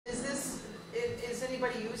is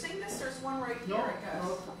anybody using this? There's one right here, I guess.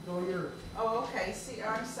 No, yours. Oh, okay. See,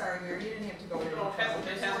 I'm sorry, Mary. You didn't have to go there. No, it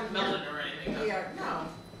hasn't melted or anything. Yeah, no.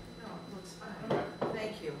 No, it looks fine.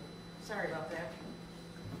 Thank you. Sorry about that.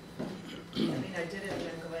 I mean, I did it,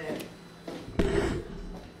 and I'm glad.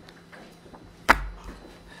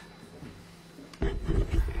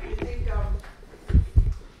 You think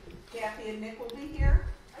Kathy and Nick will be here?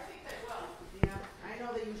 I think they will. Yeah, I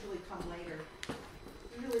know they usually come later.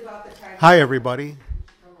 Usually about the time. Hi, everybody.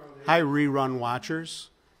 Hi, rerun watchers.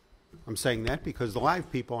 I'm saying that because the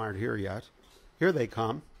live people aren't here yet. Here they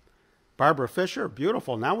come. Barbara Fisher,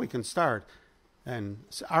 beautiful. Now we can start. And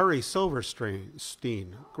Ari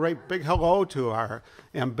Silverstein. Great big hello to our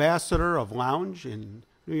ambassador of Lounge in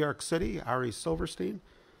New York City, Ari Silverstein.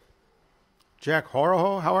 Jack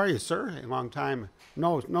Horoho, how are you, sir? A long time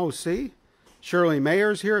no see. Shirley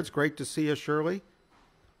Mayer's here. It's great to see you, Shirley.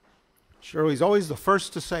 Shirley's always the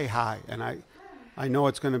first to say hi, and I know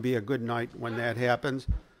it's going to be a good night when that happens.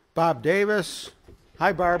 Bob Davis.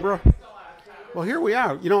 Hi, Barbara. Well, here we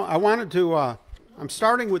are. You know, I wanted to, I'm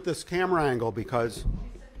starting with this camera angle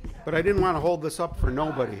but I didn't want to hold this up for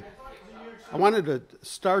nobody. I wanted to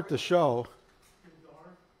start the show.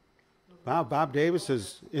 Wow, Bob Davis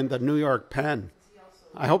is in the New York pen.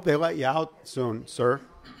 I hope they let you out soon, sir.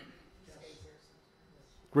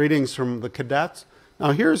 Greetings from the cadets.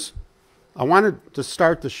 Now I wanted to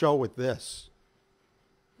start the show with this.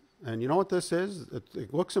 And you know what this is?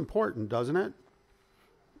 It looks important, doesn't it?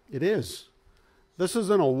 It is. This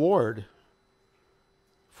is an award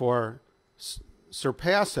for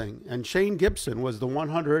surpassing, and Shane Gibson was the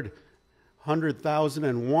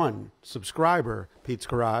 100,001 subscriber, Pete's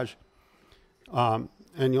Garage. And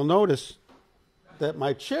you'll notice that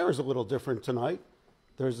my chair is a little different tonight.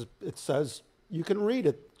 It says, you can read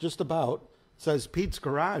it just about. It says Pete's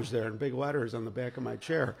Garage there in big letters on the back of my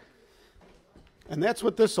chair. And that's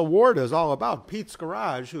what this award is all about. Pete's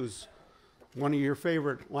Garage, who's one of your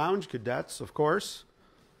favorite lounge cadets, of course.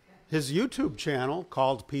 His YouTube channel,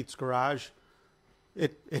 called Pete's Garage,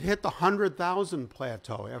 it hit the 100,000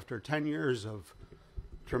 plateau after 10 years of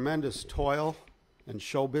tremendous toil and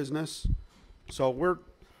show business. So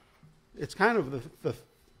it's kind of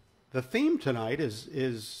the theme tonight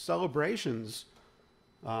is celebrations.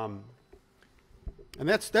 And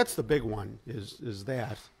that's the big one, is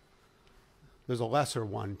that. There's a lesser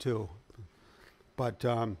one too. But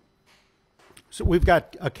so we've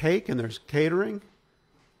got a cake and there's catering.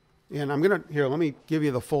 And let me give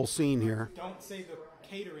you the full scene here. Don't say the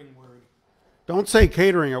catering word. Don't say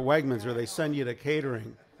catering at Wegmans or they send you to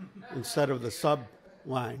catering instead of the sub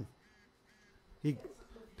line.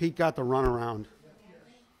 Pete got the runaround.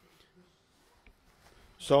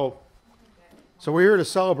 So we're here to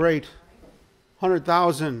celebrate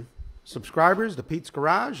 100,000 subscribers to Pete's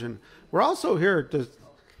Garage, and we're also here to,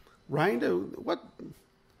 Ryan, what?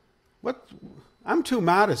 I'm too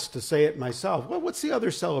modest to say it myself. What's the other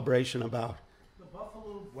celebration about? The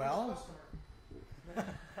Buffalo. Well,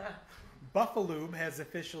 Buffalo has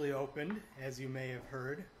officially opened, as you may have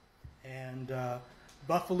heard, and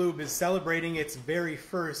Buffalo is celebrating its very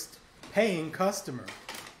first paying customer.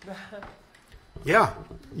 Yeah,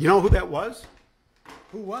 you know who that was?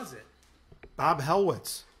 Who was it? Bob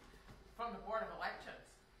Helwitz. From the Board of Elections.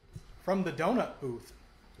 From the donut booth.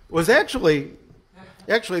 Was actually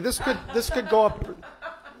this could go up.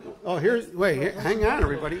 Oh, hang on,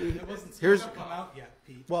 everybody. Here's come out yet,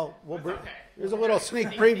 Pete. Well, here's a little sneak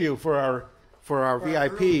preview for our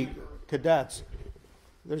VIP cadets.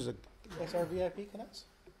 That's our VIP cadets?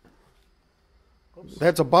 Oops.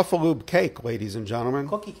 That's a Buffalo cake, ladies and gentlemen.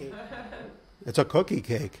 Cookie cake. It's a cookie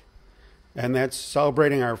cake, and that's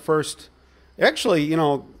celebrating our first. Actually, you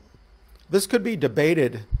know, this could be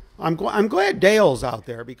debated. I'm glad Dale's out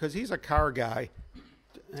there because he's a car guy.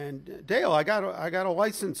 And Dale, I got a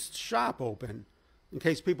licensed shop open. In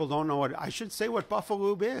case people don't know I should say what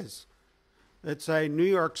Buffalo is. It's a New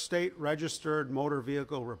York State registered motor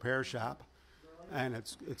vehicle repair shop, and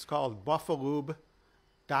it's called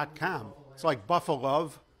buffalube.com. It's like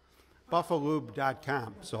Buffalo,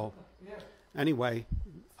 buffalube.com. So anyway,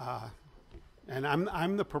 and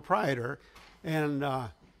I'm the proprietor, and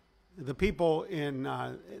the people in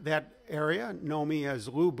that area know me as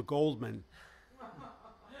Lube Goldman.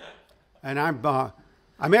 And I'm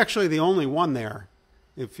actually the only one there.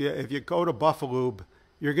 If you go to Buffalo,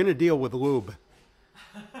 you're going to deal with Lube.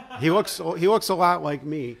 He looks a lot like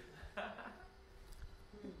me,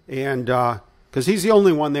 and because he's the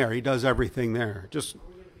only one there, he does everything there. Just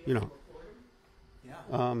Yeah.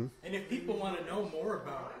 And if people want to know more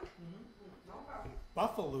about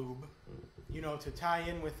Buffalo, to tie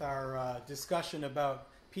in with our discussion about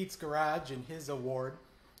Pete's Garage and his award.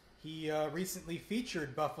 He recently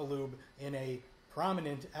featured Buffalo in a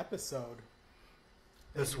prominent episode.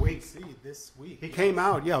 This week. See, this week. He came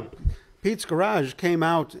out, yeah. Pete's Garage came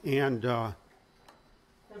out and For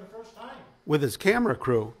the first time. with his camera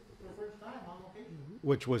crew, For the first time on location.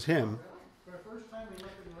 which was him. For the first time we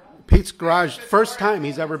left the garage. Pete's Garage, first time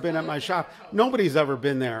he's ever been at my shop. Nobody's ever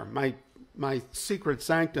been there. My secret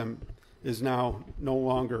sanctum is now no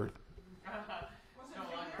longer.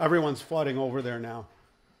 Everyone's flooding over there now.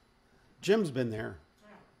 Jim's been there,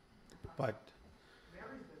 but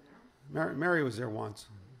Mary was there once,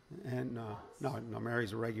 and no,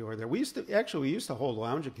 Mary's a regular there. We used to hold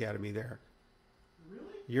Lounge Academy there. Really?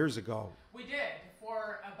 Years ago. We did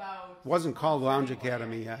for about. Wasn't called Lounge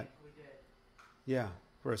Academy yet. We did. Yeah,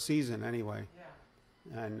 for a season anyway.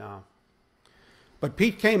 Yeah. And but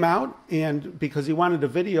Pete came out, and because he wanted a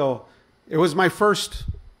video, it was my first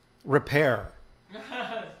repair.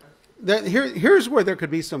 Here's where there could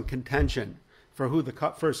be some contention for who the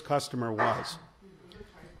first customer was.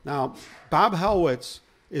 Now, Bob Helwitz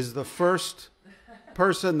is the first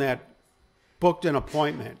person that booked an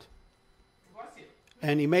appointment, Was you?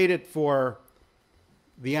 and he made it for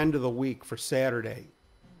the end of the week, for Saturday,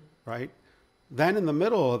 right? Then in the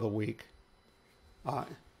middle of the week,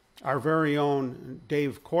 our very own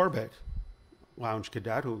Dave Corbett, Lounge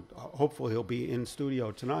Cadet, who hopefully he'll be in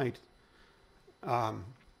studio tonight,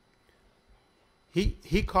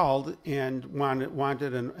 he called and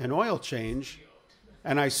wanted an oil change,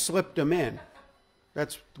 and I slipped him in.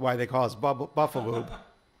 That's why they call us Buffalo.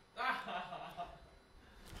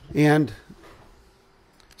 And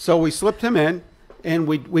so we slipped him in, and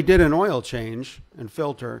we did an oil change and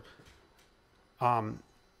filter.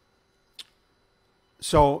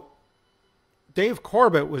 So Dave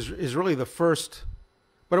Corbett is really the first,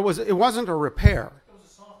 but it wasn't a repair. It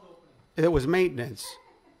was a soft opening. It was maintenance.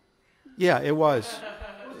 Yeah, it was.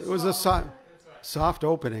 It was a soft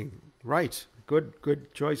opening. Right.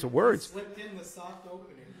 Good choice of words. Slipped in the soft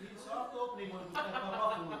opening. The soft opening was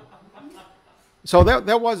Buffalo. So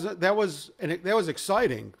that was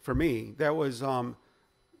exciting for me. That was I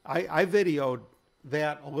videoed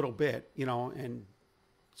that a little bit, and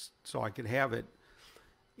so I could have it.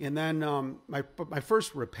 And then my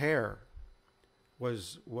first repair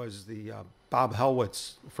was the Bob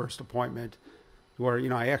Helwitz first appointment, where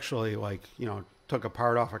I actually took a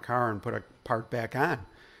part off a car and put a part back on,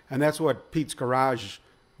 and that's what Pete's Garage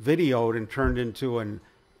videoed and turned into an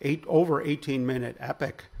over 18-minute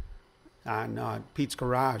epic on Pete's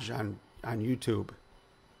Garage on YouTube.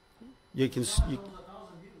 You can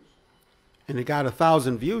and it got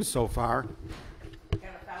 1,000 views so far. Got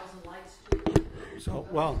 1,000 likes too.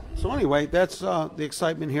 So anyway, that's the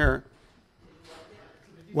excitement here.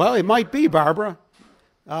 Well, it might be, Barbara.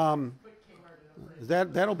 That'll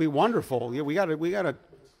be wonderful. Yeah, we gotta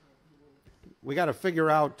figure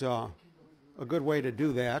out a good way to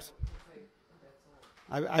do that.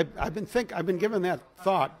 I've been given that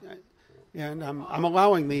thought, and I'm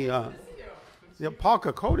allowing the Paul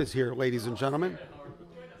Cocotte is here, ladies and gentlemen.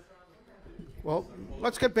 Well,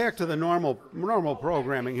 let's get back to the normal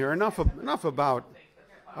programming here. Enough about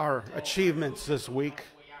our achievements this week.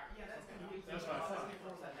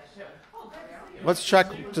 Let's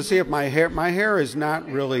check to see if my hair is not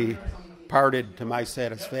really parted to my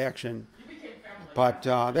satisfaction, but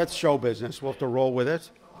that's show business. We'll have to roll with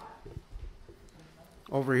it.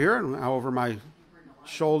 Over here, and over my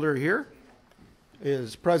shoulder here,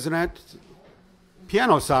 is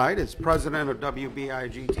piano side is president of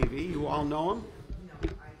WBIG.Tv. You all know him.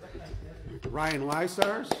 Ryan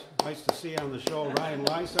Lysars. Nice to see you on the show, Ryan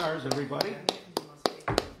Lysars, everybody.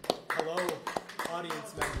 Hello,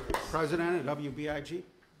 audience members. President of WBIG.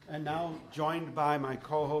 And now joined by my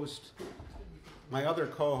other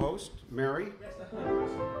co-host, Mary.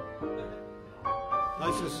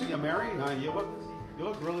 Nice to see you, Mary. You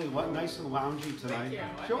look really nice and loungy tonight.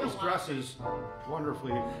 She always dresses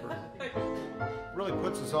wonderfully. Really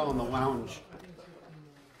puts us all in the lounge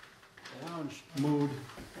mood.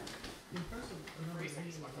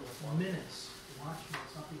 Minutes watching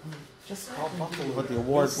something. Just call Buffalo. But the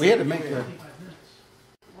award, we had to make a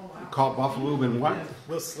call Buffalo and what?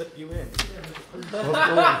 We'll slip you in.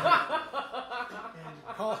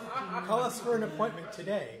 Call us for an appointment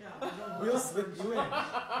today. We'll slip you in. But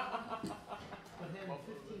having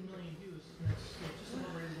 15 million views, just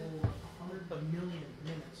about ready to go 100 million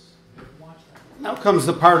minutes. Watch that. Now comes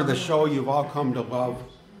the part of the show you've all come to love,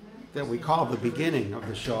 that we call the beginning of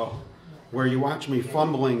the show, where you watch me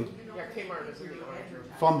fumbling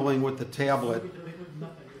with the tablet,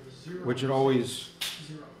 which it always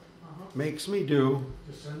makes me do.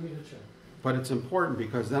 Just send me the check. but it's important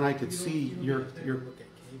because then I could see your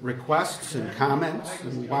requests and comments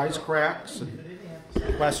and wisecracks and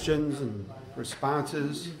questions and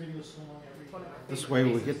responses. This way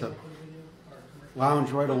we get to lounge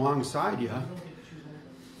right alongside you.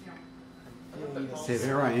 Okay,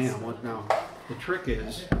 there I am. Look now. The trick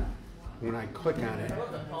is when I click on it.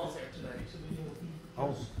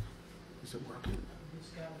 Oh, is it working?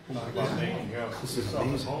 Oh my God. This is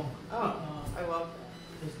amazing. Oh, I love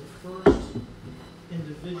Is the first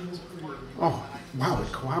individual creator. Oh, wow,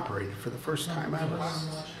 it cooperated for the first time ever.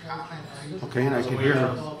 Okay, and I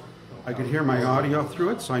could hear my audio through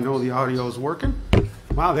it, so I know the audio is working.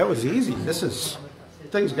 Wow, that was easy.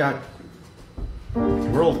 The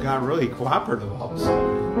world got really cooperative all of a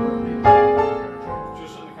sudden.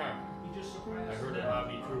 Just in the car. I heard a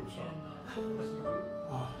Bobby Troop song.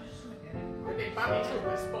 the name Bobby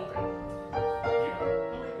Troop is spoken.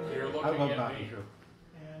 You're looking I love at Bobby me. Drew.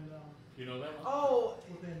 And You know that one? Oh,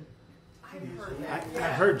 within I've heard that.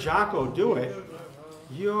 I heard Jocko do it.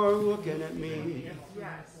 You're looking at me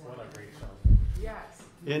Yes, What a great song. yes.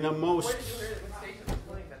 in a most Where did you hear it? What station was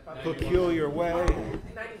playing that? Bobby? peculiar way.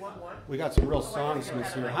 91.1? We got some real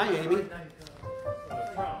songsmiths here. Hi, Amy.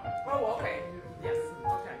 Oh, okay. Yes,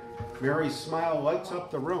 okay. Mary's smile lights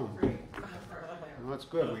up the room. Well, that's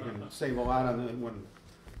good. We can save a lot on it when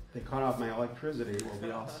they cut off my electricity. We'll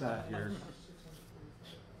be all set here.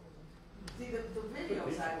 See, the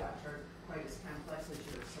videos I watch are quite as complex as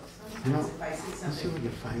yours, so You know, sometimes if I see let's see if we something.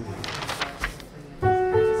 can find it.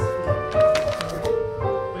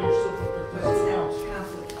 but you're still But it's not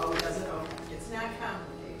complicated, oh, does it, okay, it's not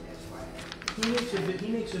complicated, that's why. he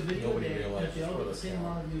makes a video Nobody day realizes at what the it's same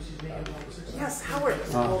amount of views he's making like 600. Yes, Howard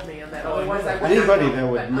just Oh. told me on that. Otherwise, I would not Anybody know. that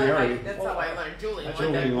would But marry that's how I learned. Julie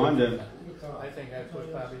Julie London. London. I think I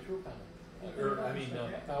put Bobby Troop on it.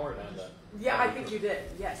 Howard on that. Yeah, I think you did.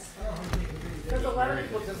 Yes. Because a lot of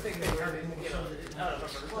people just think they were, you know, I don't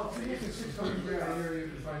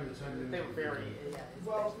remember. They were very.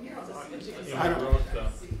 Well, you know,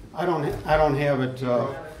 I don't have it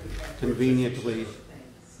conveniently.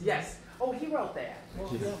 Yes. Oh, he wrote that. Oh.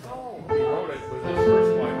 He wrote it with his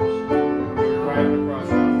first wife. Driving across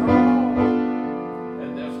the and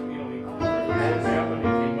that's what, he wrote that when he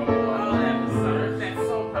came up with Oh, that's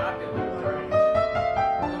so popular.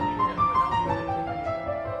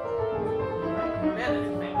 That is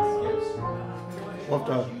famous. We'll have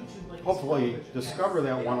to hopefully discover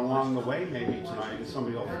that one along the way maybe tonight, and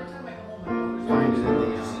somebody will find it in the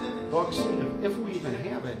books if we even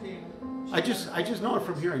have it. I just know it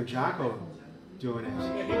from hearing Jocko doing it.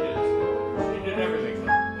 Yeah, he did. He did everything.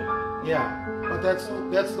 Yeah, but that's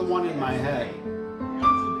the one in my head.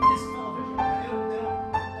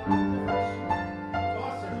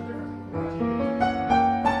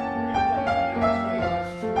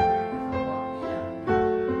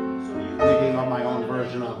 Thinking of my own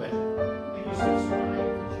version of it.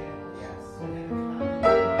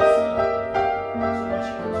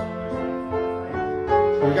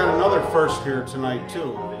 We got another first here tonight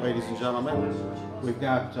too, ladies and gentlemen. We've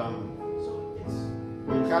got some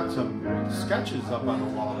sketches up on the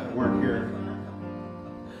wall that weren't here.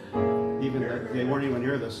 They weren't even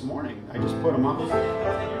here this morning. I just put them up.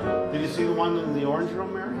 Did you see the one in the orange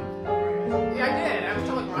room, Mary? Yeah, I did. I was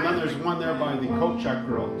telling And then Ryan. there's one there by the coat check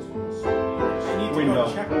girl. I need to Window.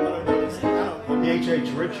 go check what I'm doing. H.H.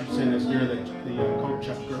 Richardson is near the coat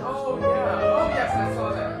check girl. Oh, yeah. Oh, yes, I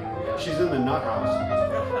saw that. She's in the nut house.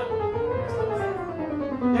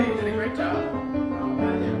 Yeah, you did a great job.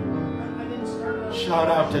 Shout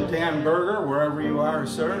out to Dan Berger, wherever you are,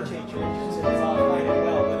 sir. It's all fine and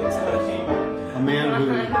well, but it's not a A man who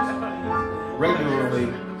regularly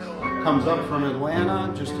comes up from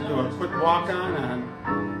Atlanta just to do a quick walk on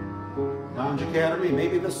Lounge Academy.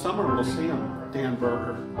 Maybe this summer we'll see him, Dan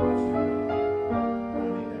Berger.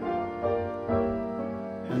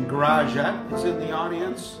 And Garagette is in the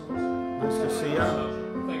audience. Nice to see you.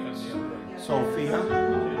 Sophia,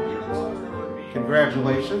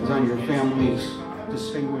 congratulations on your family's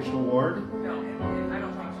distinguished award. No, I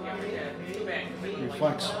don't think she ever did.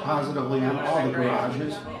 Reflects positively on all the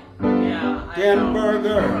garages. Yeah. Dan We're a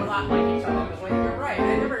Berger. lot like each other. You're right. I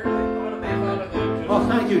never really thought of that out of them. Well,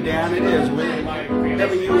 thank you, Dan. It is.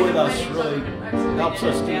 Having you with us really helps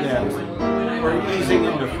us do that. We're easing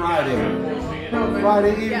into Friday.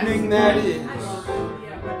 Friday evening, that is.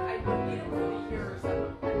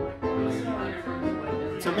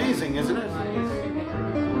 It's amazing, isn't it?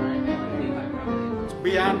 It's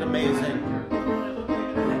beyond amazing.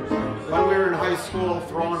 When we were in high school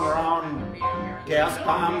throwing around gas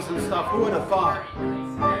bombs and stuff, who would have thought?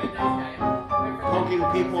 Poking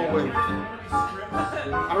people with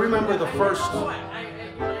I remember the first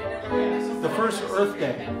Earth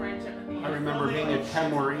Day. I remember being at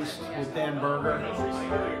Kenmore East with Dan Berger,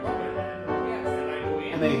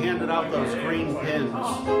 and they handed out those green pins.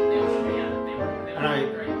 And I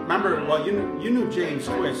remember, well, you knew James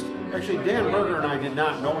Twist. Actually, Dan Berger and I did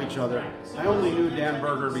not know each other. I only knew Dan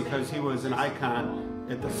Berger because he was an icon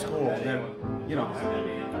at the school. That, you know,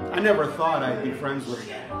 I never thought I'd be friends with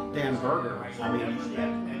Dan Berger. I mean,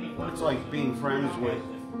 it's like being friends with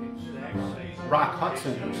Rock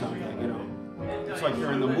Hudson or something, you know. It's like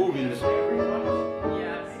you're in the movies.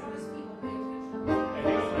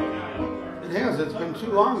 It has. It's been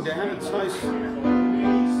too long, Dan. It's nice.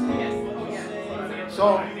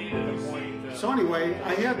 So anyway,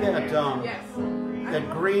 I had that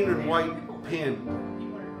green and white pin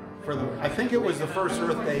for the. I think it was the first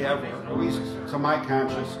Earth Day ever, at least to my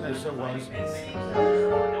consciousness it was.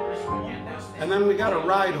 And then we got a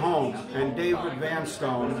ride home, and David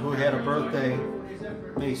Vanstone, who had a birthday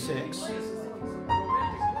May 6th,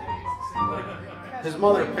 his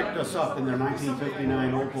mother picked us up in their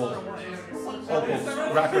 1959 Opel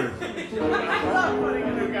record.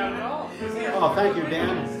 Oh, thank you,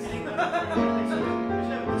 Dan.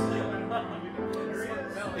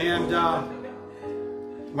 And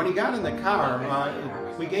when he got in the car,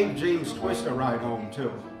 we gave James Twist a ride home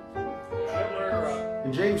too.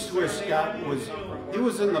 And James Twist he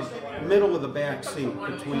was in the middle of the back seat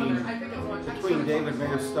between David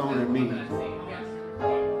Vanstone and me,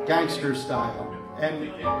 gangster style.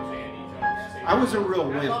 And I was a real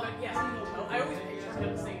wimp.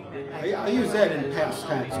 I use that in past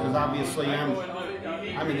tense because obviously I'm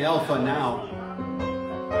an alpha now.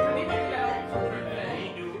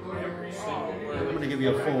 I'm going to give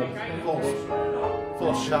you a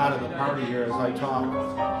full shot of the party here as I talk.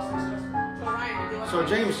 So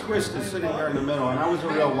James Twist is sitting there in the middle, and I was a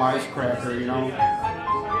real wisecracker, you know,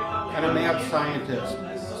 and a mad scientist.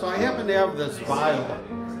 So I happened to have this vial,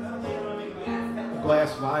 a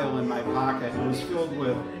glass vial in my pocket. It was filled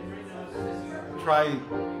with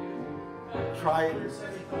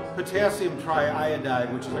potassium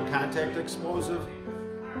triiodide, which is a contact explosive,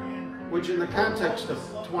 which in the context of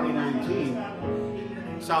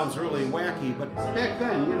 2019 sounds really wacky, but back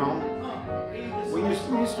then, you know, we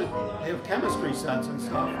used to have chemistry sets and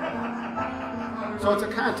stuff. So it's a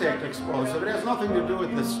contact explosive. It has nothing to do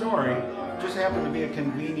with the story. It just happened to be a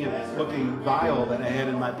convenient looking vial that I had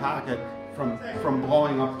in my pocket from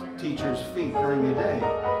blowing up teachers' feet during the day.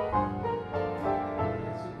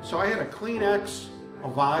 So I had a Kleenex, a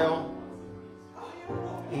vial,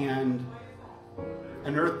 and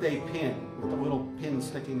an Earth Day pin with a little pin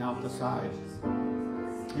sticking out the side.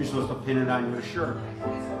 You're supposed to pin it on your shirt.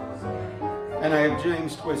 And I have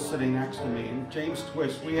James Twist sitting next to me. And James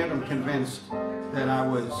Twist, we had him convinced I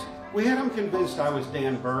was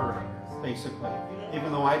Dan Berger, basically.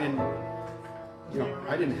 Even though I didn't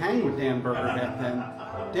hang with Dan Berger back then.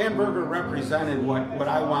 Dan Berger represented what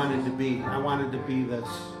I wanted to be. I wanted to be this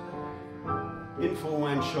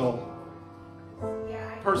influential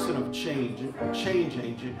person of change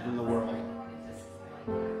agent in the world.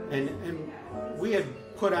 And we had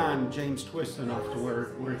put on James Twist enough to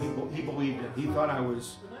where he believed it. He thought I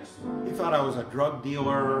was a drug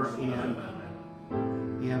dealer and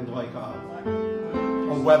like a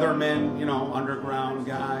weatherman, you know, underground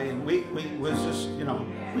guy, and we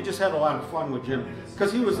just had a lot of fun with Jim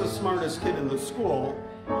because he was the smartest kid in the school.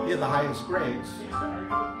 He had the highest grades,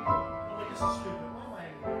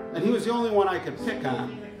 and he was the only one I could pick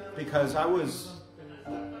on because I was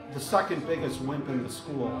the second biggest wimp in the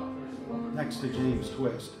school, next to James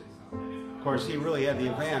Twist. Of course, he really had the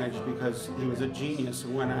advantage because he was a genius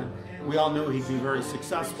and went on. We all knew he'd be very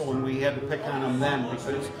successful, and we had to pick on him then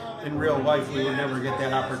because in real life we would never get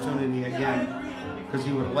that opportunity again because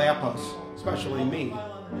he would lap us, especially me.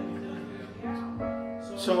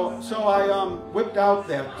 So I whipped out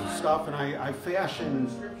that stuff and I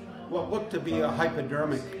fashioned what looked to be a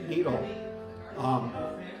hypodermic needle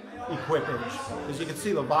equipage. As you can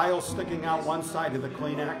see, the vial sticking out one side of the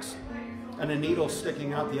Kleenex and a needle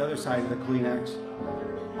sticking out the other side of the Kleenex.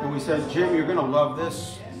 And we said, Jim, you're going to love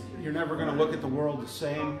this. You're never going to look at the world the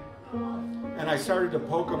same. And I started to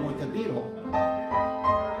poke him with the needle.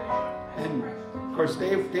 And of course,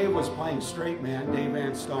 Dave was playing straight man, Dave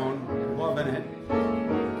Vanstone, loving it.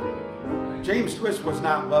 James Twist was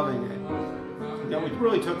not loving it. You know, we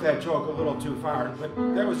really took that joke a little too far, but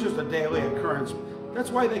that was just a daily occurrence. That's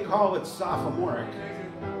why they call it sophomoric.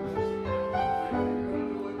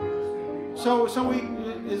 So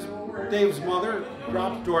Dave's mother,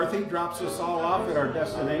 Dorothy, drops us all off at our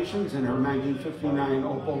destinations in her 1959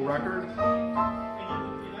 Opel record.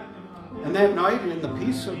 And that night, in the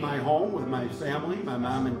peace of my home with my family, my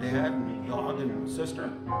mom and dad, and dog and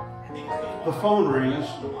sister, the phone rings,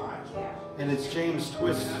 and it's James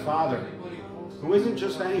Twist's father, who isn't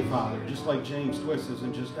just any father, just like James Twist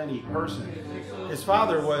isn't just any person. His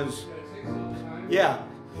father was, yeah,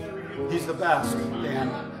 he's the best, Dan.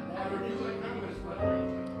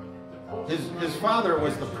 His father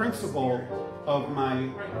was the principal of my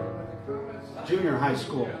junior high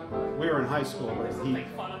school. We were in high school, but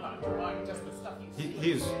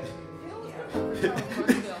he's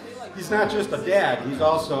he's not just a dad. He's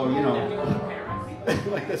also, you know,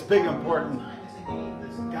 like this big important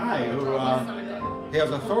guy who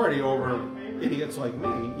has authority over idiots like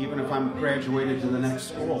me, even if I'm graduated to the next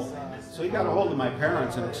school. So he got a hold of my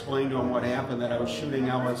parents and explained to them what happened, that I was shooting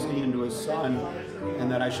LSD into his son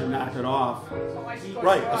and that I should knock it off.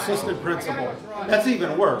 Right, assistant principal. That's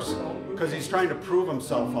even worse, because he's trying to prove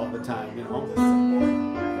himself all the time, you know.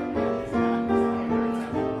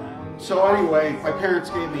 So anyway, my parents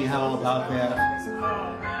gave me hell about that.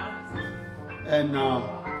 And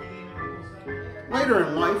later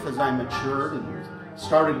in life, as I matured and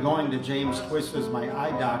started going to James Twist as my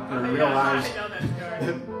eye doctor and realized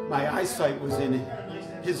that my eyesight was in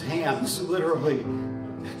his hands, literally.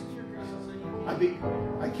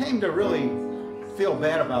 I came to really feel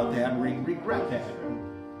bad about that and regret that.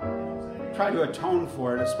 Try to atone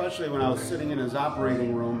for it, especially when I was sitting in his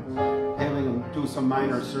operating room having him do some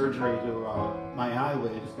minor surgery to my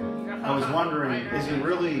eyelid. I was wondering, is he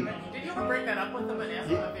really... Did you ever bring that up with them and ask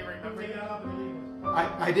them if they remember it?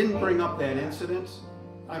 I didn't bring up that incident,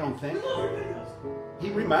 I don't think. He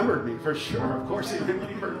remembered me, for sure. Of course he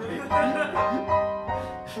remembered me.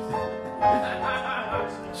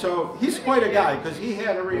 So he's quite a guy, because he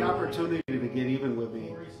had every opportunity to get even with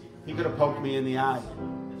me. He could have poked me in the eye.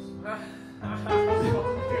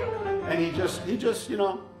 And he just, you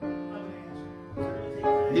know,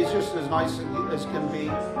 he's just as nice as can be.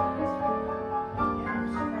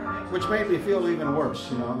 Which made me feel even worse,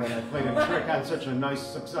 you know, that I played a trick on such a nice,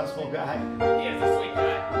 successful guy. He is a sweet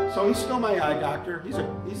guy. So he's still my eye doctor.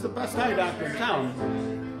 He's the best eye doctor in town.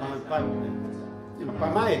 By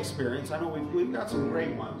my experience, I know we've got some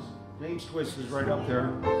great ones. James Twist is right up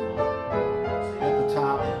there at the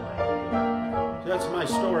top. So that's my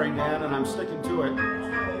story, Dan, and I'm sticking to it.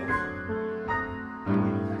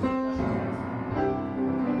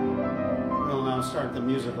 We'll now start the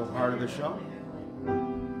musical part of the show.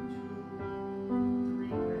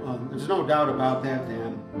 There's no doubt about that,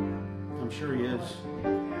 Dan. I'm sure he is.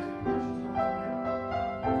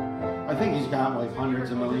 I think he's got like hundreds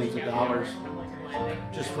of millions of dollars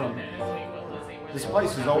just from... This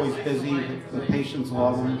place is always busy. The patients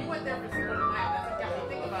love him.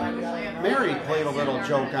 Mary played a little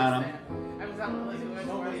joke on him.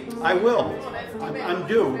 I will. I'm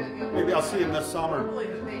due. Maybe I'll see him this summer.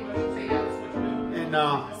 And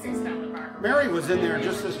Mary was in there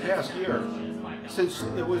just this past year. Since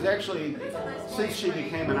she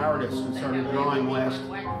became an artist and started drawing last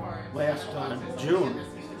June.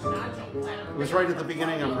 It was right at the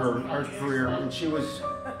beginning of her art career, and she was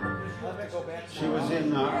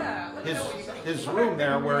in his room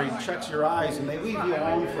there where he checks your eyes, and they leave you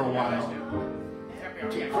alone for a while,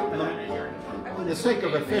 for the sake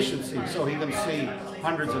of efficiency, so he can see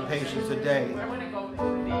hundreds of patients a day.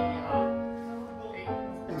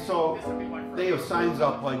 And so they have signs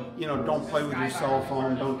up like, you know, don't play with your cell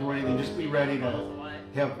phone, don't do anything, just be ready to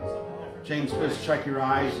have James Twist check your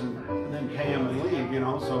eyes and then pay him and leave, you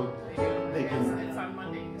know, so they can,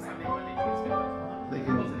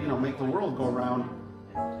 you know, make the world go round.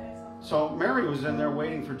 So Mary was in there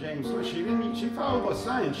waiting for James Twist. She followed the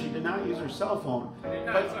sign. She did not use her cell phone.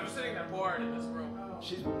 No, so I'm sitting there bored in this room.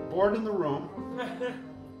 She's bored in the room.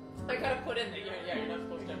 I gotta put in you're not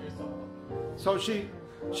supposed to have your cell phone. So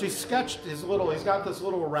she sketched his little, he's got this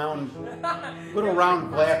little round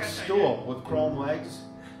black stool with chrome legs.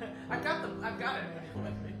 I've got it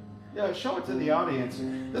with me. Yeah, show it to the audience.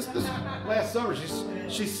 This last summer,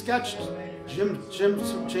 she sketched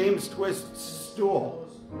James Twist's stool.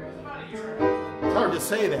 It's hard to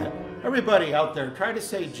say that. Everybody out there, try to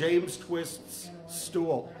say James Twist's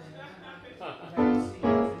stool.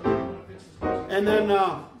 And then,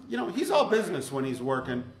 you know, he's all business when he's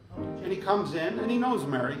working. And he comes in, and he knows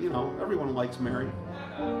Mary. You know, everyone likes Mary.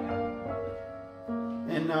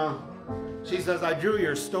 And she says, I drew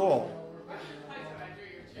your stool.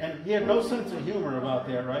 And he had no sense of humor about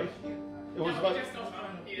that, right? It was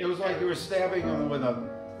like you were stabbing him with an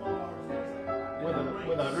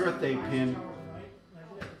Earth Day pin.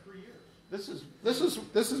 This is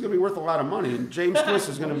going to be worth a lot of money, and James Twist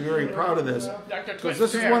is going to be very proud of this. Dr. Because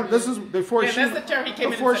Twist chair. this is before Yeah, she that's the chair he came in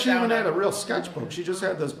and before sat she even down had on. a real sketchbook. She just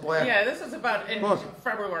had this black. Yeah, this is about in Look.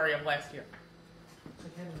 February of last year. It's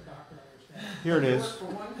like having a doctor understand. Here it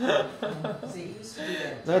is. See, he used to do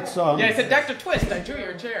that. That's Yeah, I said, Dr. Twist, I drew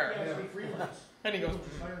your chair. And he goes,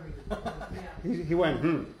 he went.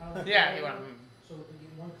 yeah, he went,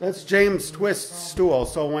 That's James Twist's stool.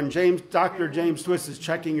 So when Dr. James Twist is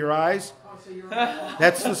checking your eyes,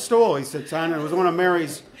 that's the stool he sits on. It was one of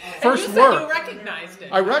Mary's first and you said you work. recognized it.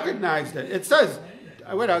 I recognized it. It says,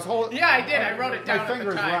 wait, I was holding. Yeah, I did. I wrote it down My at the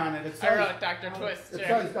fingers were time. on it. It I wrote says, Dr. Twist it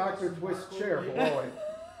chair. says Dr. Twist chair below it.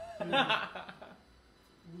 We don't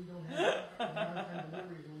have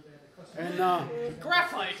deliveries with that. And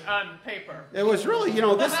Graphite on paper. it was really,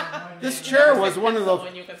 this chair was one of the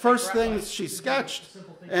first things she sketched,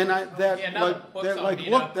 and that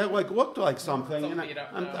looked like something, and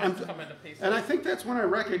I think that's when I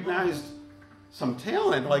recognized some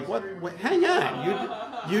talent. Like, what hang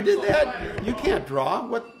on, you did that? You can't draw.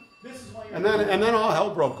 What? And then all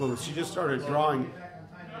hell broke loose. She just started drawing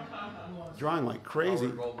like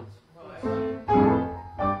crazy.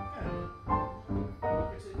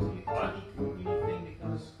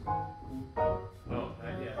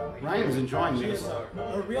 Ryan's enjoying She this. has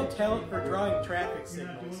a real talent for drawing traffic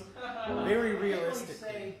signals. Very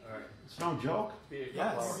realistically. It's no joke.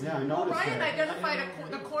 Yes. Yeah, I noticed Ryan that. identified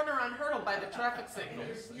the corner on Hurdle by the traffic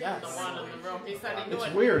signals. Yes. The one in the room. He said he knew It's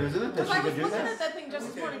it. weird, isn't it, that Because she I was could do looking that? at that thing just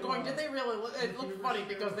this morning going, did they really look? It looked funny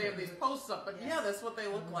because they have these posts up, but yeah, that's what they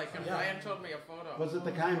look like. And Yeah. Ryan showed me a photo. Was it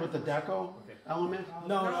the kind with the deco element?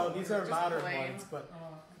 No, these are Just modern plain. ones, but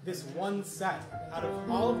this one set, out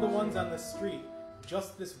of all of the ones on the street,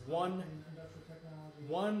 just this one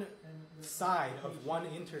side of one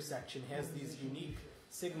intersection has these unique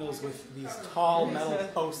signals with these tall metal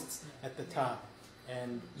posts at the top.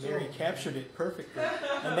 And Mary captured it perfectly.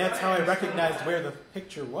 And that's how I recognized where the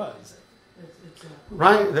picture was.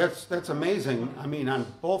 Right, that's amazing. I mean, on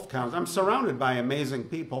both counts. I'm surrounded by amazing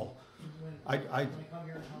people.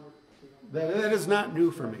 That is not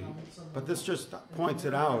new for me, but this just points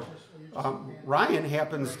it out. Ryan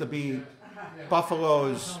happens to be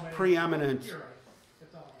Buffalo's preeminent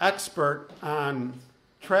expert on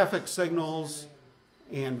traffic signals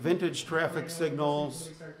and vintage traffic signals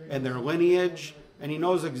and their lineage, and he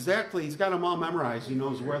knows exactly, he's got them all memorized. He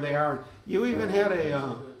knows where they are. You even had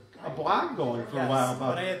a blog going for a while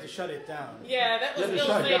about but I had to shut it down. Yeah, that was You had to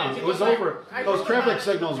shut it down. It because was over. I Those wrote traffic about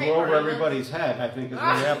signals were paper over and then everybody's head, I think is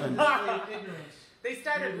what happened. They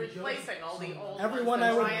started replacing all the old Everyone ones I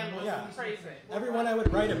that would- Ryan was yeah. praising. Everyone I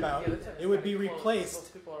would write about, it would be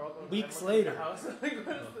replaced weeks later.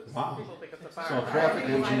 Wow. People think it's a So a bar. traffic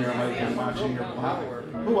engineer might be watching your blog.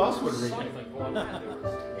 Who else would read it?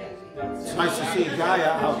 It's nice to see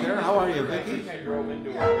Gaia out there. How are you, Vicki?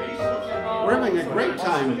 We're having a great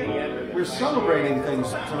time. We're celebrating things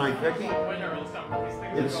tonight, Vicki.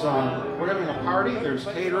 It's we're having a party. There's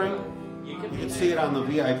catering. You can see it on the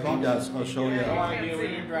VIP desk. I'll show you. There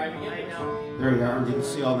you are. You can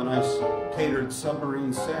see all the nice catered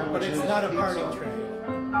submarine But sandwiches. it's not a pizza. party tray.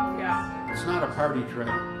 Yeah. It's not a party tray. I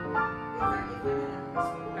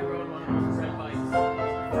rode one of those bikes.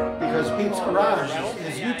 Because Pete's Garage,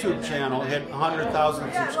 his YouTube channel, hit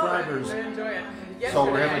 100,000 subscribers. I enjoy it. So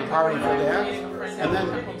we're having a party for that. And then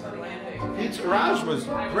Pete's Garage was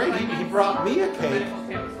great. He brought me a cake,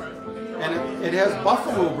 and it has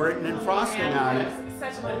Buffalo written and frosting on it.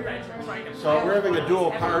 So we're having a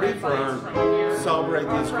dual party to celebrate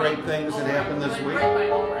these great things that happened this week.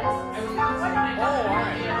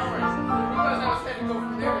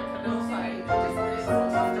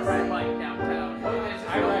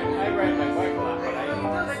 I ride my bike a lot, but I don't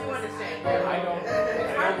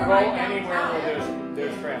go anywhere where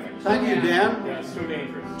there's traffic. Thank you, Dan. Yeah, it's too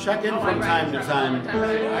dangerous. Check in from time to time. I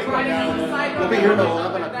go down We'll be here till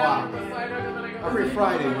 11 o'clock. Every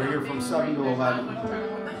Friday, we're here from 7 to 11.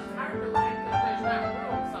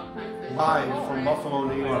 Live from Buffalo,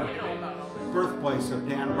 New York. Birthplace of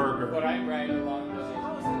Dan Berger, But I ride along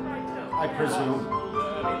I presume.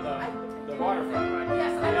 the waterfront.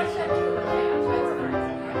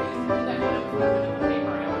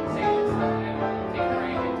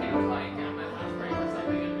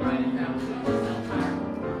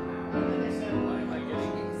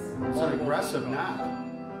 It's an aggressive knock.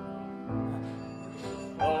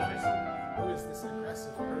 Who is this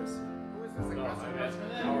aggressive person?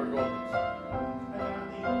 Howard Golden.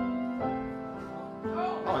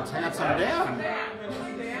 Oh, it's Handsome Dan.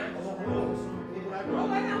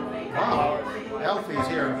 Wow, Elfie's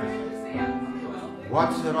here.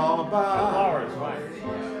 What's it all about? Flowers, fine.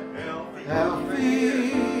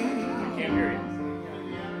 Alfie, Can't hear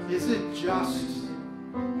you. is it just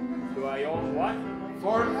Do I own what?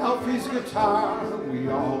 for Alfie's guitar we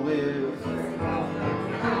all live?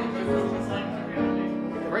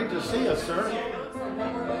 Great to see you, sir.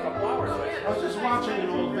 A couple hours later. I was just watching an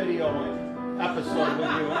old video episode with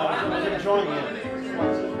you. I was enjoying it. I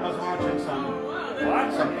was watching some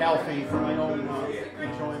Alfie for my own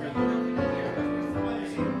enjoyment.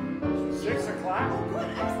 6 o'clock?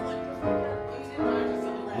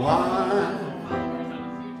 Why?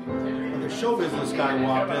 When the show business guy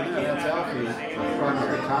walked in there, that's Alfie front of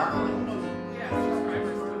the guitar.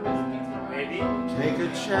 Maybe. Take a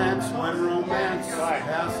chance when romance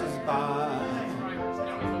passes by.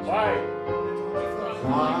 Why?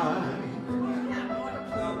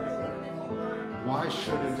 Why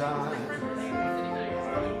should it die?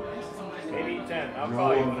 Maybe 10. I'll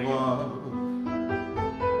call you when I get Love.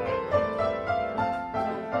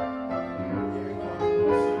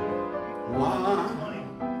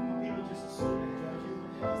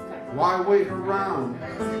 Why wait around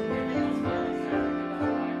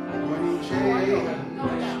when each age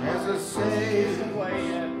has a say?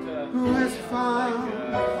 Who has found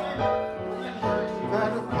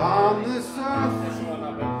that upon this earth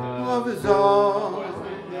love is all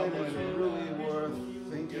that is really worth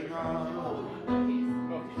thinking of?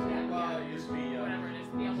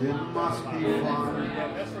 It must be fun,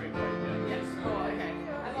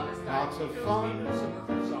 lots of fun.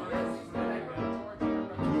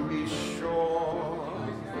 To be sure,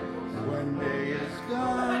 when day is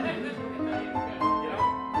done,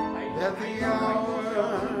 that the hour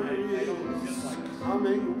is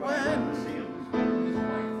coming when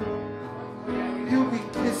you'll be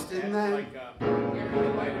kissed in that.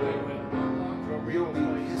 You'll be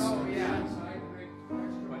kissed again.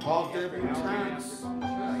 All debutantes I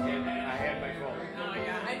had my phone.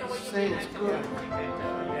 say it's good.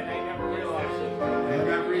 And I never realized it. And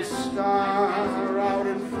every star out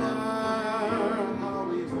in far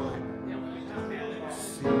Hollywood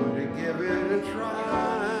seemed to give it a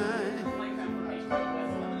try.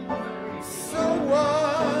 So why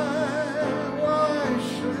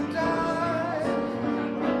shouldn't I?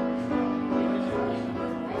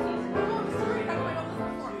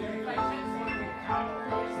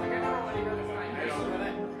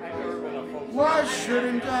 Why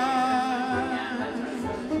shouldn't I?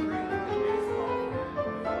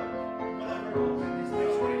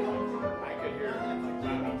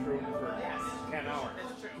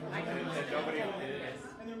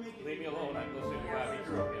 Leave me alone. I'm listening to Bobby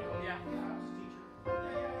Drew. Yeah.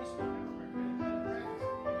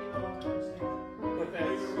 But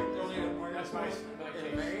that's my case.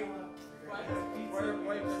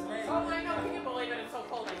 Oh, I know. Can you believe it? It's so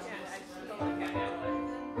cold. I can't. I totally can't handle it.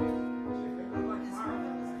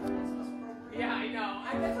 Yeah, I know.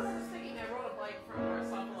 That's what I was thinking. I rode a bike from North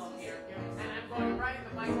Buffalo here, and I'm going riding the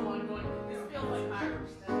bike along, going, this feels like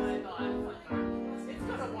Irish. And I thought, it's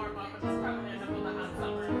going to warm up, and it's probably end up with a hot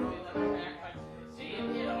summer and we'll be living back. But gee, you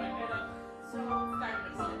know, it ended up starting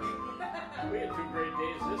to bug me. We had 2 great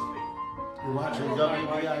days this week. You're watching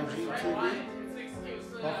WBIG.Tv,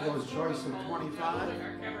 Buffalo's Choice of 25.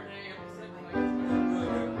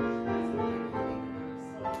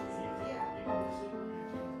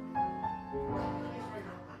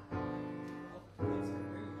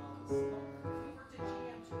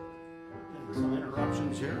 Some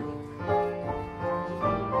interruptions here.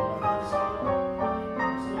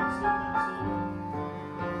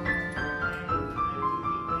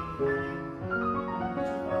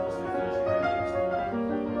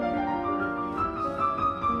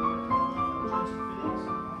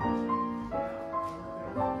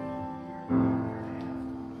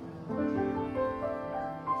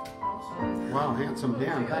 Wow, handsome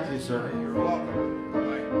Dan. Thank you, sir. You're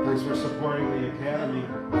welcome. Thanks for supporting the Academy.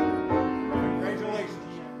 Congratulations.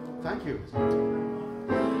 Thank you.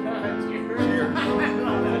 Cheers. I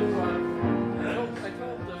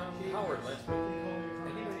told Howard last week.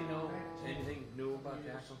 Anybody know anything new about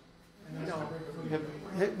Jackson? No.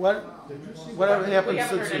 Hey, what We happened haven't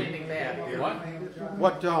since heard you, anything bad. What?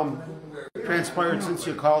 what transpired since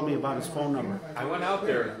you called me about his phone number? I went out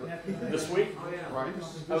there this week. Right.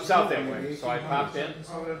 I was out that way, so I popped in.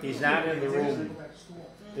 He's not in the room,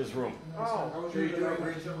 his room. Oh.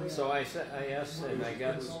 So I asked, and I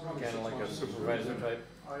got kind of like a supervisor type,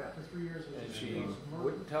 and she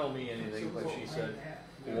wouldn't tell me anything, but she said,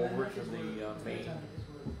 go over to the main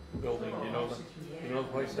building, you know the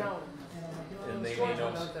place there? And they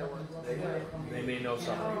may know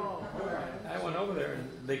something. I went over there and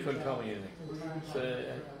they couldn't tell me anything. So,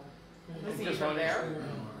 Is he from there?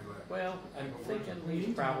 Well, I'm thinking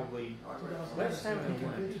he's probably, last time I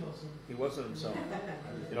went, he wasn't himself.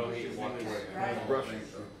 You know, he was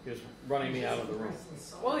running me out of the room.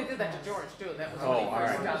 Well, he did that to George too. That was Oh, when he all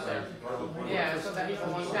first right. got there. Yeah, so that was a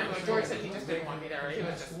long time ago. George said he just didn't want me there. He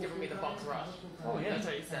was just giving me the bump rush. Oh, yeah. That's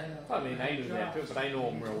what he said. I mean, I knew that too, but I know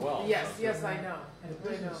him real well. Yes, yes, I know. I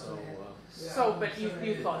know. So, but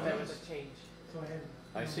you thought that was a change.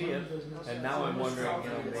 I see it, and now I'm wondering, you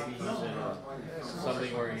know, maybe he's in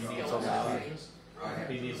something where he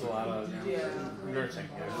needs a lot of nursing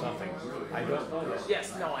or something. I don't know that.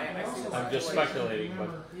 Yes, no, I see the I'm just speculating, but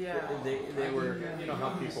Yeah. they were, you know how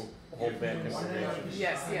people hold back information.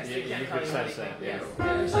 Yes, yes, You they can't tell could you sense anything. that. Yes.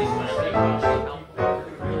 And usually whenever they want to help.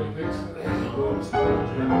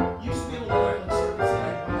 Used to be able to work on certain things.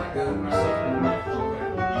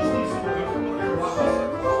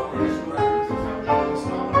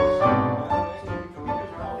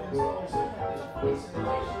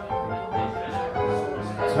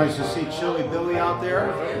 It's nice to see Chili Billy out there.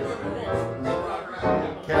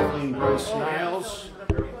 Kathleen Bryce Niles.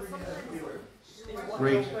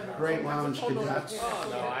 Great lounge cadets. Oh,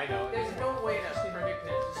 no, I know. There's no way to predict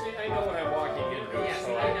it. See, I know what I'm walking into. Yes,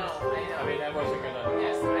 so I know. I mean, I wasn't gonna.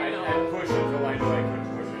 Yes, I know. I'd push it until I knew I couldn't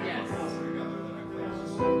push it. Yes.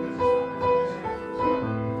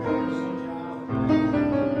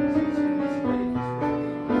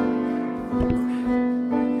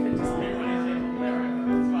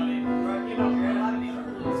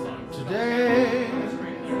 Today,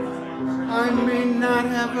 I may not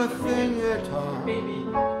have a thing at all,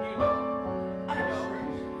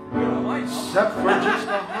 except for just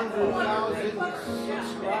 100,000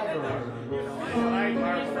 subscribers. What I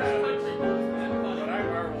marvel at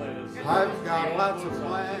is I've got lots of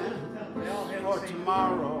plans for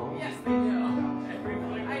tomorrow, Yes, they do. I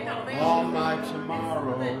know. They all do. my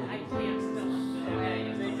tomorrow. I can't still.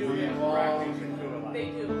 they do We get all- rock music to a lot. They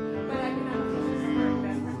do. But I cannot.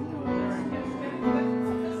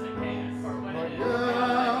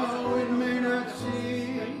 Now it may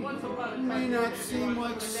not seem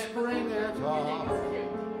like spring at all.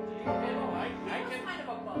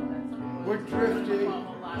 We're drifting,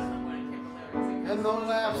 and the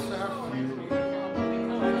laughs are few.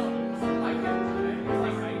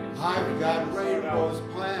 I've got rainbows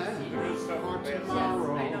planned for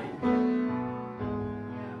tomorrow.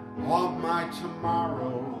 All my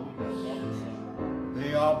tomorrows,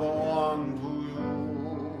 they all belong to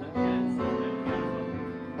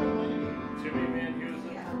Jimmy Van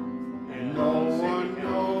Heusen. you. No one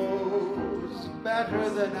knows better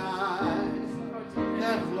than I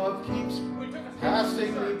that love keeps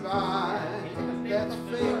passing me by. That's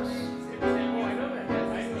fate.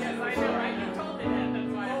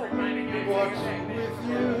 But with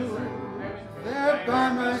you there by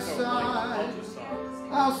my side,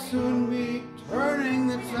 I'll soon be turning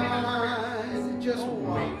the tide. Just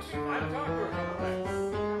wait. I've talked to her a couple times.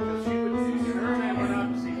 Because she would have an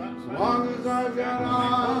opposite. As long as I've got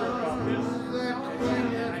arms that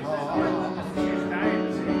cling at all. She's dying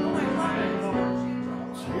to see.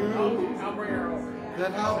 It's you I'll bring her over.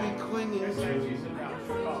 that I'll be clinging She's to. in town.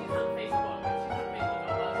 She'll call.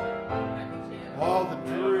 All the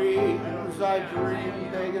dreams I dream,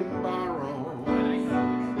 beg and borrow.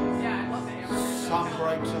 Some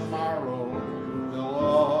bright tomorrow they'll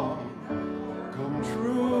all come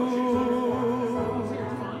true.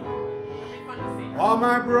 All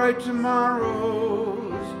my bright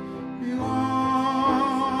tomorrows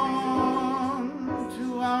belong to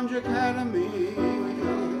Lounge Academy. Sammy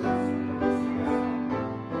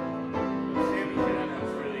Cannon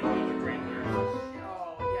was really one of the great lyrics.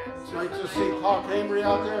 It's nice to see Paul Cambry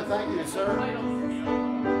out there. Thank you, sir. I mean,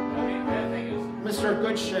 that thing is, Mr.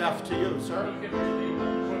 Goodshaft to you, sir. he could really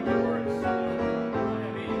put the words. I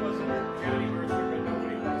mean, he wasn't Johnny Mercer, but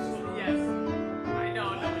nobody was. Yes. I know.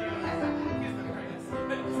 Nobody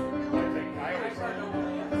I think I always heard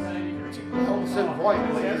Ellison Voigt,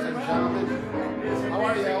 ladies and gentlemen. How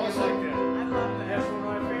are you, Ellison? That's one of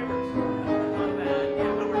my favorites.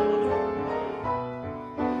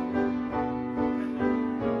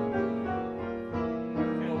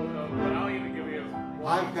 But I'll even give you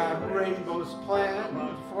I've got rainbows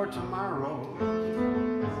planned for tomorrow.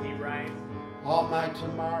 he rhymes. All my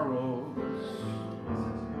tomorrows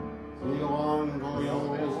belong to Mr. you.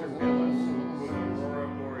 Phillips with Aurora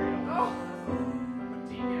Boreal.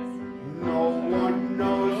 No one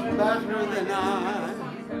knows better than I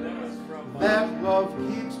that love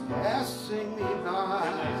keeps passing me by.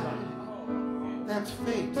 That's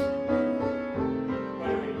fate. But I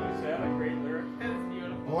mean, is that a great lyric?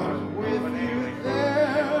 But with you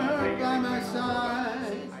there by my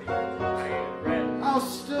side, I read I'll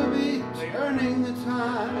still be turning the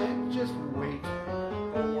tide, just wait.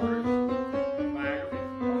 As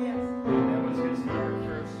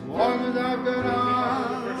long as I've got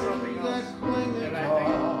arms that cling and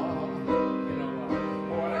tall,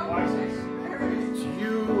 it's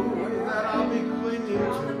you that I'll be clinging to.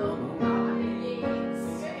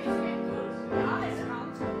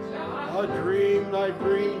 A dream I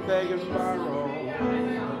dream, beg and borrow,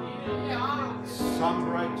 some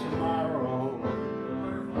bright tomorrow,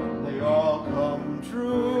 they all come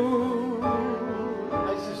true.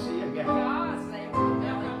 Nice to see you again.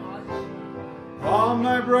 All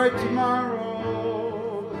my bright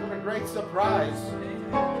tomorrows, what a great surprise,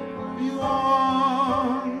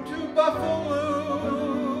 belong to Buffalo.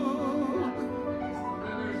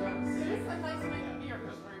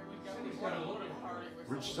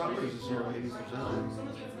 Rich Summers is here, ladies and gentlemen.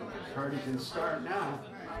 Party can start now.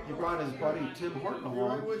 He brought his buddy Tim Horton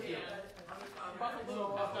along.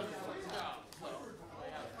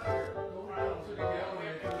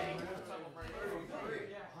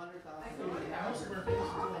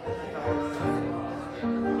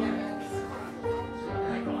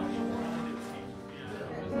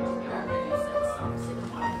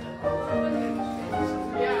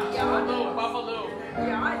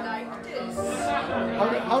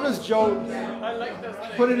 How does Joe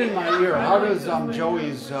put it in my ear? How does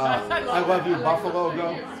Joey's "I Love You Buffalo"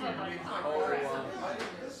 go?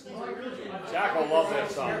 Jack will love that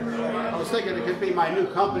song. I was thinking it could be my new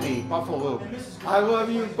company, Buffalo. I love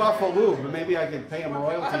you, Buffalo. But maybe I could pay him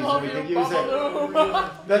royalties and we could use it.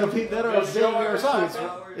 That'll be our song.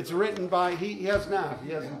 It's written by he has not.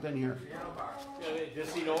 He hasn't been here.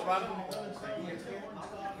 Does he know about it?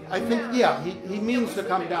 I think, yeah, he means to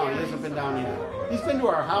come down. He hasn't been down yet. He's been to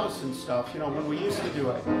our house and stuff, you know, when we used to do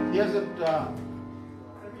it. He hasn't,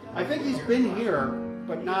 I think he's been here,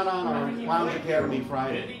 but not on our Lounge Academy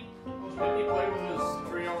Friday. Did he play with his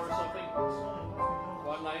trio or something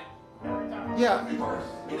one night? Yeah.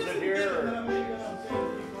 Was it here or?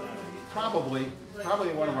 Probably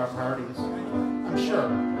at one of our parties. I'm sure.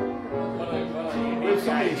 We have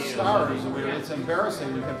so many stars over here. It's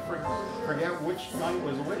embarrassing. We can forget which night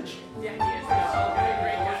was which. Yeah, he is. He's a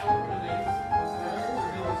great guy.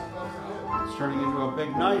 It's turning into a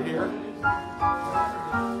big night here.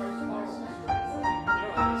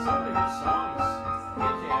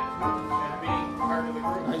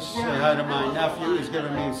 I say hi to my nephew. He's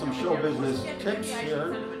giving me some show business tips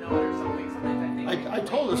here. I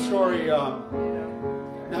told a story,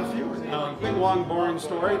 nephew, a big, long, boring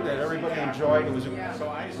story that everybody enjoyed. It was, and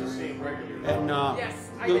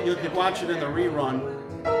you could watch it in the rerun.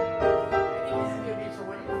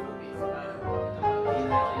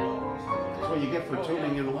 That's what you get for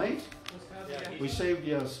tuning in late. We saved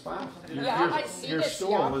you a spot. I see your this.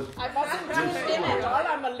 stool was. I wasn't tuned in at all.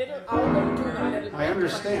 I'm a little out of tune a little bit. I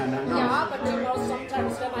understand. I know. Yeah, but you know,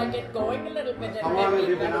 sometimes then I get going a little bit. How long have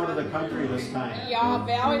you been out of the country this time? Yeah,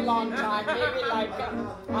 very long time. Maybe like,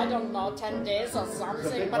 I don't know, 10 days or I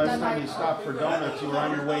something. think But last then time you stopped for donuts, you were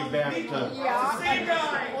on your way back to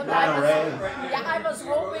Monterey. I was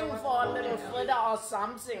hoping for a little fritter or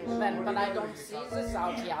something then, but I don't see this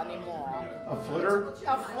out here anymore. A flitter?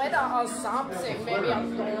 A fritter or something. Maybe a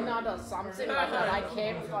donut or something like that. I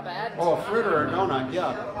came for that. Oh, a fritter or a donut,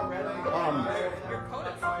 yeah. Your coat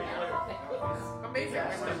is amazing.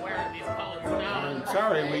 We've been wearing these coats now. I'm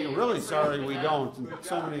sorry, really sorry we don't in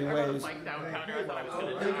so many ways. Like downtown here, I thought I was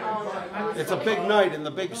going to do. It's a big night in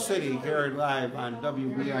the big city here live on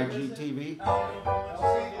WBIG.Tv.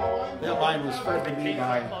 That line was fed to me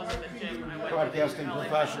by broadcasting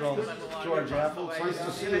professional George Apple. It's nice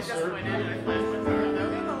to see you, sir.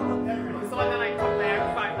 So then I come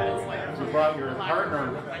back 5 minutes later. You brought your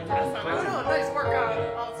partner. Oh, nice workout.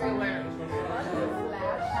 I'll see you later.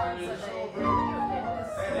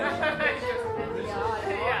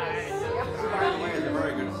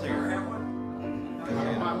 Very good singer.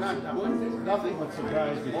 I'm not, nothing would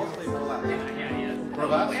surprise me. Mostly burlesque.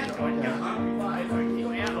 Burlesque? Okay.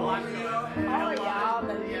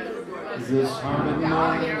 This heart of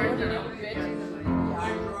mine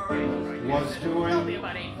was doing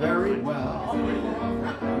very well.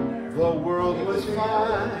 The world was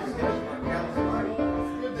fine,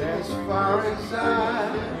 as far as I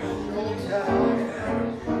could tell.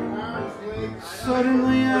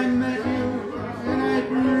 Suddenly I met you, and I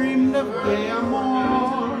dreamed of day or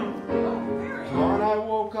more. Dawn I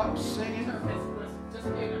woke up singing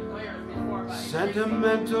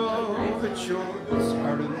sentimental overtures,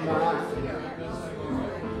 heart of mine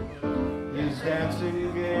is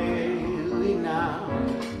dancing gaily now.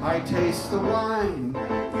 I taste the wine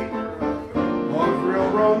of real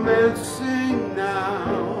romancing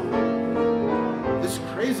now.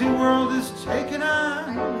 is taking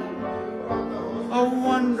on a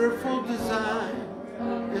wonderful design.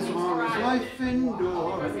 As long as life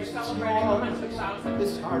endures, it's yours,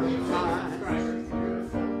 this heart of mine.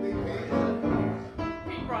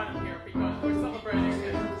 Pete brought him here because we're celebrating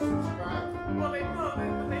it. Well,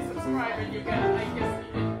 when they subscribe and you get, I guess,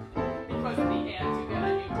 because of the ads you get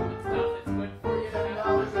on YouTube and stuff, it's good for you to have.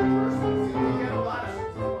 You get a lot of.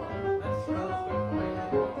 That's good for you.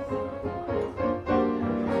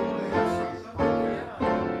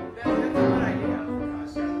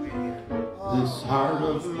 This heart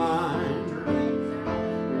of mine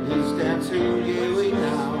is dancing gaily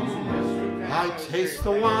now. I taste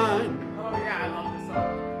the wine Oh yeah, I love this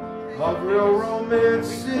song. of real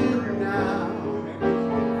romancing now.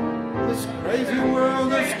 This crazy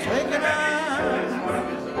world is taking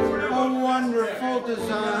on a wonderful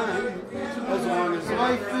design. As long as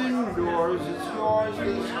life endures, it's yours,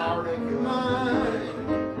 this heart of mine.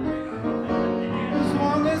 As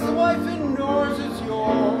long as life endures, it's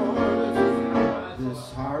yours,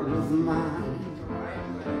 this heart of mine.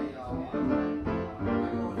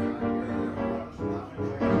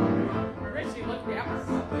 Richie, look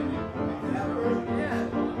dapper.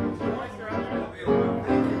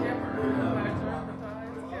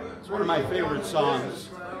 It's one of my favorite songs,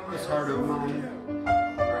 this heart of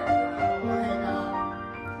mine.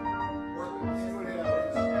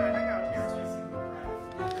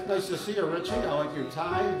 Nice to see you, Richie. I like your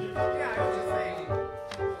tie.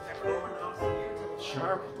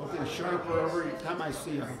 Sharp, looking sharper every time I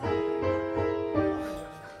see you.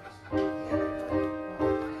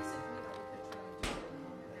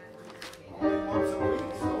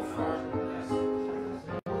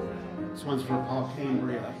 This one's for Paul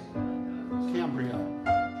Cambria.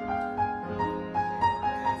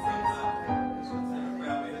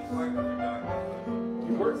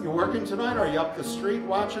 You working tonight? Are you up the street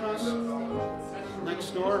watching us? Next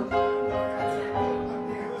door? He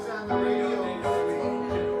was on the radio.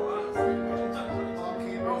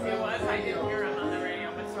 I didn't hear him on the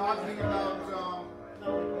radio, but Talking about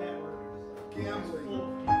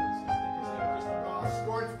gambling,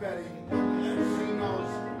 sports betting, casinos,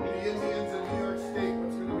 the Indians in New York State,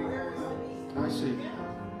 what's going to be going on. I see.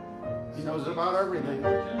 He knows about everything. He's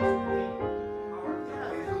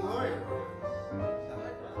a lawyer.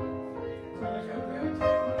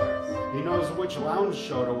 He knows which lounge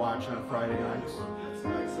show to watch on Friday nights. That's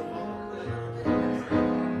nice of him.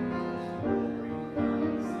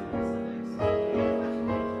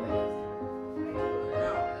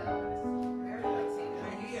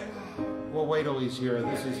 We'll wait till he's here.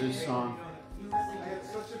 This is his song. I had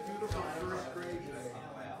such a beautiful first grade day.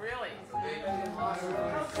 really, how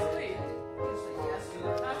sweet.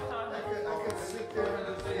 I could sit there and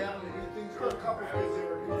just yell and do things for a couple kids that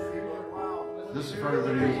were goofy, but wow. This is for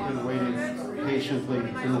everybody who's been waiting patiently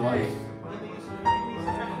through life.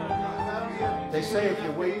 They say if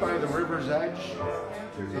you wait by the river's edge,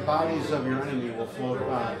 the bodies of your enemy will float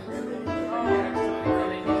by.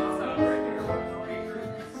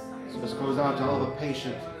 So this goes out to all the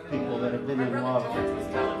patient people that have been in love.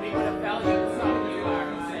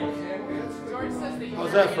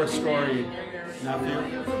 How's that for a story,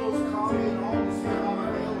 nephew?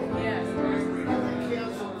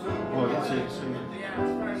 Oh, that's it.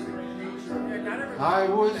 I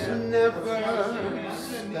was never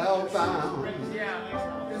spellbound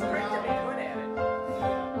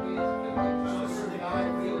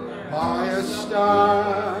by a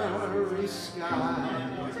starry sky.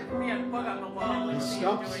 He's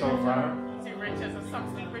stumped so far.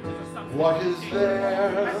 What is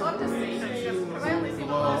there I'd love to see him because I only see him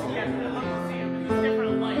last year. I'd love to see him in his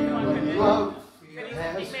different life. when love And he's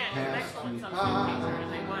has a big man, he's passed excellent me some by? picture and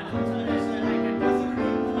they want him to make it.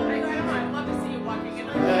 I'd love to see you walking in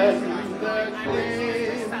on the Then there I came wish a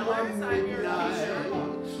midnight,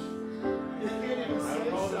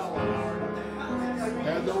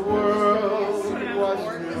 and the world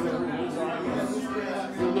was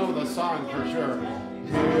new. You'll know the song for sure.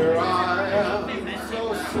 Here I am,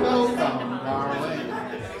 so spellbound, darling,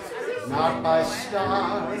 not by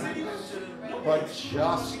stars, but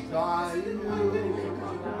just by you.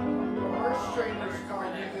 Horse trainers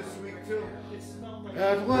called me this week too.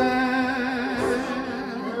 And when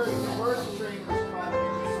Horse trainers called me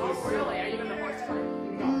this week. Really? Are you in the horse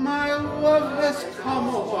train? my love has come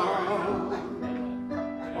along.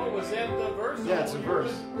 Oh, was that the verse? Yeah, it's a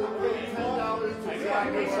verse. I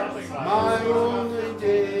knew something about My lonely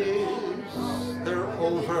days, they're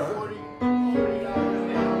over.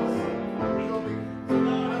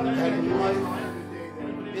 And life,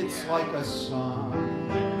 it's like a song.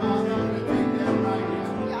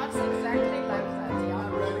 Ja, it's exactly like that, yeah.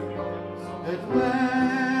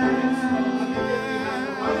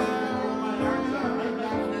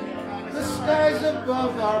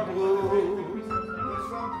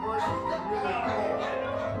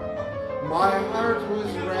 My heart was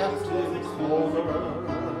wrapped in clover.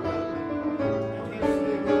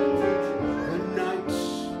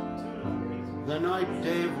 The night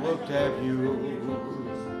Dave looked at you,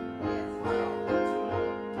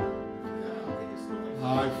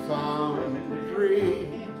 I found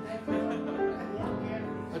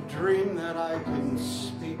a dream that I can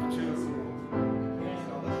speak to,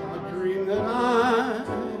 a dream that I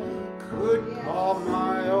could call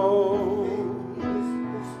my own.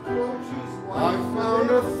 I found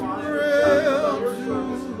a thrill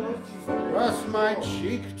to press my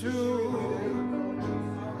cheek to,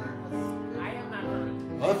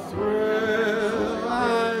 a thrill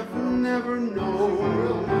I've never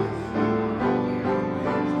known.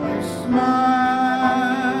 Smile,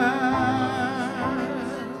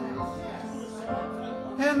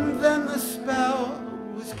 and then the spell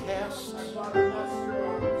was cast.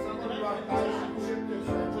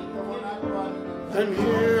 And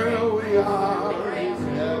here we are in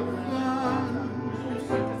heaven,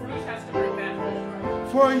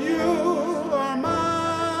 for you are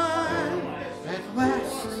mine at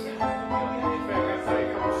last.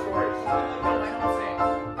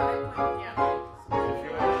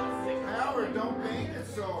 Howard, don't make it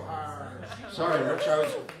so hard. Sorry, Rich, I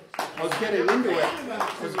was getting into it.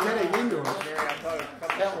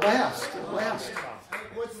 At last.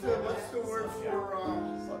 What's the word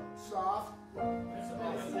for soft?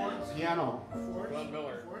 Piano. Glenn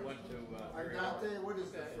Miller went to Andante, what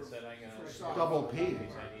is that for? said, For soft? Double P I need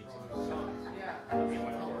some songs. He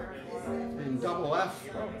went to work. and double F. He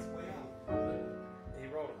wrote them.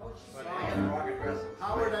 But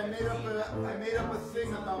Howard, I made up a thing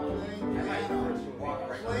about playing piano.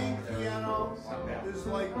 Playing piano is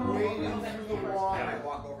like wading through the water.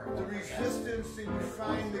 The resistance that you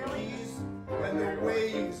find the keys and the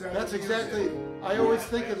waves are. That's exactly. I always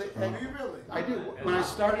think of it. Do you really? I do when I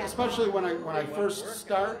start, especially when I first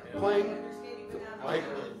start playing.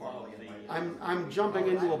 I'm jumping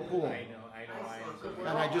into a pool,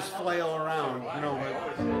 and I just flail around. You know,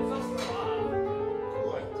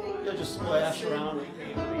 you just splash around.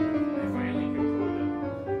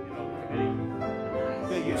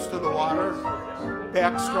 Get used to the water.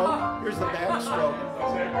 Backstroke. Here's the backstroke.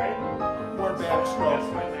 More backstroke.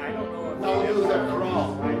 Now we'll do the crawl.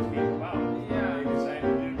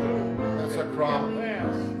 That's a crawl.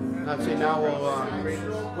 Now see, now we'll,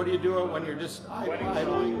 what do you do when you're just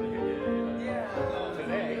idling?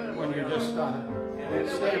 When you're just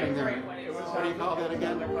standing there. What do you call that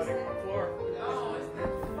again?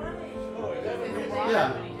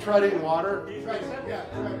 Yeah, treading water.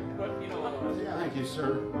 Thank you,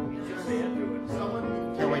 sir.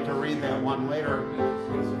 Can't wait to read that one later.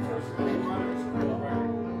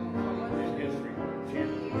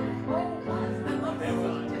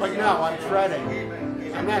 Like now, I'm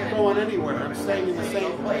treading. I'm not going anywhere. I'm staying in the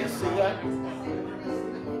same place. See that?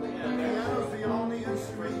 Piano's the only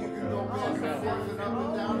instrument you can go back and forth and up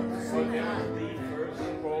and down at the same time.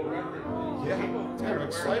 Yeah, it's kind of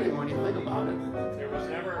exciting when you think about it. There was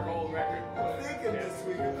never a gold record. Thinking this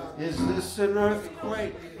week about Is this an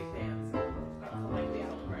earthquake?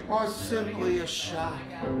 Or simply a shock?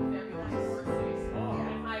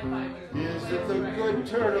 Is it the good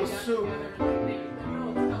turtle soup?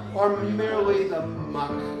 Or merely the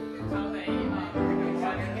muck?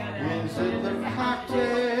 Is it the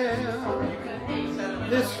cocktail?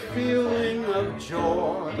 This feeling of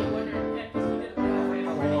joy?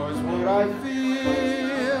 Or is what I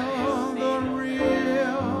feel the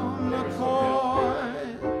real McCoy?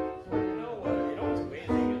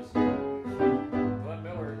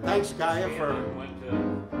 Thanks, Gaia, for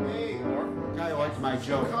Gaia liked my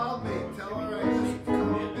joke. call me. Tell her I just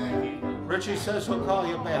called back. Richie says he'll call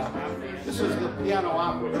you back. This is the piano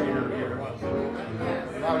operator here.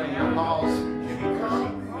 Routing your calls.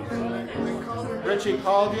 Richie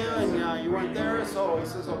called you and you weren't there, so he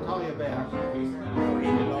says he'll call you back.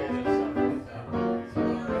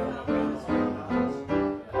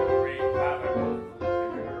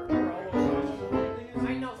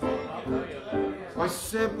 Or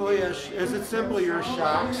simply, is it simply your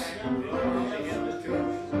shocks?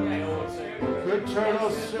 Good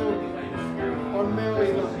turtle soup, or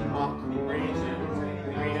merely the muck?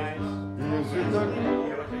 Is it the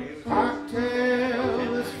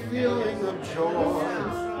cocktail, this feeling of joy?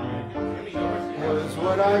 Or is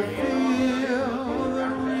what I feel the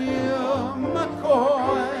real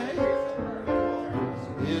McCoy?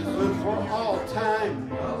 Is it for all time,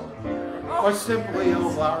 or simply a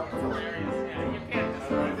lark?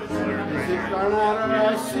 Is it Granada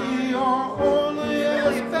I see, or only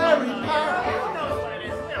Asbury Park?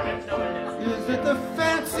 Is it the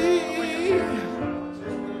fancy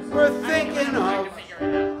we're thinking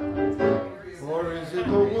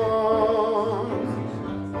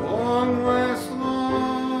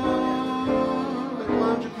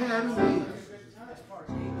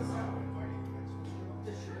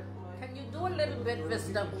do a little bit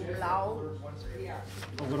with the umlaut?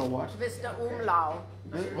 A little what? With the umlaut.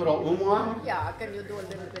 A little umlaut? Yeah, can you do a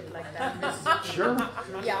little bit like that? Sure.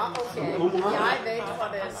 Yeah, okay. Umlaut? Yeah, I wait for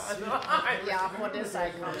this. Yeah, for this I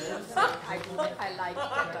come. I like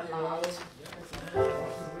that a lot.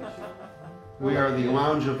 We are the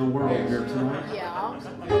lounge of the world here tonight. Yeah.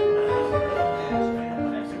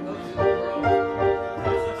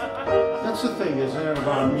 That's the thing, isn't it,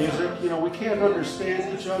 about music? You know, we can't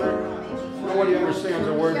understand each other. Nobody understands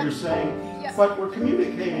a word you're saying. But we're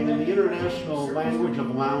communicating in the international language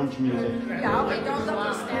of lounge music. Yeah, we don't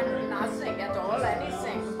understand nothing at all,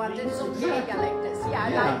 anything. But it's okay like this. Yeah, I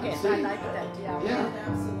like it. See? I like that. Yeah.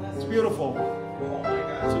 Yeah, it's beautiful.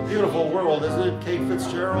 It's a beautiful world, isn't it, Kate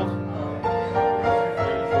Fitzgerald?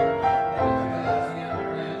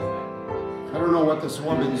 I don't know what this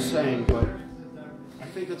woman's saying, but I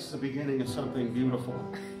think it's the beginning of something beautiful.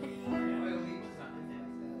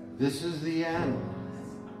 This is the end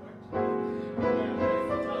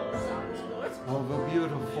of a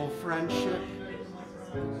beautiful friendship.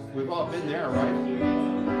 We've all been there, right?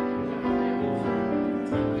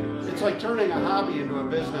 It's like turning a hobby into a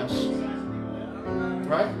business,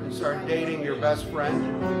 right? You start dating your best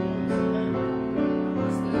friend.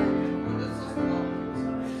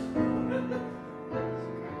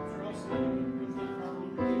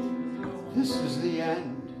 This is the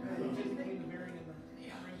end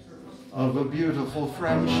of a beautiful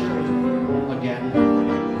friendship again.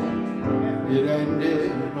 It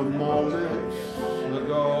ended a moment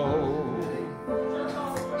ago.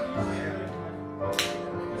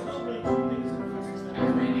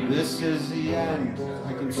 This is the end,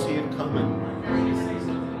 I can see it coming,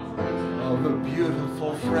 of a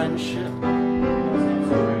beautiful friendship.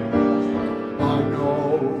 I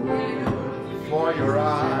know, for your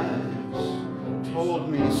eyes told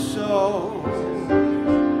me so.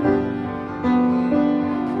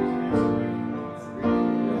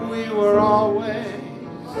 We were always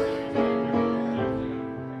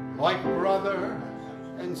like brother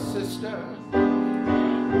and sister,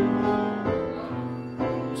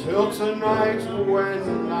 till tonight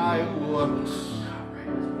when I looked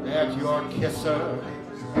at your kisser.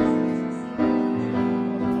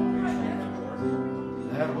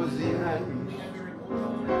 That was the end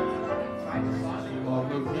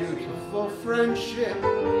of a beautiful friendship,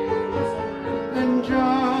 and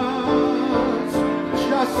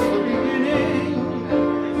just the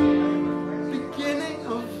beginning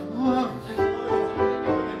of love.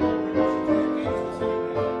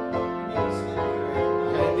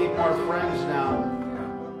 I need more friends now.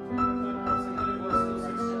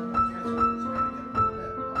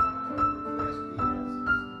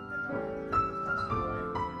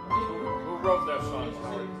 Who wrote that song?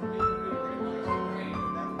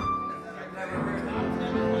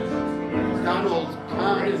 Donald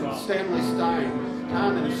Kahn and Stanley Stein.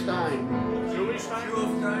 Kahn and Stein. Julie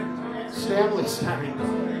Stein? Stanley Stein.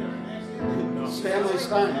 Stanley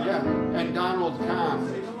Stein, yeah. And Donald Kahn.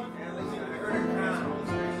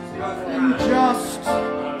 And just the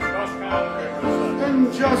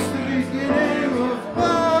beginning of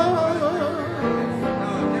love.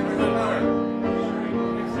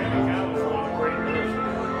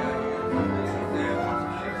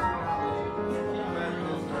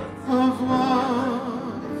 Of love.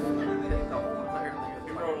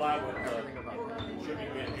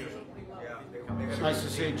 It's nice to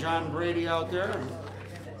see John Brady out there.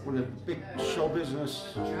 One of the big show business.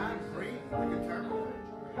 John Brady, the guitar player.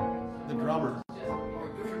 The drummer. Oh,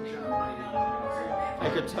 different John Brady. I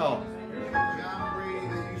could tell. John Brady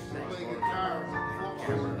that used to play guitar.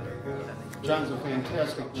 John's a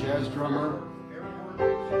fantastic jazz drummer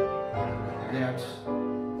that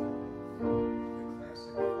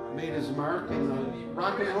made his mark in the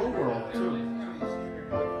rock and roll world, too.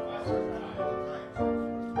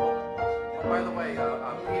 By the way,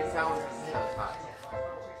 Pete Townsend says hi.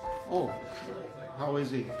 Oh, how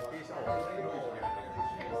is he?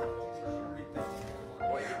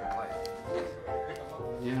 Boy, you can play.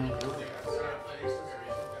 Yeah.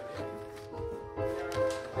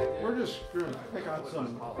 We're just going to pick out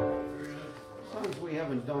some songs we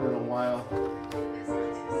haven't done in a while.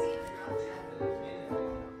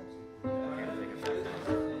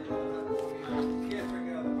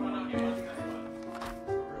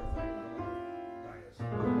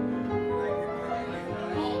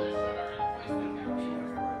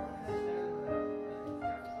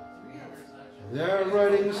 They're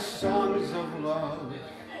writing songs of love,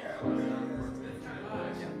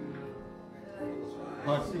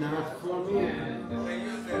 but not for me.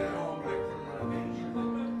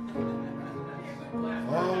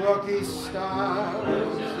 Oh, lucky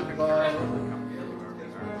stars above,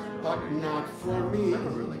 not for me.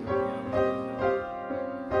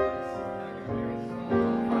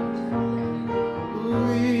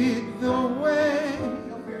 Lead the way.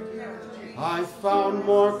 I found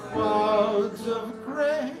more clouds of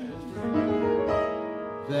gray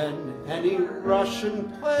than any Russian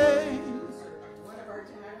play.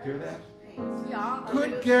 Hear that? Yeah.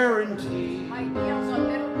 Could guarantee. My ears a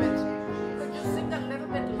little bit. Could you sing a little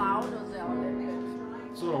bit louder there, a little bit?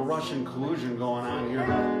 There's a little Russian collusion going on here.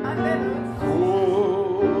 A little bit.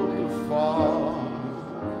 Cool to fall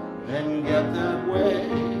and get that way.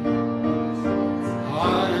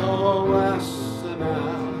 iOS and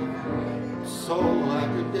I, so like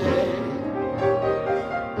a day.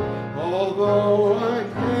 Although I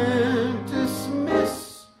can't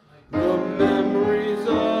dismiss the memories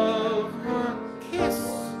of her kiss,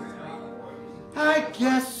 I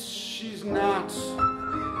guess she's not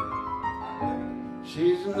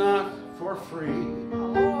for free. I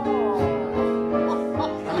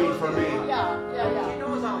mean for me. Yeah. She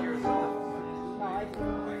knows all your stuff. No, I do.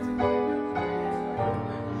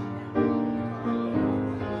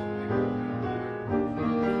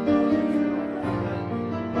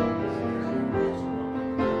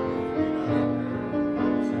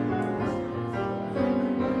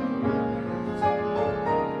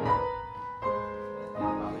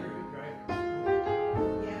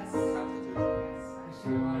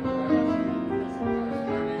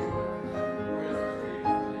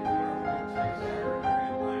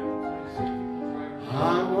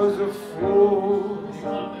 I was a fool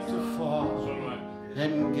to fall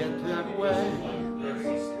and get that way.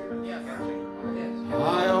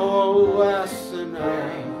 iOS and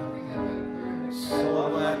I, so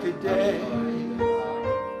like a day.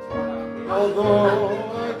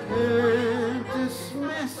 Although I can't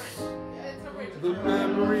dismiss the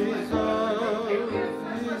memories of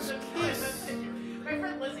his kiss,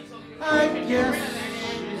 I guess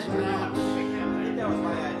she's not.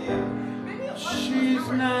 She's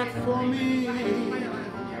not for me.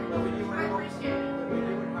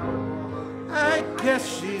 I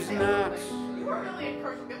guess she's not for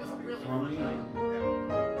me.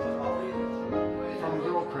 From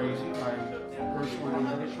Girl Crazy by Gershwin and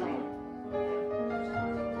Gershwin.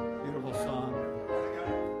 Beautiful song.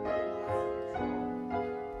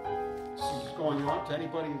 This is going out to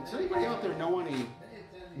anybody. Does anybody out there know any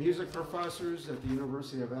music professors at the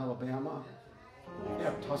University of Alabama?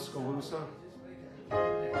 Yeah, Tuscaloosa.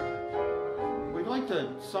 We'd like to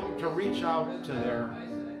reach out to their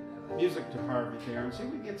music department there and see if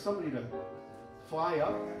we can get somebody to fly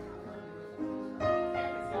up,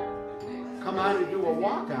 come on and do a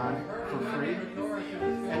walk-on for free,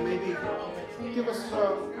 and maybe give us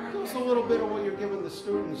a little bit of what you're giving the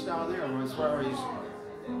students down there as far as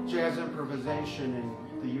jazz improvisation in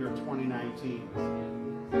the year 2019.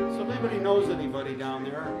 So if anybody knows anybody down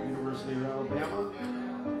there at the University of Alabama,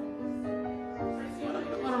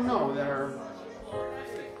 let them know that our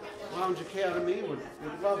Lounge Academy would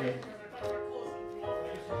love it.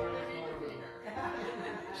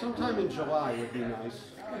 Sometime in July would be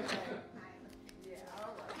nice.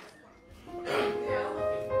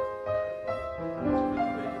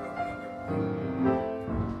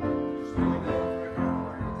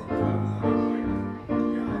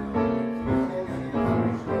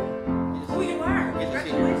 Who you are?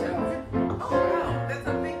 Congratulations. Oh wow, that's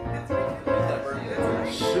a big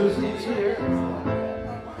Susan's here.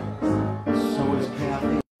 So is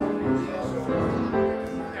Kathy.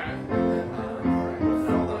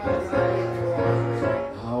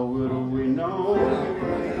 How little we know,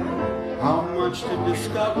 how much to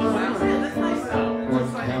discover, what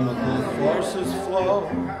chemical forces flow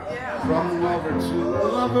from lover to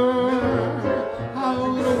lover. How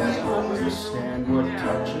little we understand what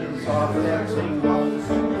touches off that tingle,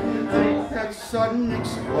 that sudden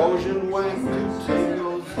explosion when two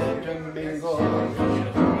tingles intermingle.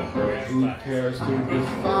 Who cares to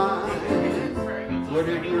define what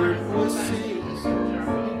ignorant sees?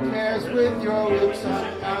 Who cares with your lips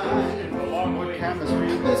on mine what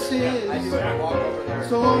chemistry this is?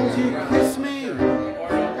 So long as you kiss me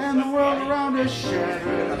and the world around us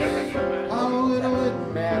shatters, how little it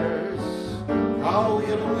matters, how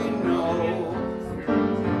little we know.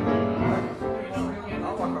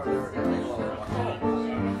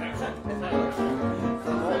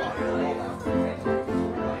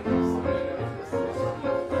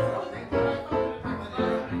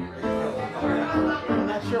 I'm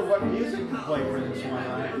not sure what music to play for this one,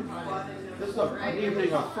 Ryan. This is an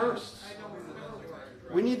evening of firsts.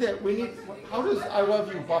 We need, how does I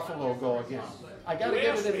Love You Buffalo go again? I gotta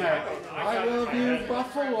get it in there. I love you,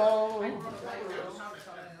 Buffalo.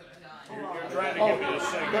 trying to give you the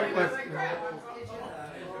signal.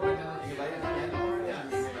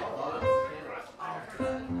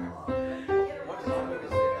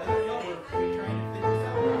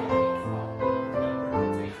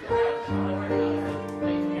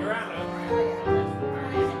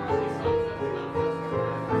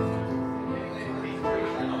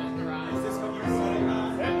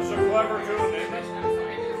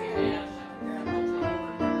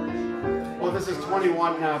 Well, this is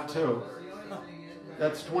 21, not 2.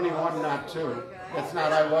 That's 21, not 2. That's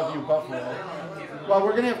not I Love You, Buffalo. Well,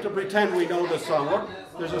 we're going to have to pretend we know the song.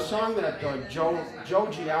 There's a song that Joe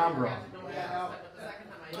Giambra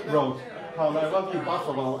wrote called I Love You,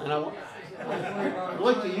 Buffalo, and I'd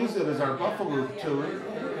like to use it as our Buffalo tune,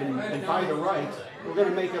 and by the rights, we're going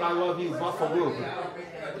to make it I Love You, Buffalo.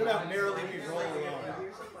 What about Merrily We Roll Along?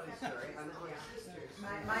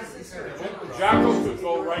 My sister. Jocko could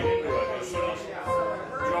go right into it as soon as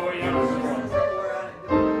Joey Evans.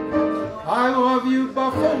 I love you,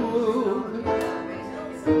 Buffalo.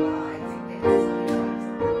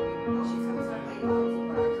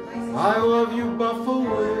 I love you,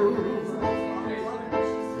 Buffalo.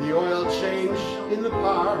 The oil change in the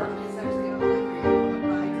park.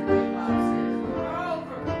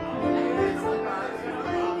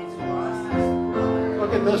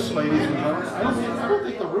 Look at this, ladies and gentlemen. I don't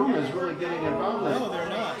think the room is really getting involved. No, they're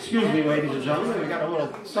not. Excuse me, ladies and gentlemen. We got a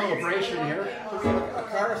little celebration here. A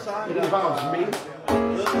car song? It involves me.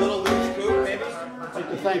 Little loose coupe, maybe? I'd like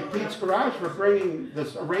to thank Pete's Garage for arranging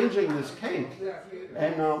this cake.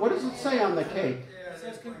 And what does it say on the cake? It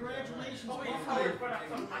says congratulations, Buffalo.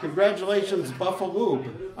 Congratulations, Buffalo,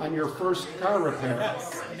 on your first car repair.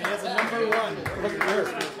 Yes, and it has a number 1. Look at here.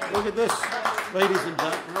 Look at this, ladies and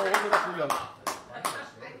gentlemen. No, hold it up for you.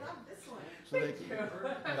 So they can,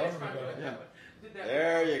 yeah.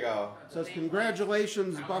 There you go. It says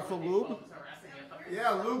congratulations, Buffalo.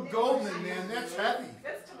 Yeah, Luke Goldman, man, that's heavy.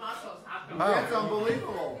 That's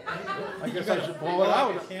unbelievable. I guess I should blow it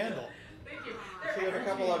out. A candle. So you have a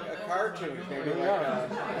couple of car tunes, maybe Here we like, are.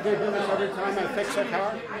 I do this every time I fix a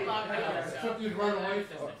car.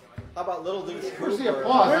 how about Little Loose Where's Coupe? the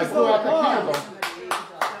applause? I blew out the candle.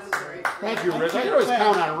 Thank you, Rich. I can always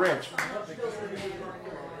count on Rich.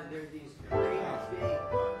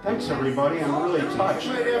 Thanks, everybody. I'm really touched.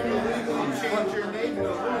 You might have to legally change your name to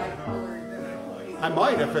Luke. I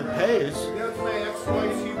might if it pays. That's my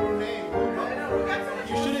ex-wife's Hebrew name.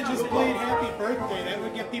 You should have just played Happy Birthday. That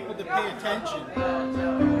would get people to pay attention.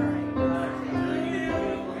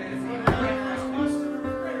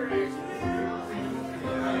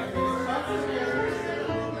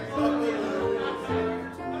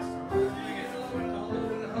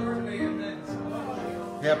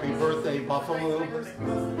 Happy birthday, Buffalo.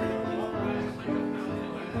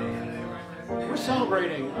 We're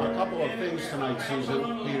celebrating a couple of things tonight,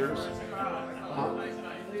 Susan Peters.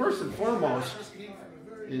 First and foremost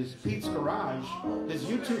is Pete's Garage. His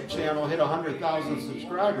YouTube channel hit 100,000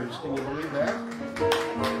 subscribers. Can you believe that?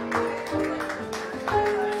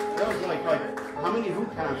 That was like how many Who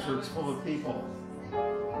concerts full of people?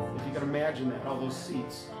 If you can imagine that, all those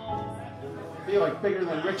seats. It'd be like bigger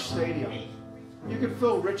than Rich Stadium. You could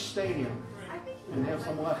fill Rich Stadium and have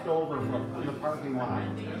some left over in the parking lot.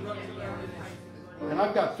 And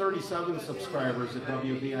I've got 37 subscribers at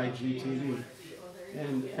WBIG.Tv.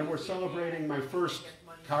 And we're celebrating my first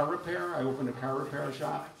car repair. I opened a car repair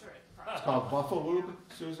shop. It's called Buffalo,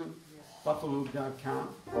 Susan.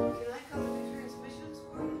 Buffalo.com. Can I come with the transmissions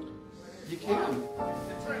for you? You can.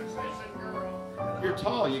 You're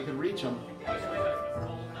tall, you can reach them.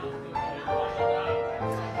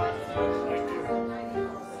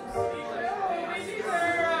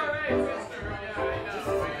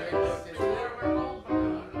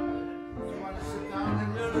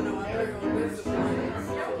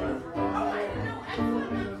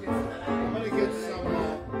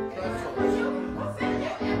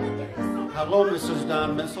 Hello, Mrs.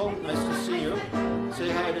 Don Missile. Nice to see you. Say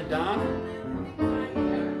hi to Don.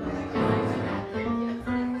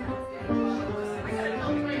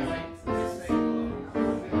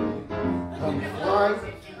 Come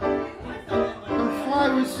fly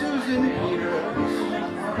with Susan Peters.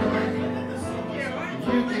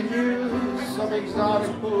 You can use some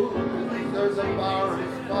exotic booze. There's a bar in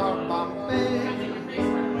far Bombay.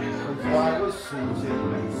 Come fly with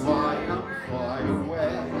Susan. Fly, come fly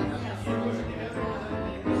away.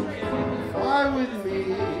 Fly with me,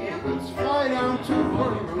 let's fly down to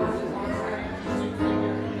Peru.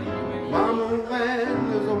 Mama Land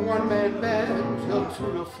is a one-man band, he'll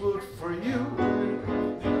tune a flute for you.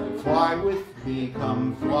 Fly with me,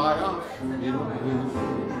 come fly off in a blue.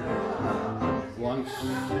 Once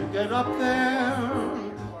you get up there,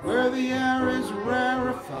 where the air is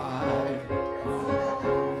rarefied,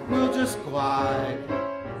 we'll just glide,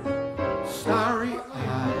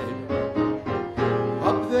 starry-eyed.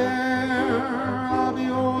 Up there, I'll be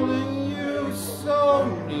holding you so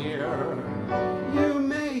near, you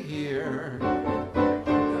may hear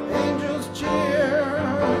angels cheer.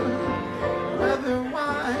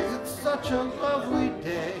 Weather-wise, it's such a lovely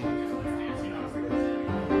day.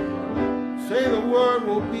 Say the word,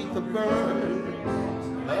 we'll beat the bird.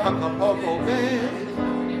 Acapulco Bay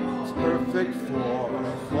is perfect for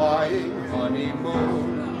a flying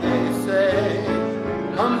honeymoon. They say,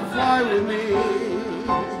 come fly with me.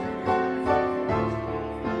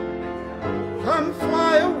 Come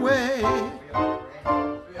fly away.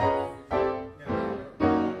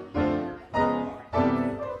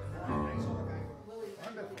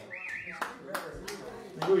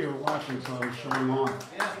 I knew you were watching, so I was showing off.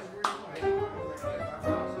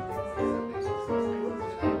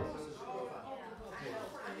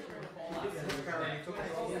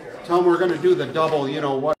 Tell them we're going to do the double, you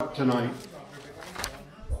know what, tonight.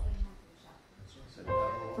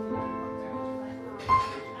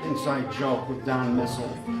 Inside joke with Don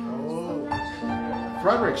Missile.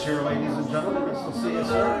 Frederick's here, ladies and gentlemen. Nice to see you,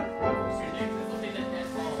 sir.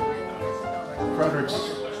 Frederick's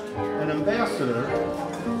an ambassador.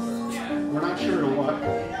 We're not sure to what.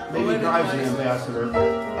 Maybe he drives an ambassador.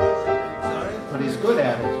 But he's good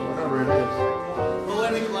at it, whatever it is.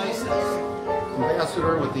 Poetic license.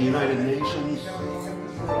 Ambassador with the United Nations.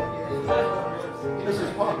 This is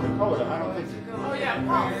Paul Kokoda. I don't think. Oh yeah,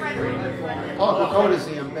 Paul Frederick. Paul Kokoda is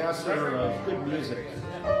the ambassador of good music.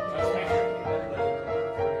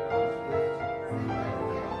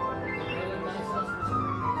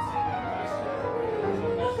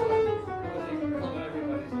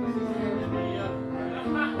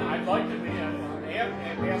 I'd like to be an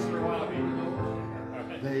ambassador while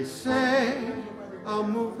I'm They say I'll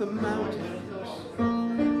move the mountains,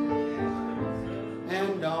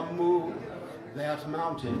 and I'll move that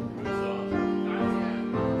mountain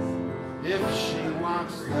if she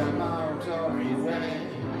wants them out of the way.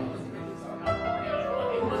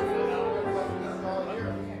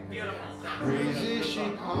 Crazy,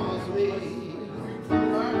 she calls me.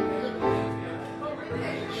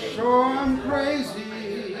 Sure, I'm crazy.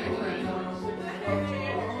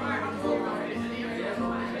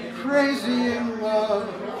 Crazy in love,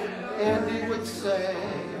 Andy would say.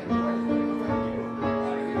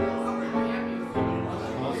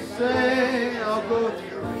 I'll say I'll go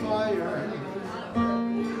through fire,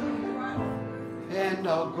 and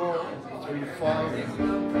I'll go through fire.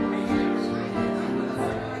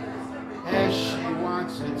 As she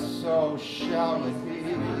wants it, so shall it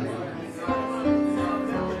be.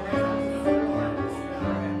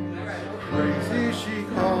 Crazy, she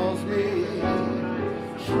calls me.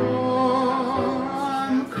 Sure,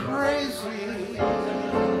 I'm crazy,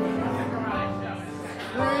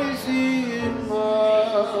 crazy in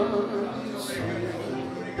love, you see.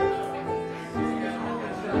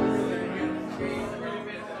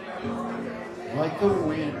 Like the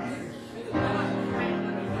wind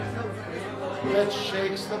that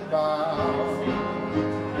shakes the bough,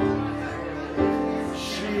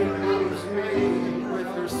 she moves me with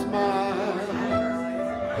her smile.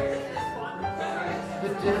 The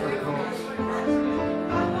difficult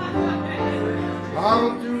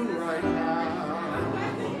I'll do right now.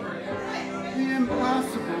 The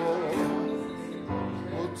impossible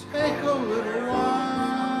will take a little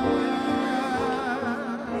while.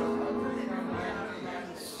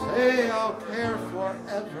 Say I'll care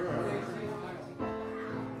forever,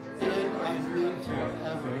 and I mean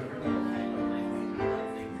forever.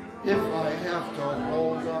 If I have to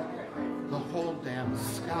hold up the whole damn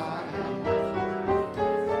sky.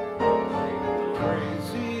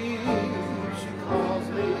 Crazy, she calls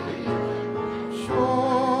me.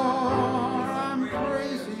 Sure, I'm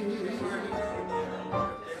crazy.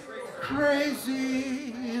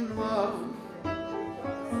 Crazy in love.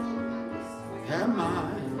 Am I?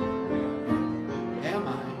 Am I?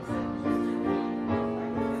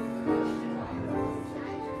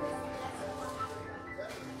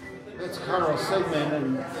 That's Carl Sigmund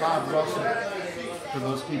and Bob Russell, for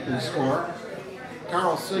those keeping score.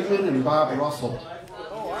 Carl Sigmund and Bob Russell.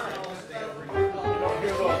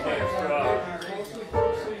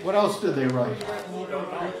 What else did they write?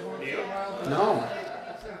 No.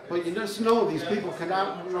 But you just know these people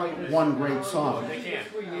cannot write one great song. They can't.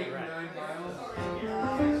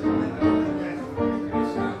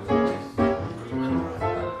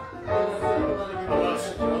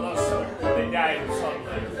 Unless they died or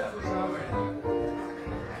something.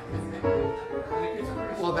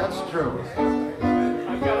 true.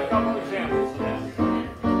 I've got a couple examples of that.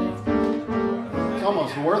 It's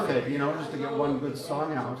almost worth it, you know, just to get one good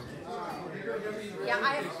song out. Yeah,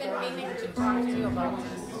 I have been meaning to talk to you about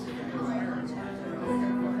this.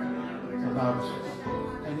 About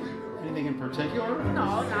anything in particular?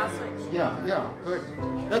 No, nothing. Yeah, good.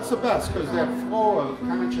 That's the best, because that flow of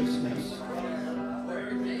consciousness.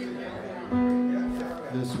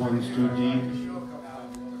 This one's too deep,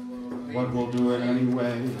 but we'll do it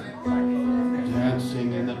anyway.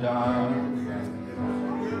 Dancing in the dark.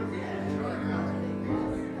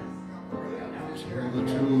 Till the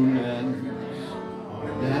tune ends.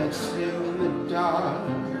 Dancing in the dark.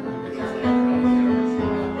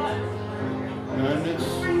 And it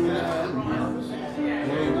soon ends.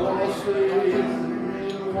 We're all sitting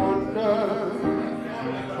in wonder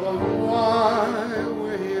of why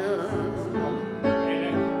we're here.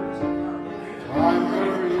 Time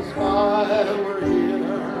hurries by, we're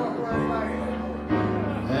here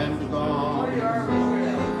and gone.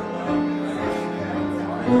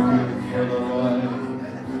 Looking for the light.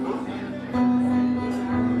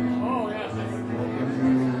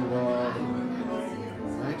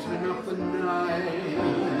 Lighten up the night.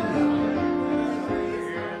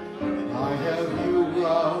 I have you,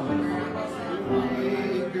 love. We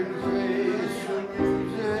can face a new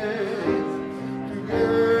day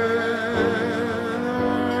together.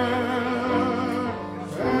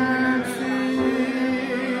 Dancing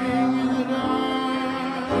in the dark.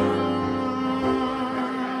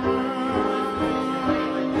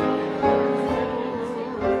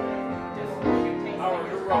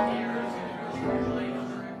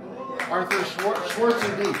 Arthur Schwartz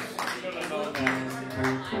and Deep.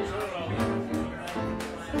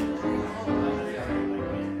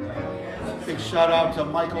 Big shout out to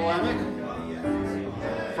Michael Emick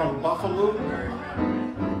from Buffalo.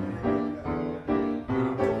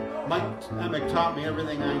 Mike Emick taught me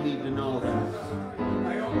everything I need to know to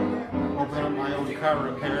open up my own car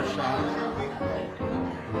repair shop.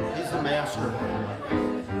 He's the master.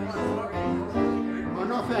 Oh,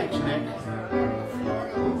 no thanks, Nick.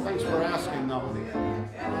 Thanks for asking, though.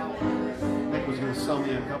 Nick was going to sell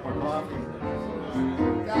me a cup of coffee.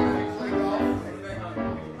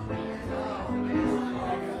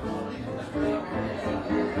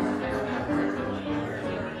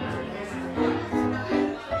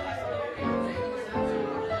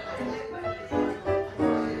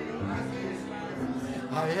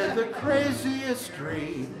 I had the craziest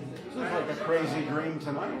dream. This is like a crazy dream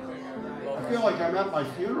tonight. I feel like I'm at my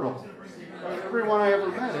funeral. Everyone I ever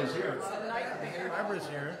met is here. Barbara's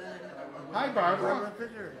here. Hi, Barbara.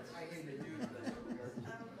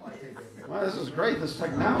 Wow, this is great. This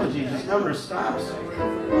technology just never stops.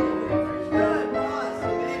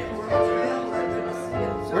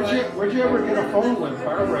 Where'd you ever get a phone with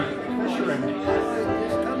Barbara Fisher and me?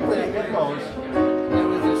 Where did you get those? It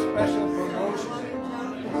was a special promotion.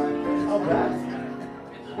 How bad?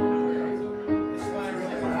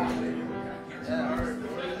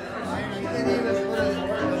 He didn't even put his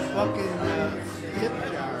fucking tip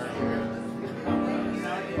jar here.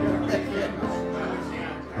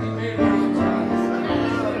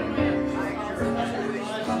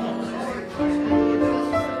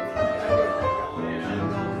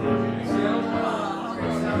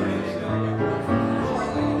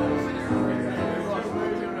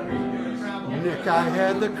 Nick, I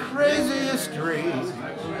had the craziest dream.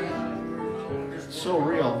 So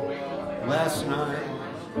real. Last night.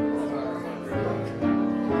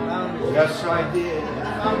 Yes, I did.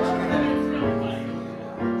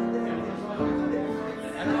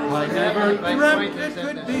 I never dreamt it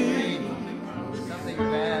could be. Something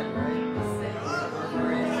bad,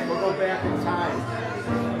 right? We'll go back in time.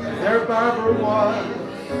 There Barbara was.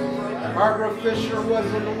 Barbara Fisher was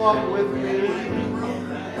in love with me.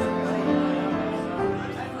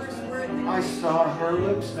 I saw her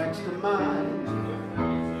lips next to mine.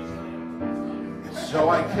 So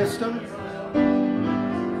I kissed him.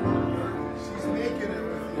 She's making it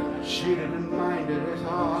with you. She didn't mind it at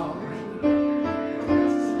all.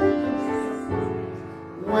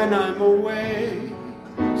 When I'm away,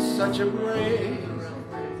 such a break,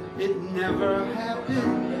 it never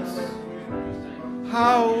happens.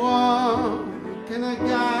 How long can a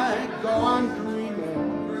guy go on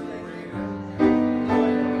dreaming?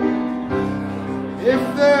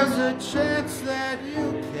 If there's a chance that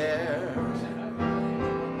you care,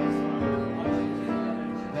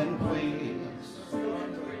 then please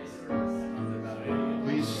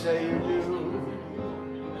say you do,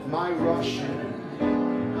 my Russian.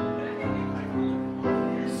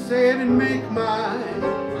 Say it and make my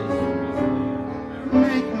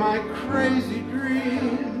crazy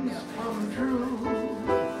dreams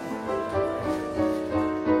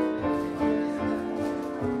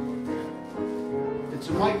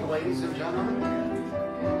gentlemen.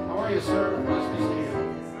 How are you, sir? Nice to see you.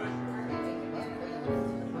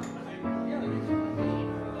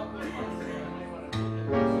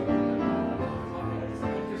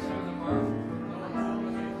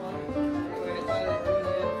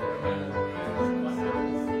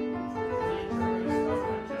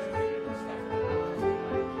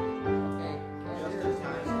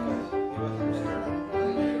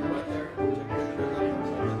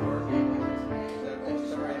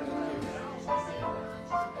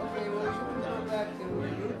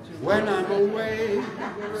 When I'm away,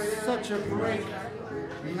 such a break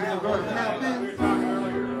never happens.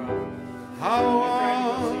 How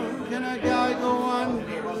long can a guy go on?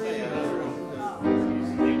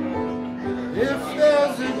 If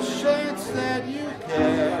there's a chance that you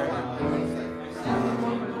care,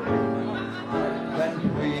 then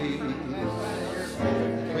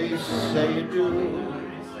please say you do,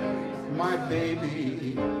 my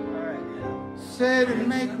baby. Say to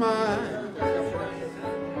make my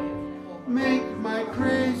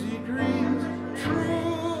crazy dreams true.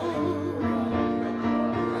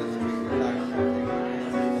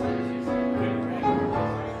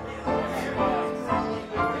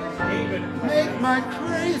 Make my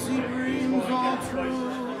crazy dreams all true.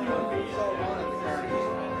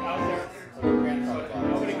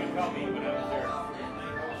 Nobody could tell me when I was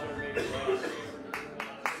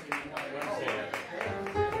there.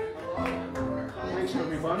 Thanks,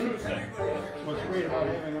 everybody. What's great about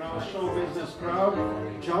having an all-show business crowd.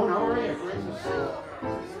 Joan, how are you? Great to see you.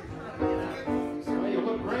 Well, you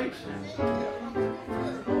look great.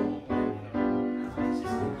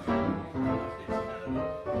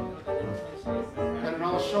 Got an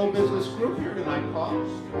all-show business group here tonight, Paul.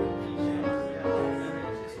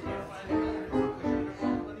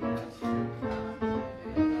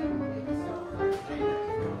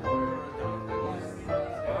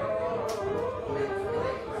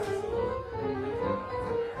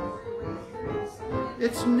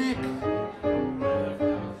 It's Nick.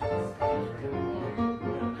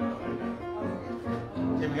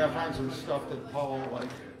 Okay, we gotta find some stuff that Paul will like.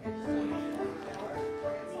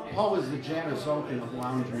 Paul is the Janice Oaken of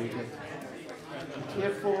lounge music. You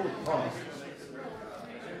can't fool with Paul.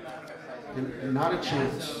 And not a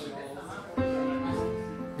chance.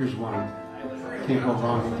 Here's one. Can't go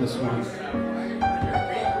wrong with this one.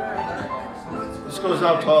 This goes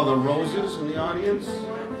out to all the roses in the audience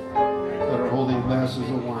that are holding glasses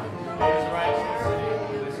of wine.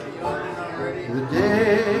 The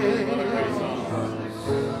days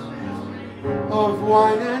of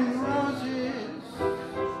wine and roses,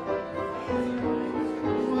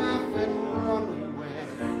 laugh and run away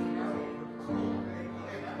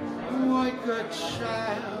like a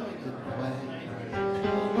child at play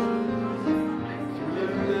through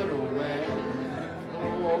the middle way.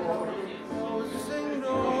 Oh, sing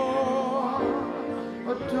door, a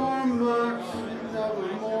door marks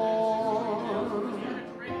nevermore.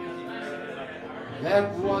 That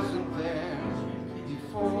wasn't there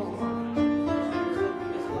before.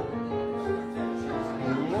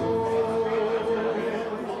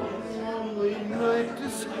 Lonely night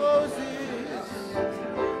discloses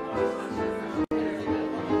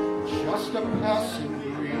just a passing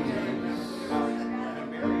breeze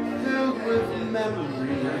filled with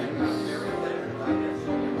memories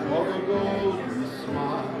of a golden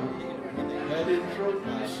smile that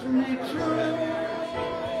introduced me to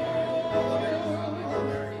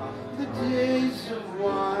the days of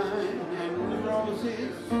wine and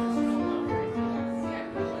roses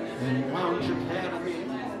and LoungeACADEmy.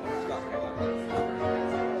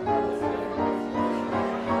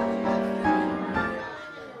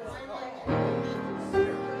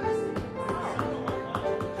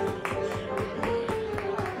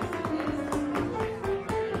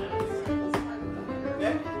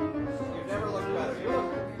 Nick, you've never looked better. You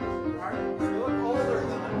look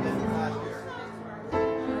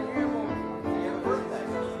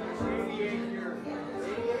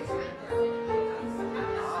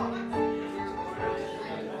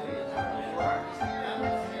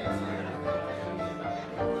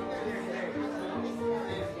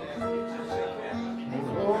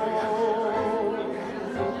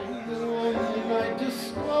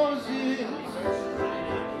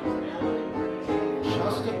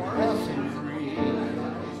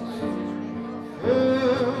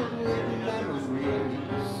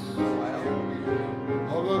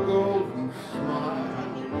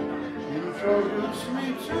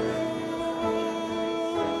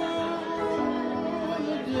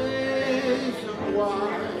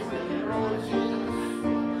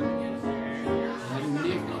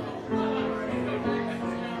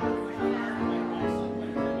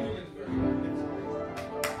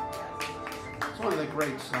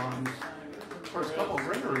songs. First couple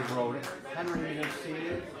ringers wrote it. Henry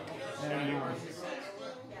Mancini and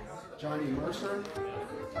Johnny Mercer.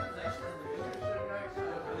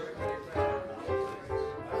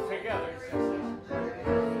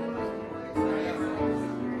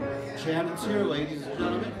 Shannon's here, ladies and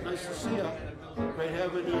gentlemen. Nice to see you. Great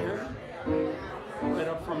having you here. Right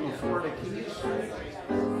up from the Florida Keys.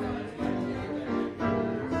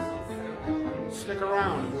 Stick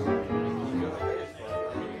around.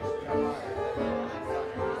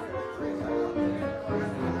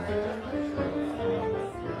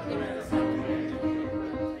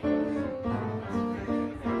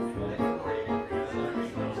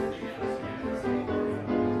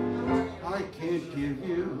 I can't give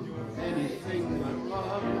you anything but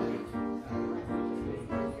love.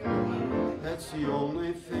 That's the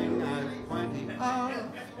only thing I've plenty of,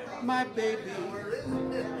 my baby.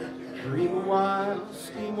 Dream a while,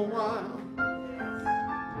 scheme a while.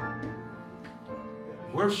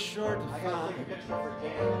 We're sure to find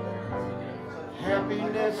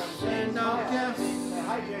happiness, and I'll guess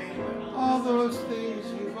all those things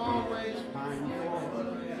you've always pined for.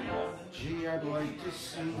 Gee, I'd like to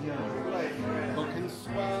see you looking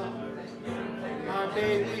swell, my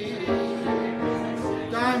baby.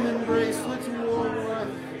 Diamond bracelets,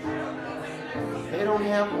 Woolworth, they don't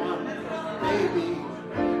have one, baby.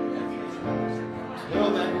 Till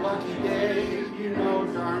that lucky day, you know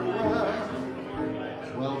darn well.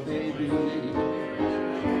 Well, baby,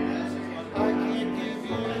 I can't give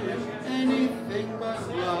you anything but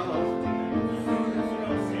love.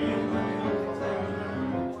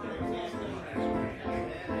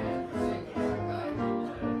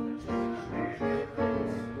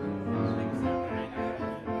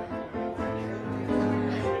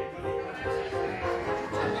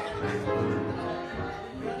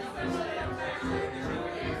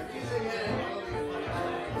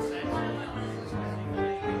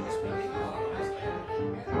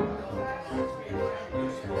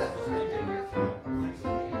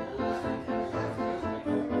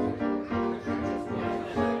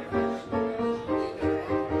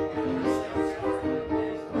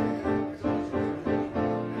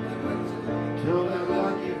 Till that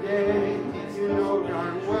lucky day, you know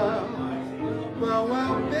darn well. Well,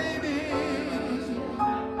 well, baby,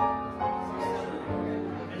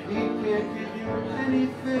 he can't give you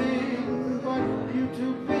anything but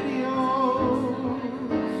YouTube videos.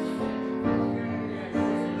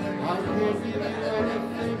 I can't give you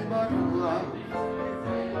anything but love.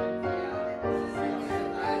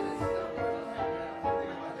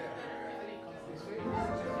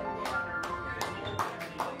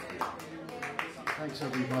 Thanks,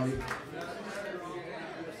 everybody.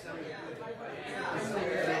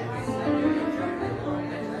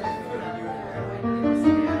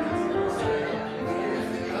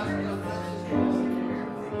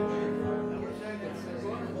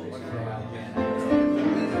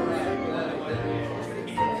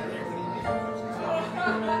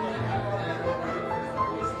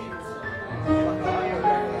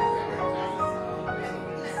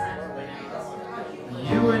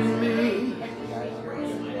 You and me,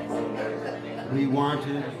 we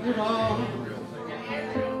wanted it all.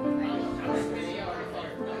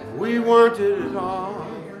 We wanted it all.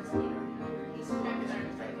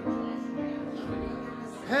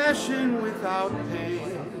 Passion without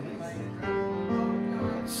pain,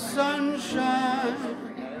 sunshine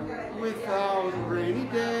without rainy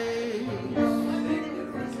days.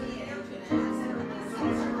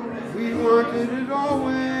 We wanted it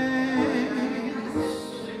always.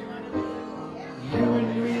 You and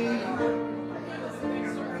me,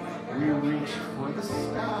 we reached for the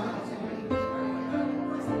sky.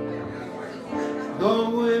 The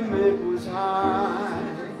limit was high,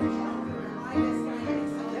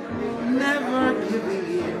 never giving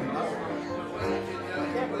in,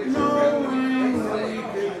 knowing we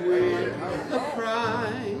could win the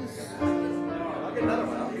prize.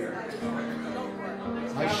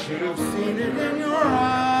 I should have seen it in your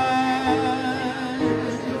eyes.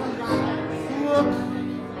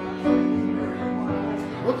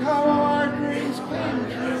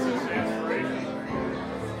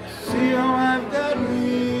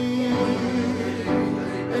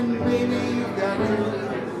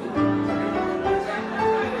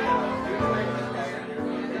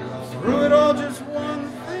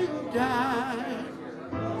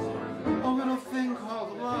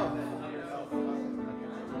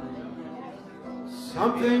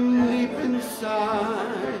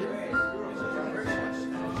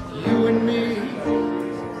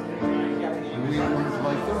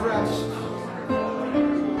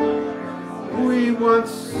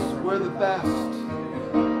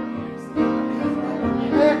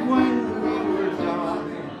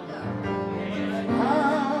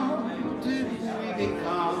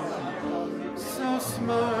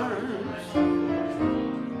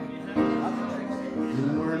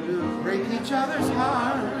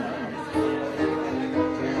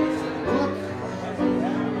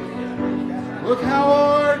 Look how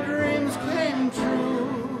our dreams came true.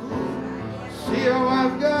 See how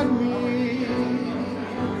I've got me.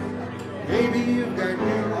 Maybe you've got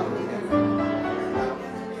you.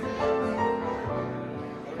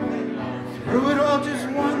 Through it all, just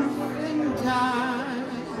one thing died.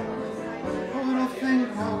 A little thing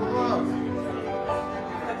called love.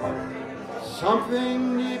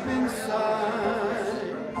 Something deep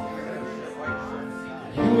inside.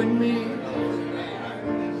 You and me.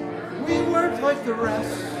 We weren't like the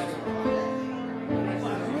rest.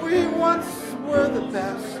 We once were the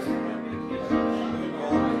best.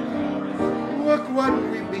 Look what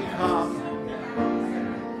we've become.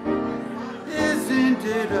 Isn't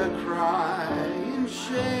it a crying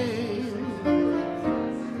shame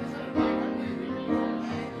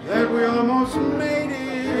that we almost made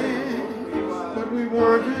it, but we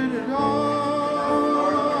wanted it all?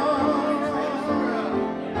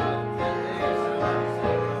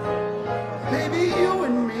 Baby, you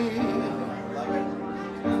and me,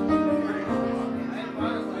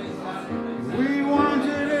 we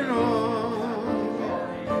wanted it all.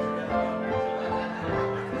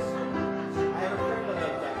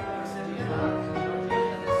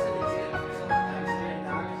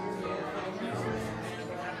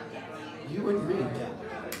 You and me.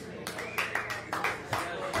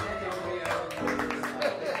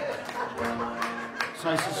 It's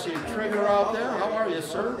nice to see Trigger out there. How are you,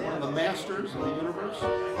 sir? One of the masters of the universe.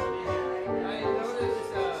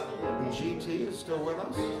 And GT is still with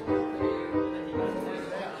us.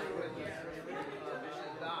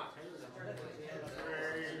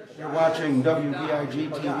 You're watching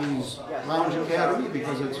WBIG.TV's Lounge Academy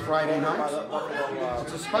because it's Friday night.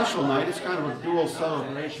 It's a special night. It's kind of a dual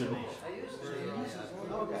celebration.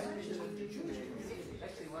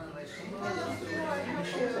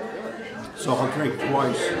 So I'll drink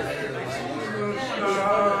twice.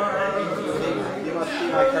 You must see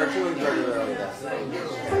my cartoons regularly.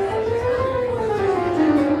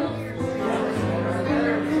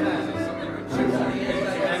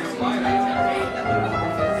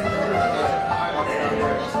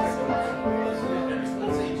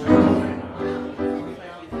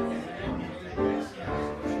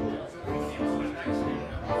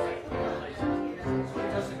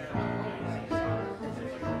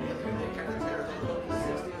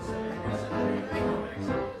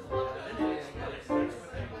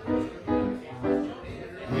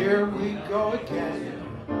 Here we go again.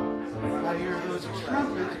 I hear those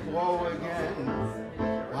trumpets blow again.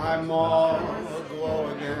 I'm all aglow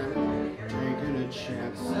again. Taking a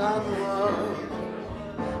chance on love.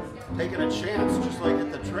 Taking a chance just like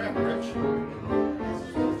at the track, Rich.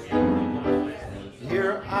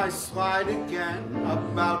 Here I slide again.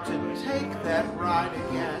 About to take that ride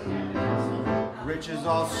again. Rich is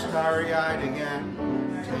all starry-eyed again.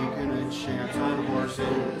 Taking a chance on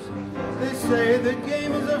horses. They say the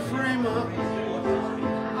game is a frame-up.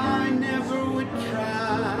 I never would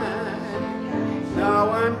try. Now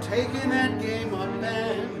I'm taking that game up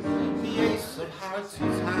and the ace of hearts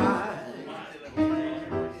is high.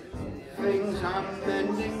 Things I'm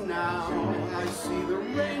mending now. I see the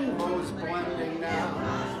rainbows blending now.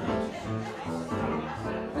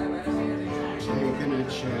 Taking a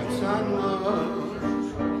chance on love.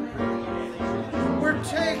 We're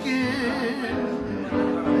taking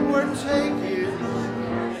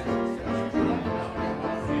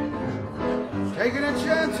taking a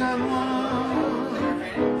chance on love.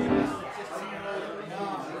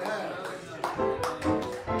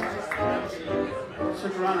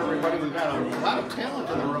 Stick around, everybody. We've got a lot of talent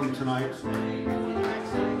in the room tonight. A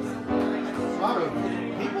lot of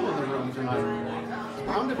people in the room tonight. There's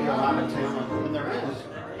bound to be a lot of talent, and there is.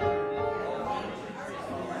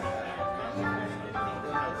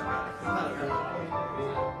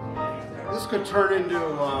 This could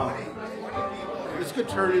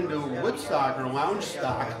turn into Woodstock or Lounge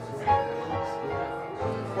Stock.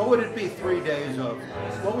 What would it be 3 days of?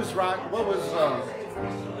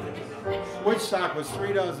 Woodstock was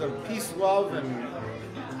 3 days of peace, love, and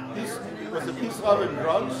peace. Was it peace, love, and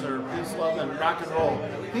drugs, or peace, love, and rock and roll?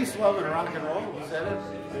 Peace, love, and rock and roll. Was that it?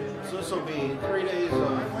 So this will be 3 days of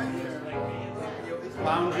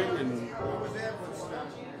lounging, and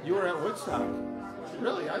you were at Woodstock.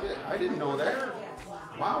 Really? I didn't know that.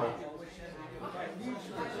 Wow. You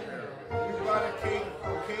bought a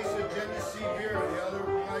case of Genesee beer, the other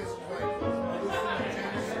place like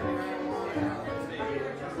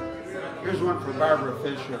Here's one for Barbara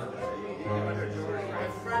Fisher. My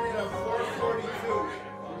friend in a 442.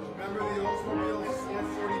 Remember the Oldsmobile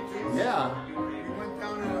 442? Yeah. We went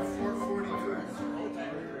down in a 442.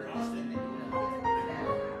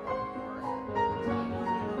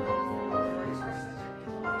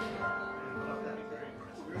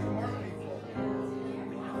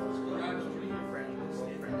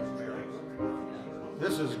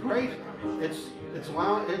 this is great. It's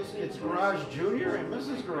Garage Junior and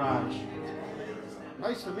Mrs. Garage.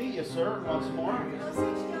 Nice to meet you, sir, once more. Nice to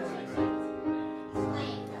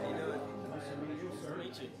meet you, sir.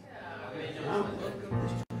 Yeah.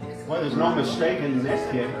 Well, there's no mistaking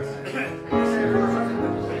that kid.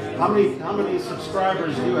 How many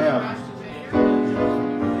subscribers do you have?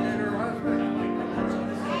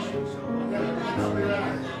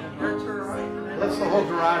 That's the whole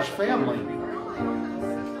Garage family.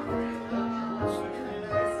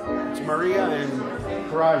 It's Maria and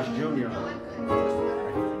Garage Junior.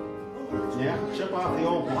 Yeah, chip off the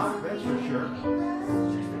old block, that's for sure.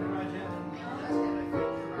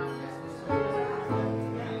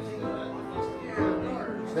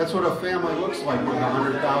 That's what a family looks like with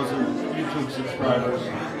 100,000 YouTube subscribers.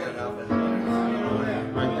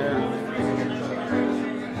 Right there.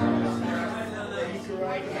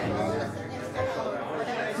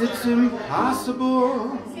 It's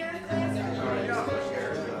impossible.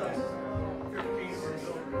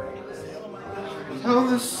 Tell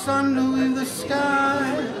the sun to leave the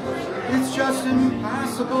sky. It's just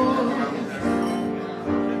impossible.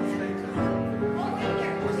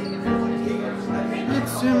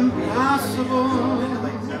 It's impossible.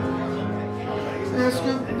 Ask a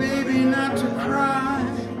baby not to cry.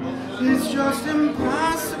 It's just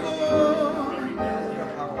impossible.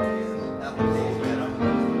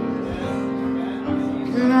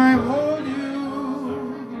 Can I hold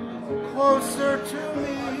you closer to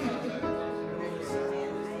me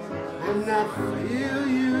and not feel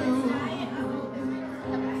you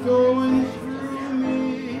going through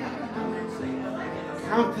me?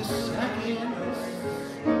 Count the seconds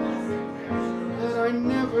that I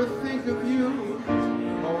never think of you.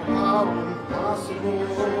 Oh, how impossible.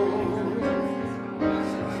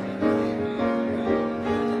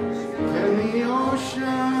 Can the ocean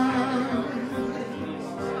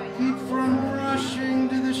keep from rushing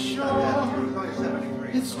to the shore?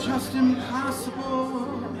 It's just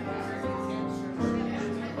impossible.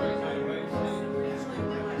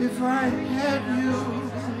 If I had you,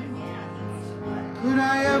 could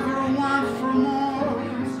I ever want for more?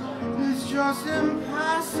 It's just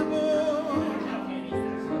impossible.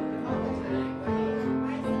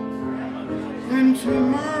 And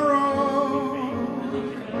tomorrow,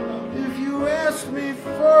 if you asked me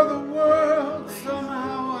for the world,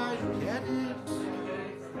 somehow I'd get it.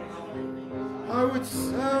 I would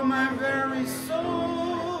sell my very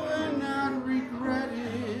soul and not regret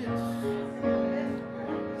it.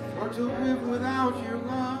 For to live without your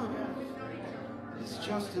love is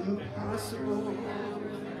just impossible.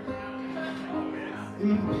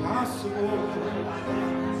 Impossible.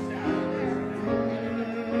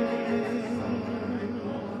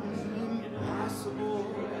 Impossible.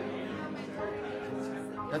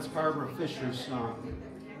 That's Barbara Fisher's song.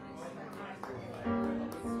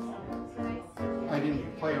 I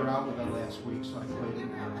didn't play her out with it last week, so I played it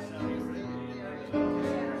now.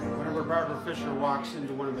 Whenever Barbara Fisher walks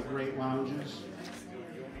into one of the great lounges,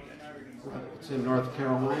 it's in North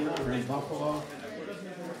Carolina or in Buffalo,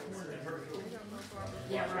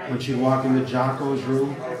 when she'd walk into Jocko's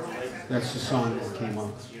room, that's the song that came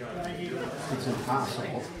up. It's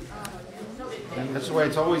impossible. And that's the way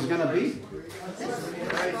it's always going to be.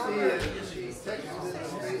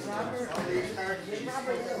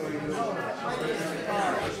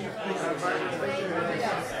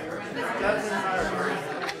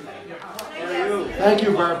 Thank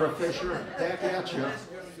you, Barbara Fisher. Back at you.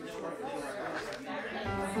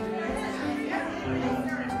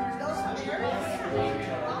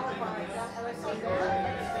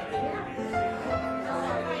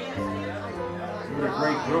 What a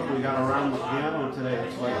great group we got around the piano today.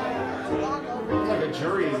 It's like a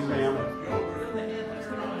jury exam.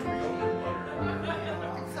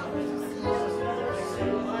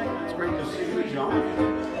 It's great to see you, John.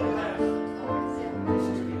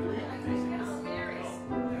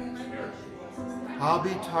 I'll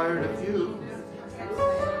be tired of you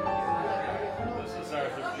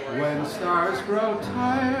when stars grow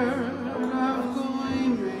tired of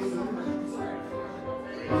gleaming.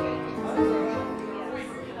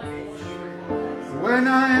 When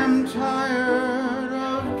I am tired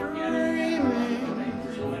of dreaming,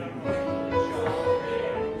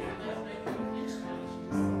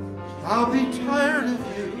 I'll be tired of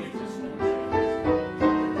you.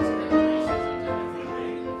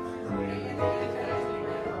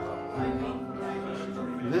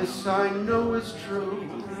 This I know is true.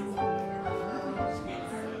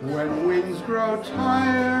 When winds grow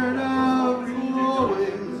tired of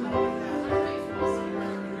blowing,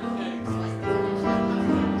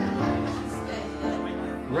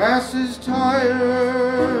 grass is tired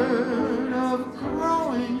of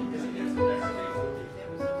growing.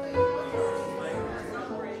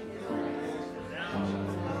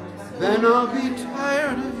 Then I'll be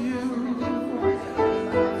tired of you.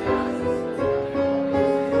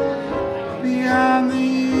 Beyond the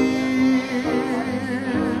years,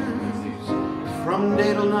 from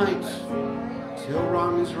day till night, till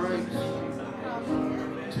wrong is right,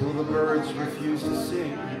 till the birds refuse to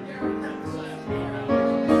sing.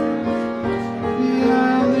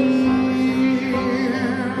 Beyond the years,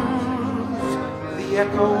 the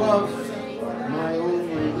echo of my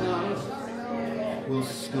only love will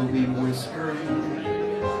still be whispering,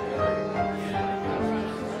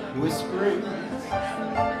 whispering.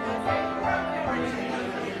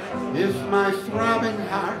 If my throbbing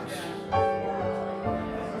heart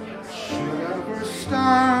should ever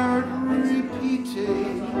start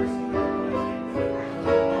repeating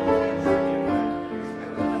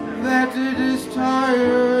that it is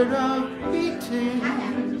tired of beating,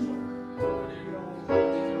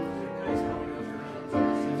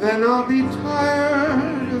 then I'll be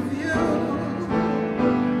tired of you.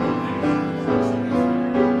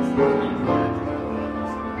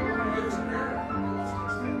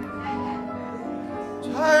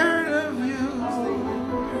 Tired of you.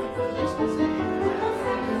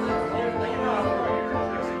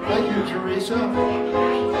 Thank you, Teresa.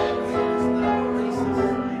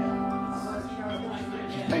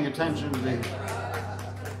 She's paying attention to the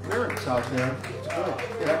lyrics out there. It's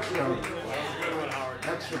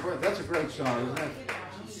good. That's a great song, isn't it?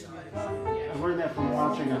 I learned that from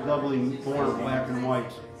watching a doubly born black and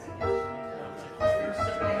white.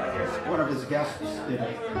 One of his guests did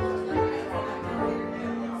it.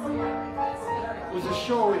 It was a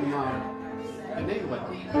show in England. I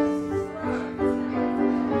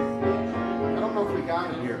don't know if we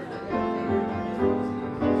got it here.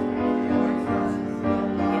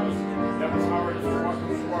 That was Howard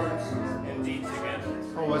Schwartz and Deeds again.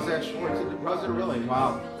 Oh, was that Schwartz? Was it really?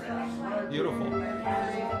 Wow. Beautiful.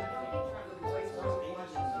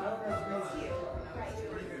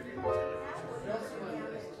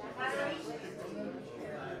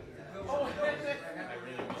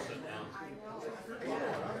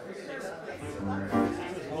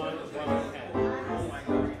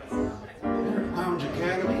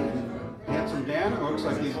 LoungeACADemy. Handsome Dan. It looks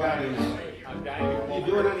like he's got his. You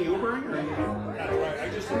doing any Ubering? Or That's right. I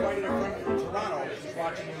just invited a friend from Toronto. She's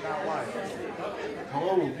watching him now live.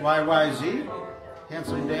 Hello, YYZ.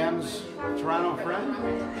 Handsome Dan's Toronto friend.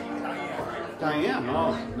 Diane.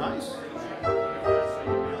 Oh, nice.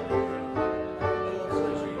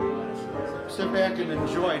 Sit back and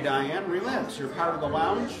enjoy, Diane. Relax. You're part of the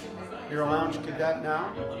lounge. You're a lounge cadet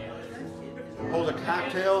now. Hold a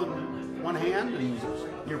cocktail in one hand and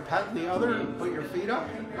your pet in the other and put your feet up.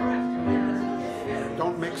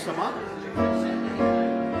 Don't mix them up.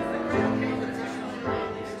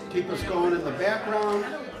 Keep us going in the background.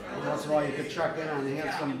 Once in a while you could check in on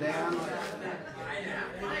Handsome Dan.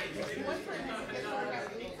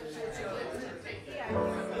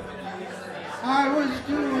 I was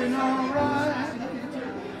doing alright.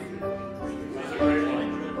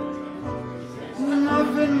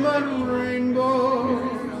 Nothing but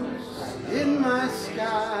rainbows in my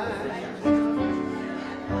sky.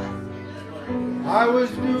 I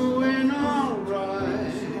was doing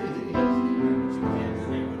alright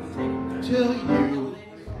till you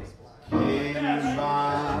came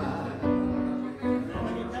by.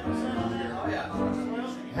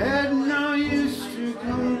 Had no use to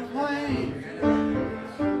complain.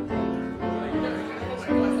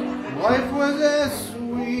 Life was as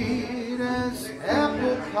sweet as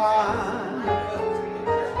apple pie.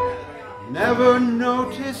 Never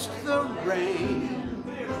noticed the rain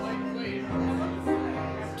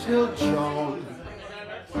till Joan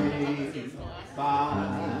came by.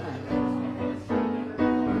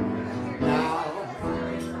 Now,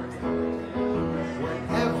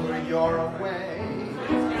 wherever you're away,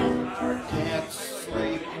 can't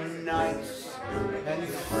sleep nights and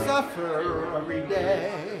suffer every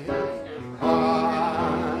day. I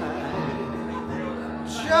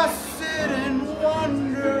just sit and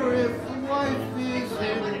wonder if life is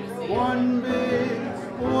in one big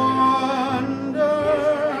wonder.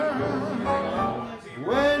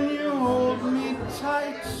 When you hold me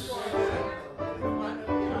tight,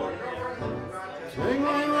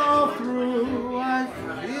 tingling all through, I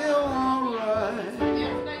feel alright.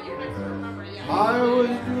 I was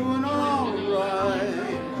doing alright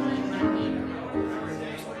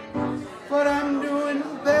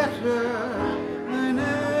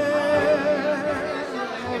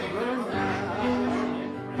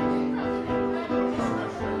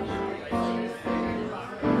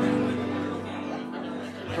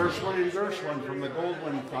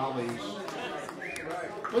volleys.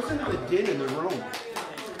 Listen to the din in the room.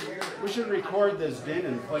 We should record this din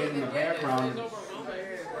and play it in the background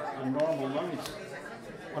on normal nights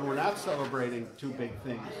when we're not celebrating two big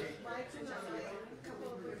things.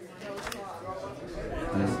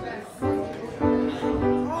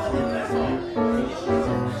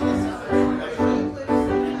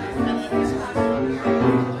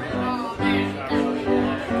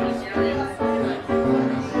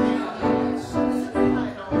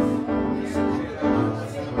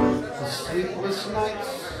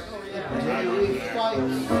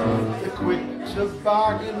 To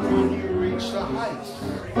bargain when you reach the heights.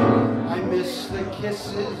 I miss the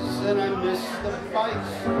kisses and I miss the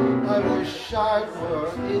fights. I wish I were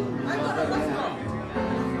in love again.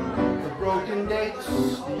 The broken dates,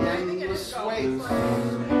 the endless waits,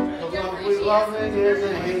 the lovely loving and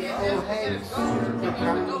the hateful hates, the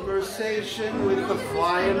conversation with the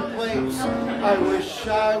flying plates. I wish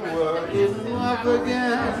I were in love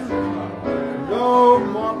again. No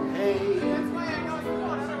more pain.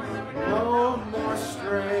 No more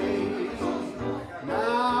strain.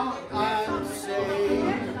 Now I'm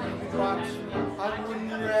saved, but I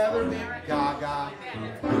wouldn't rather be gaga.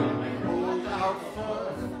 Hold out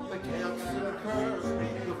for the chaos and curve,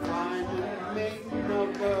 the finding maiden of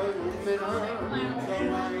the winner.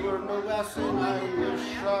 Though I learned a lesson, I wish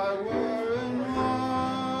I were in love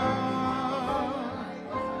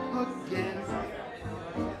again.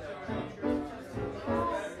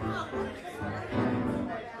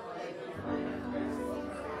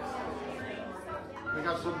 We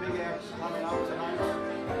got some big acts coming out tonight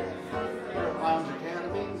here at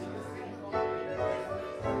LoungeACADEMy.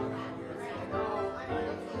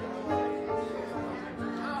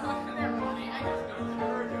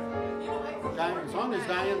 As long as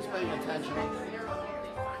Diane's paying attention.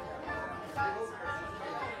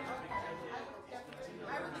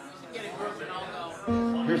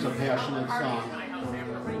 Here's a passionate song.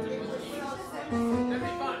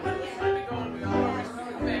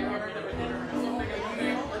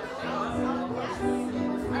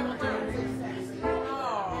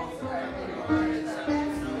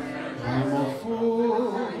 I'm a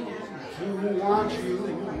fool to want you.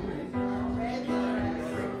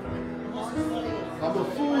 I'm a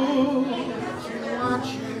fool to want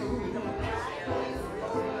you.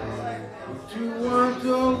 To want a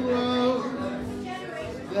love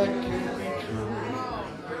that can be true.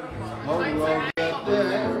 A love that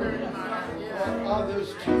there are others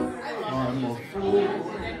too. I'm a fool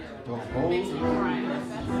to hold you.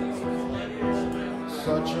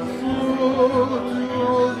 Such a fool to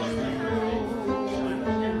hold you.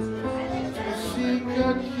 A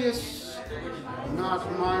kiss, not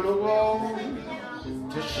mine alone,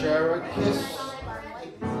 to share a kiss,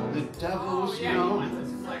 the devil's known.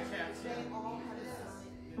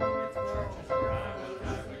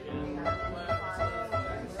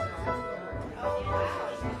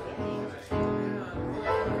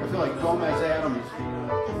 I feel like Gomez Adams.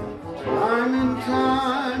 Time and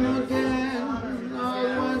time again, I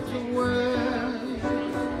went away,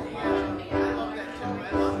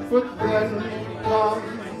 but then come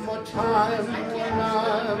a time when I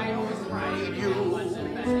would need you,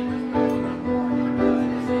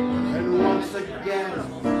 and once again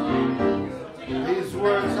these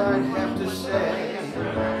words I'd have to say.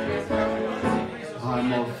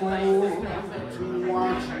 I'm a fool to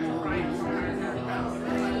want you.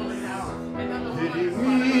 Pity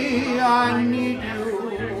me, I need you.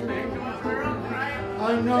 I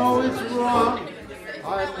know it's wrong,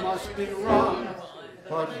 I must be wrong,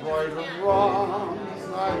 but right or wrong,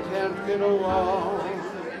 I can't get along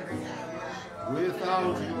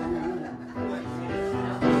without you.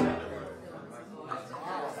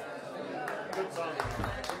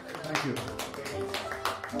 Thank you.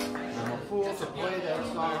 I'm a fool to play that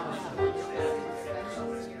song.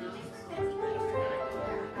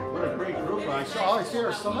 What a great group. All I see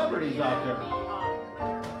are celebrities out there.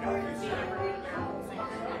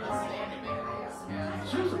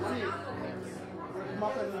 Susan, what do you come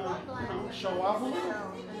up and show off a little?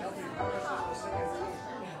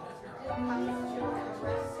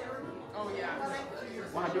 Oh,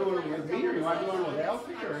 yeah. Want to do it with me, or you want to do one with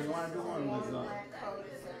Alfie, or you want to do one with,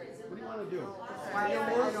 what do you want to do?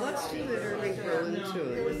 Well, let's do the Irving Berlin too,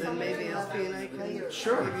 and then maybe Alfie and I can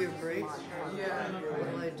Sure. give you a break.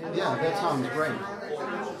 What'll I do? Yeah, that sounds great.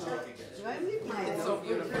 Do I need my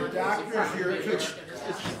The doctor's here.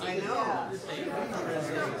 I know.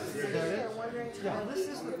 Well, this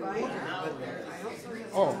is the binder, but I also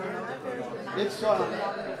have Oh, it's,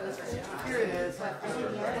 here it is. Yeah,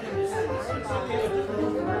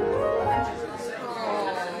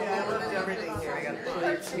 I left everything here. I got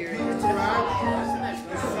plates. Here, His son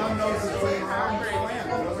knows his way around the land,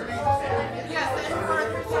 doesn't he? Yes, and for He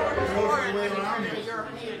knows his way around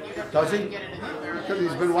it. Does he? Because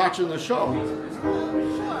he's been watching the show.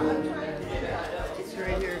 it's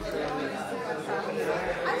right here.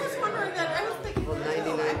 I was wondering that, I was thinking, Well,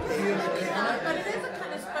 99 pages. but it is a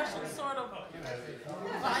kind of special sort of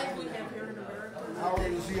vibe we have here in America. How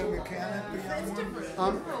is he a mechanic?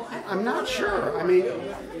 I'm not sure. I mean,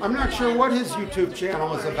 I'm not sure what his YouTube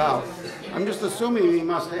channel is about. I'm just assuming he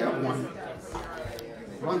must have one.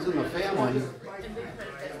 Runs in the family.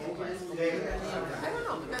 I don't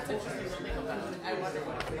know, but that's interesting to think about. I wonder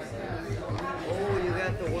what it was. Oh, you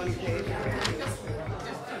got the one page.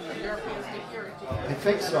 I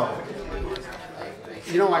think so.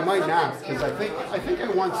 You know, I might not, because I think I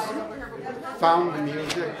once found the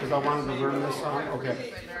music because I wanted to learn this song.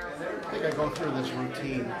 Okay. I think I go through this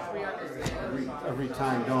routine every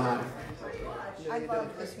time, don't I? No, you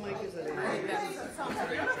don't. This mic is in there. I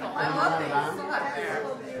love it.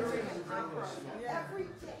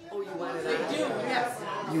 Oh, you want it They on? do, yes.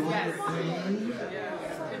 You Yes.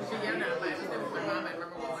 In Vienna, my mom, I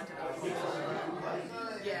remember we went to the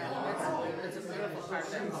yeah, it's a beautiful part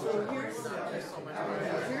of that. So there's so much.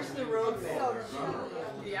 Here's the road map.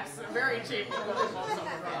 Yes, very cheap.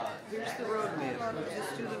 Here's the road map. We'll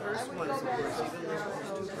just do the verse once, of course, even though there's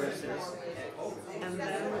two verses. And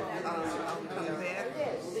then I'll come back, go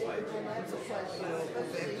back the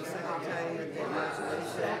second time and then watch the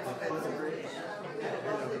show and the bridge.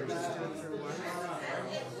 We'll just do it through once.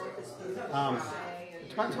 It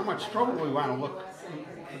depends how much trouble we want to look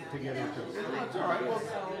to get into. That's all right. Well,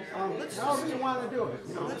 however you want to do it.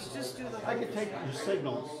 You know, Let's just do the I can take your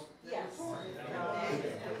signals.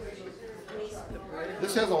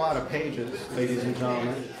 This has a lot of pages, ladies and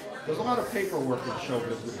gentlemen. There's a lot of paperwork in show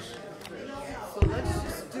business. So let's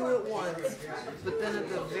just do it once, but then at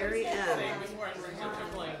the very end,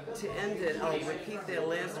 to end it, I'll repeat that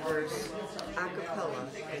last verse a cappella,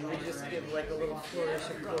 and we just give like a little flourish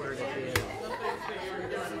of chord at the end.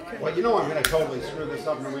 Well, you know I'm going to totally screw this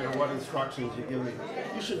up no matter what instructions you give me.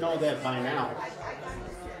 You should know that by now.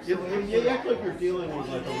 You act like you're dealing with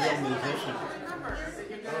like a real musician.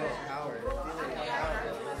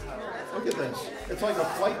 Look at this. It's like a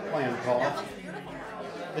flight plan, Paul.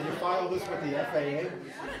 Did you file this with the FAA?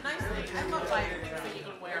 Nice thing. I love buying things that you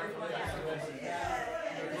can wear.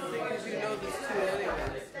 Because you know these two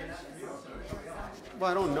anyway. Well,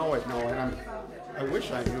 I don't know it, I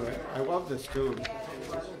wish I knew it. I love this tune. It won't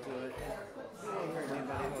hurt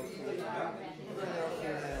anybody, hopefully.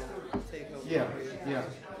 Take over. Yeah, yeah.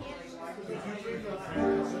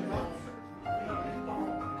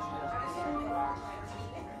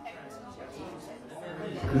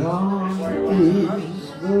 Gone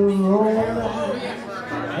is the road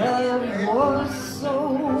that was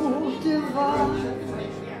so divine.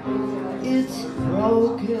 It's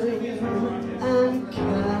broken and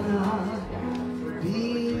cannot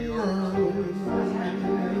be mended.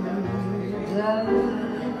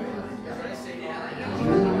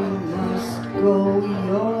 You must go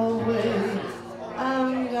your way,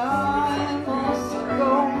 and I must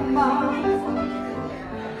go mine.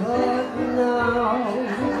 But now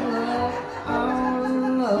that our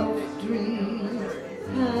love dream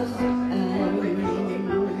has ended,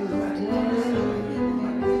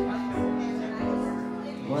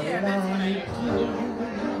 what'll I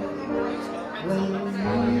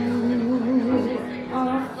do when you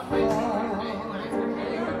are far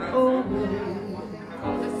away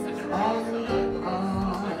and I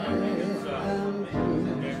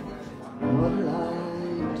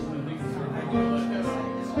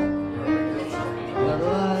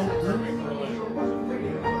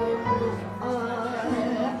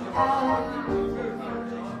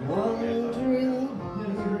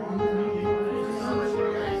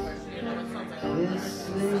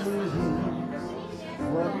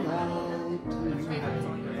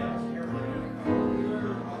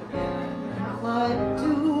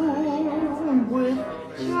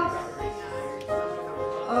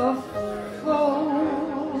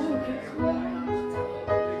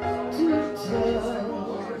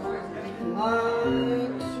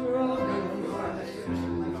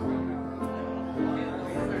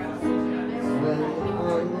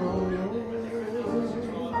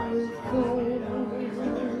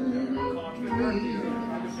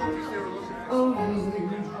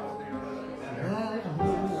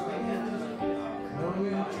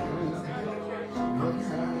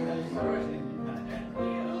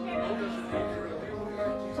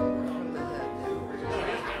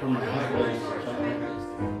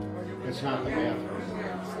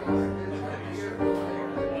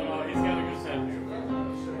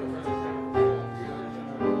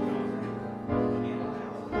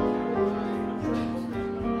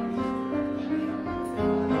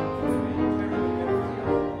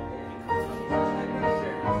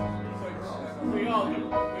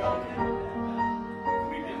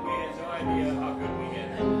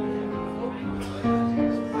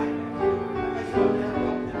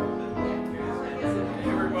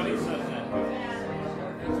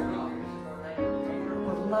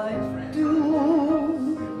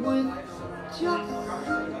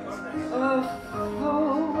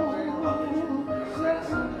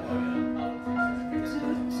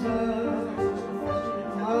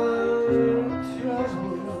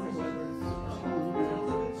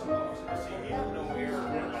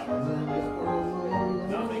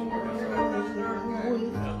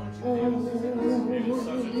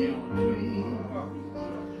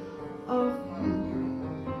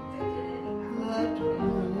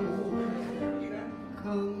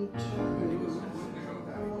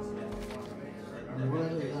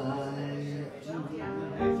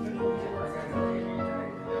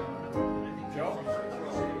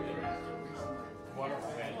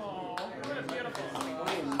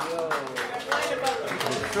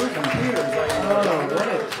Susan Peters. Oh, what a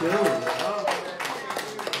tune.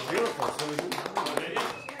 Beautiful, Susan.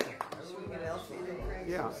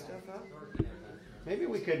 Yeah. Maybe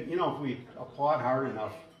we could, you know, if we applaud hard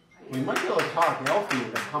enough, we might be able to talk Elfie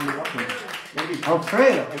into coming up and maybe.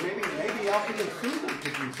 Alfredo. And maybe Elfie and Susan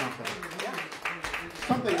could do something. Yeah.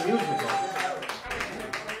 Something musical.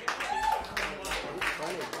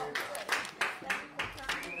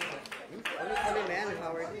 Funny man,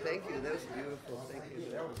 Howard. Thank you. That was beautiful. Thank you.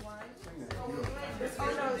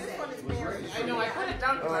 I know, I put it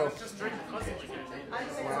down because I was just drinking puzzle again. I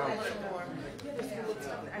just want some more. Yeah, there's good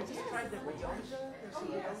stuff. I just tried the Ryoja.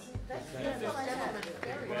 That's very good.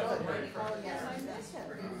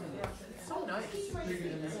 It's so nice.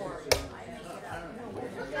 You're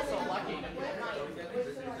so lucky.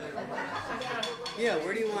 Yeah,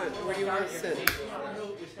 where do you want to sit?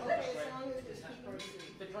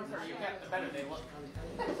 The drunker you get, the better they look.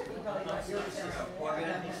 Yeah,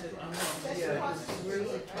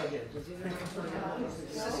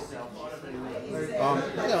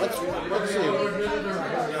 let's see.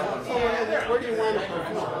 Where do you want to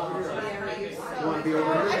perform? You want to be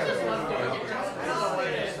over here? I just love doing it. I don't know what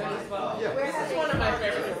it is. It's one of my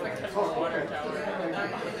favorites. It's like the water tower.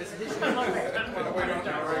 I love the water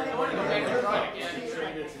tower. I want to go back and try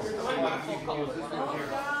it again. I want to full color.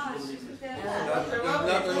 There's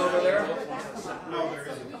nothing over there? No, there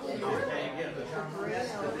isn't.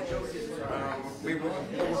 We put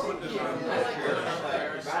this on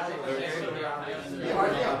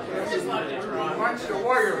Watch the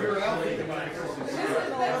warrior.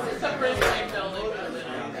 It's a Brisbane building.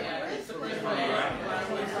 It's a Brisbane.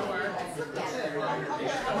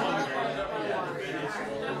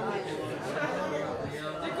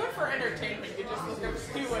 They're good for entertainment. You just look up to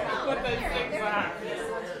see what those things are.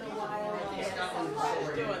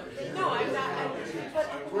 No, I'm not.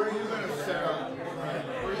 Where are you going to set up?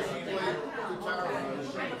 Where do you play guitar?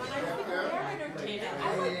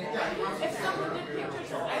 If someone did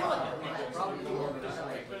pictures, I look at pictures.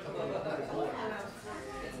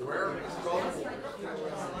 Where? No.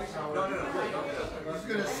 He's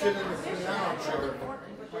going to sit in the piano chair.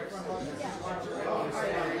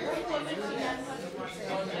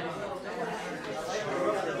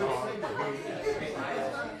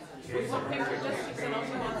 One picture just to sit on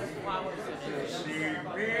the flowers.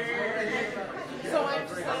 So I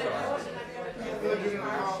decided. And then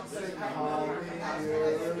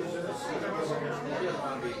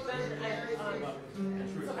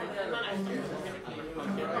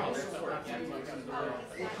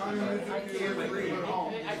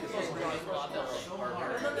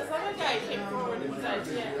this other guy came forward and said,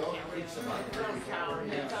 yeah, I can't reach the town.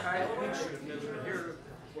 It's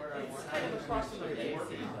kind of across from the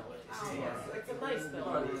Daisy. It's a nice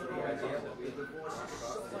building.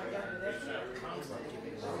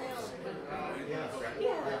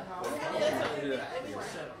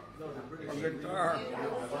 a guitar.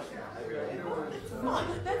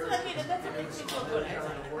 That's what I mean, that's what makes me feel good.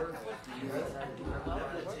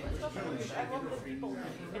 I love the people,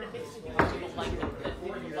 and it makes me feel people like them, that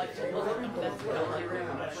people like to look at them. That's what I like.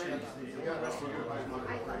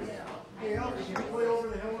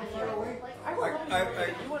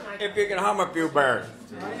 If you can hum a few bars.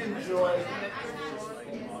 I enjoy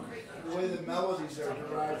the way the melodies are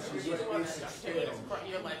derived from this basic scale.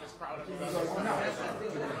 Your life is proud of you. Like,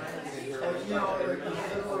 you know, like the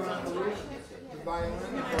fiddler on the roof, the violin.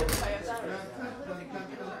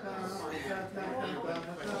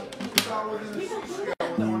 It's all within the scale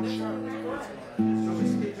of one shot. So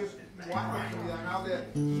it's just now that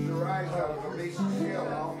derives out of a basic scale,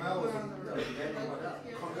 all melody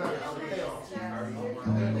comes out of scale.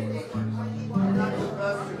 I'm not the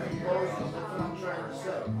best at composing, that's what I'm trying to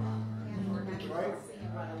say. Right?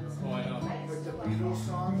 Like the Beatles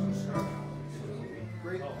songs and stuff,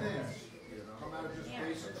 great things come out of just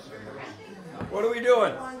basic scale. What are we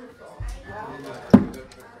doing?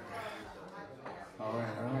 All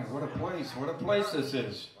right. What a place this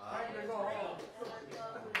is.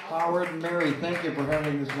 Howard and Mary, thank you for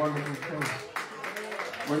having this wonderful place.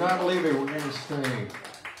 We're not leaving, we're going to stay.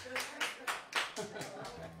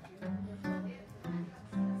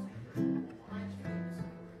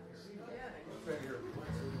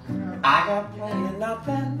 I got plenty of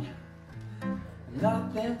nothing,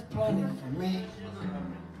 nothing's plenty for me.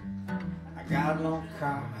 I got no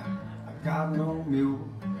car, I got no mule,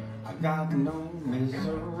 I got no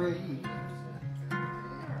misery.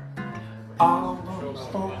 All those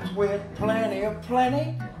folks with plenty of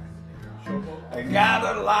plenty, they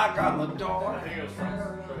got a lock on the door.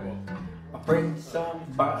 Afraid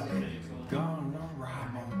somebody gonna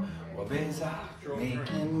rob them. Well, they's out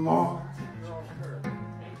making more.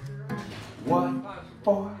 What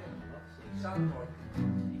for?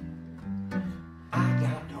 I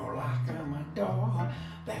got no lock on my door.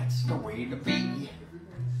 That's the way to be.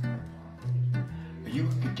 You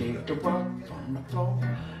can take the rug from the floor,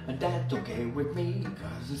 and that's okay with me,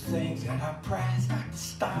 'cause the things that I prize, like the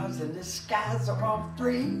stars in the skies, are all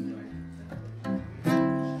free.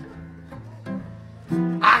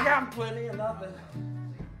 I got plenty of nothing,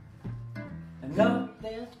 and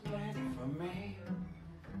nothing's plenty for me.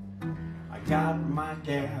 I got my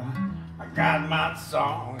gal, I got my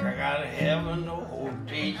song, I got heaven to hold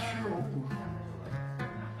day true.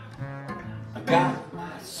 I got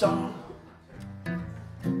my song,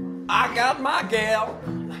 I got my gal.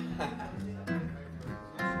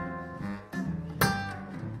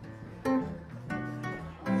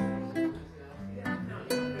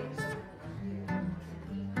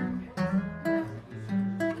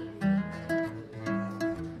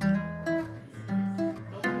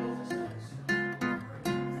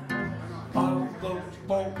 All those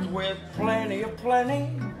folks with plenty of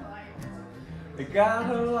plenty, they got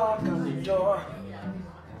a lock on the door.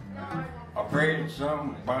 Afraid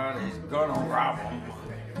somebody's gonna rob them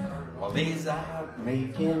while they's out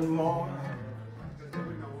making more.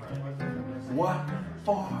 What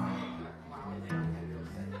for?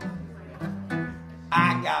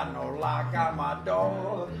 I got no lock on my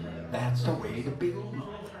door. That's the way to be.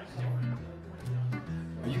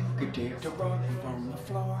 You can take the rug from the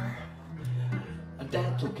floor.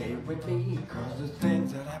 That's okay with me, 'cause the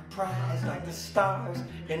things that I prize, like the stars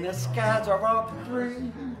in the skies, are all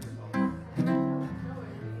free.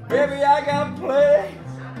 Baby, I got plenty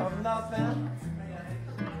of nothing,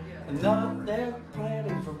 and nothing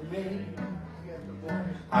plenty for me.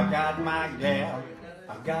 I got my gal,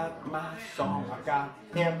 I got my song, I got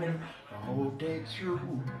heaven the whole day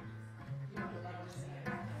through.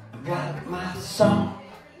 I got my song,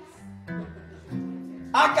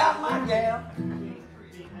 I got my gal.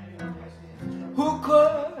 Who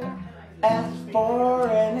could ask for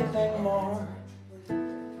anything more?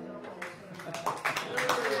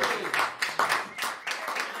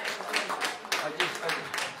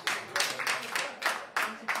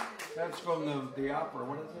 That's from the opera.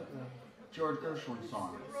 What is it? The George Gershwin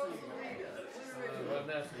song.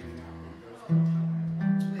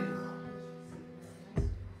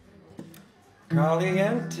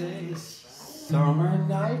 Caliente summer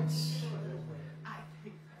nights.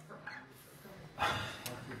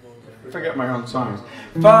 I forget my own songs.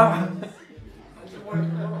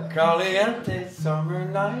 Caliente summer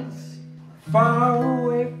nights, far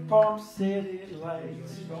away from city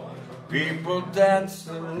lights. People dance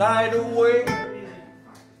the night away.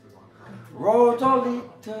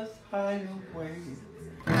 Rosalitas hideaway.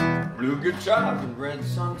 Blue guitars and red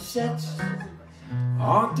sunsets,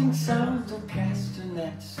 haunting sounds of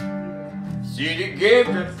castanets. City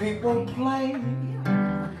games that people play.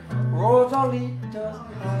 Rosalitas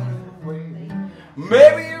hideaway.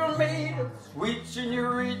 Maybe you'll meet a sweet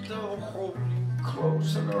senorita, hold you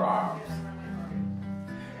close in her arms.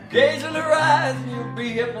 Gaze in her eyes and you'll be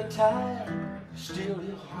hypnotized. Steal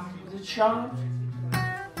your heart with a charm.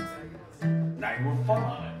 Night will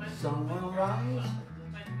fall, sun will rise.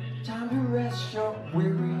 Time to rest your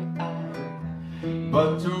weary eyes.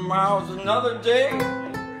 But tomorrow's another day.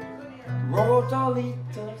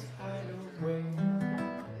 Rosalitas hideaway.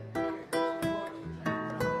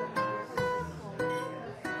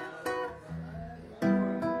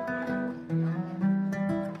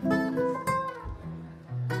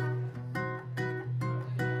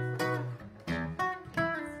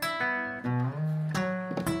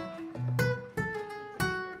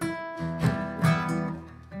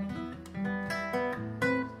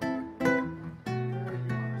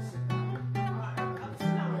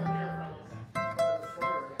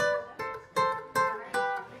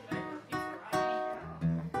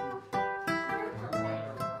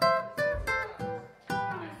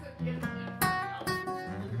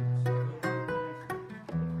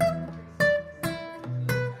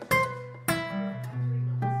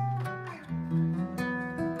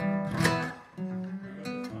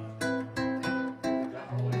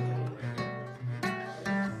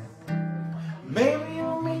 Maybe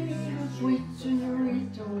you'll meet a sweet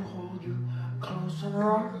senorita who'll hold you close in her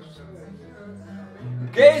arms.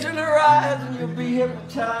 Gaze in her eyes and you'll be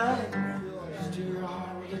hypnotized. Steal your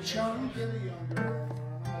heart with a charm.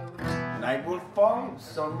 Night will fall,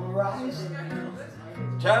 sun will rise.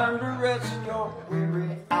 time to rest your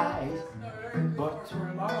weary eyes. But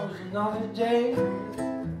tomorrow's another day.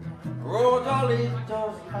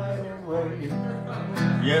 Rosalitos hide away.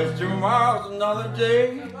 Yes, tomorrow's another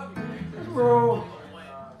day. Rosalitos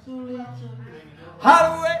hide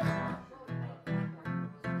away.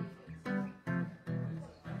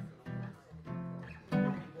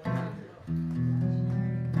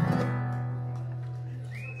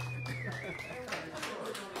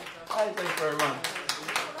 Thank you very much.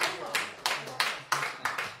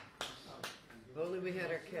 If only we had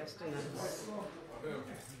our castanets.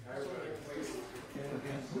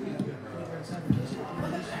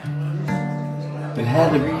 It had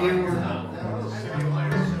to be you.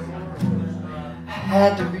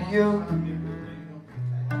 Had to be you.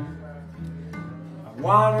 I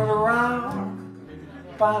wandered around,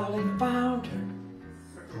 finally found her.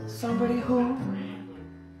 Somebody who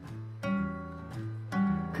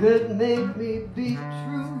Could make me be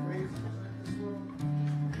true.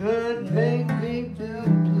 Could make me be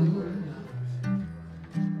blue.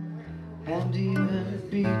 And even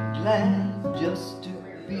be glad just to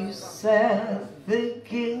be sad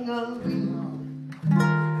thinking of you.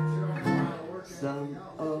 Some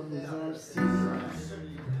of us I've seen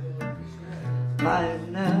might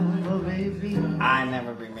never be me. I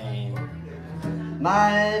never be mean.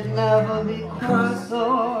 Might never be cross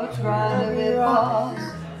or try to be boss.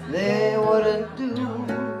 They wouldn't do.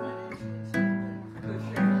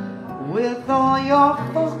 With all your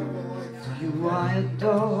faults, you I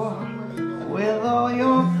adore. With all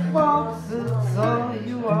your faults, it's all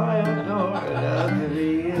you I adore. It had to be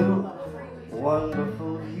you,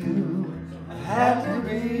 wonderful you. It had to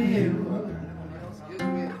be you.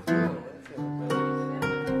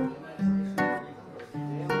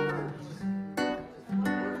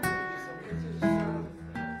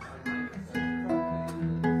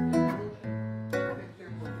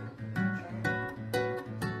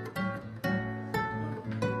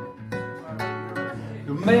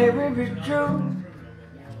 Maybe be true.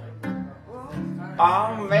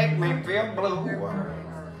 Oh, make me feel blue.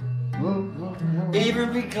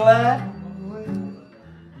 Even be glad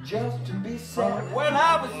just to be sad. When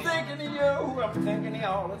I was thinking of you, I'm thinking of you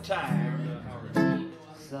all the time.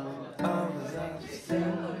 Some of us say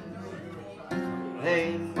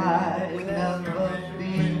they might never be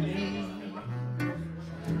me.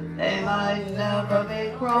 They might never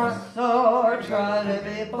be cross or try to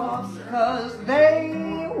be boss, 'cause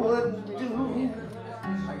they wouldn't do.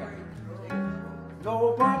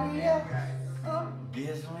 Nobody else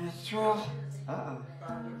gives me a thrill.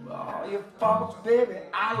 All your faults, baby,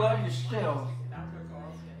 I love you still.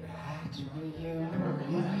 It had to be you,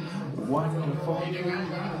 wonderful you.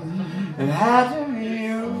 It had to be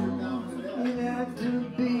you. It had to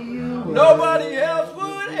be you. Nobody else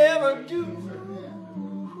would ever do.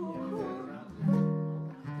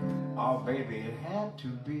 Oh, baby, it had to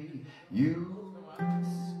be you.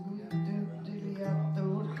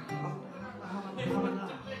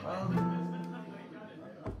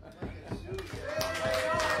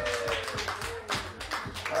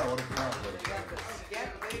 Oh, what a compliment.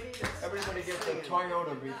 Everybody gets a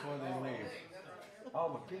Toyota before they leave. All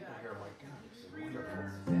the people here, my God, this is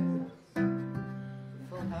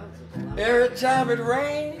wonderful. Every time it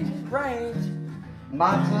rains, it rains.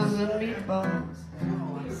 Matzahs and meatballs.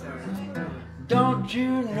 Don't you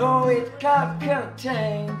know it got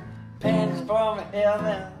contained pennies from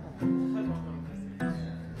heaven?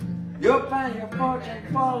 You'll find your fortune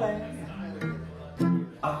falling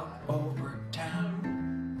up over town.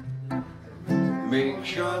 Make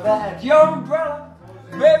sure that your umbrella,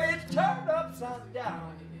 baby, is turned upside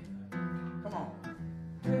down. Come on.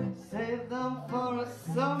 Save them for a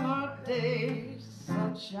summer day,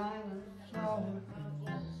 sunshine and flowers.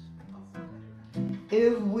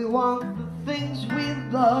 If we want the things we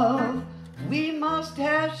love, we must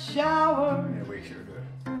have showers. Yeah, we sure do.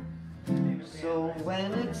 So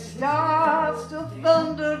when it starts to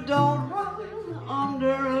thunder, don't run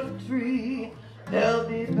under a tree. There'll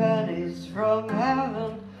be pennies from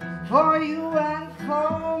heaven for you and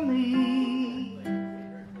for me.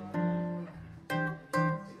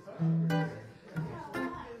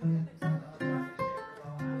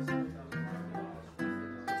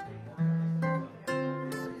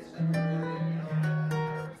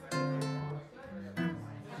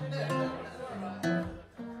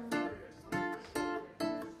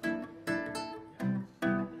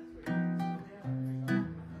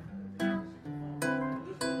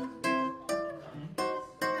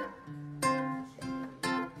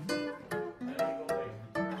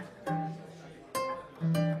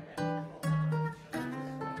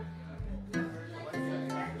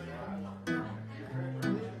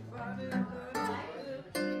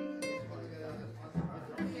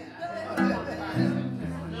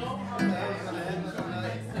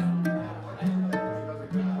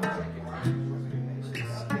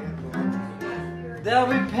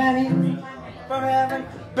 pennies from heaven,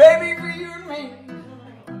 baby, for you and me.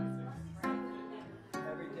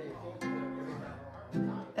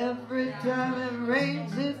 Every time it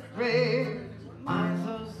rains, it rains.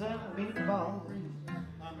 Misers and meatballs.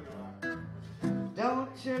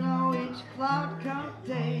 Don't you know each cloud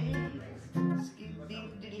contains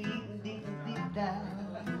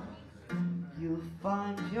skip-deep-deep-deep-deep-down. You'll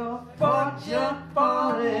find your fortune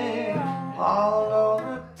falling all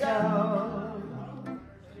over town.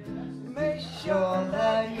 Make sure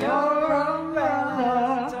that your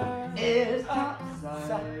umbrella is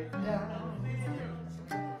upside down.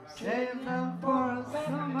 Save them for a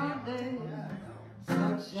summer day,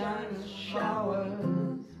 sunshine and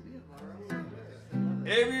showers.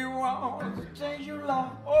 If you want to change your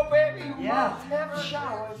life, oh baby, you must have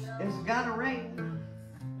showers. It's gonna rain.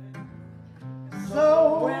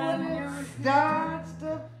 So when it starts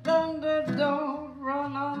to thunder, don't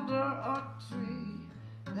run under a tree.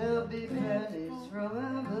 There'll be pennies from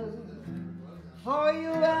heaven for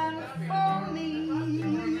you and for me.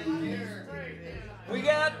 We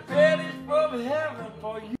got pennies from heaven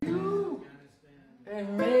for you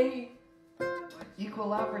and me.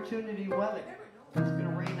 Equal opportunity weather. It's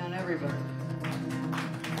gonna rain on everybody.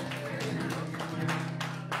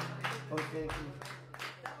 Oh, thank you.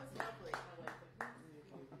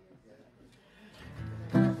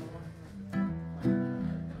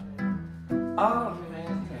 Oh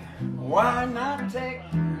man, why not take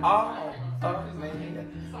all of me,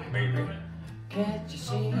 baby? Can't you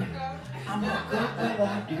see I'm no good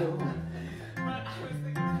without you?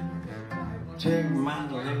 Take my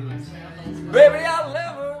legs, baby, I'll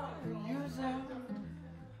never use them.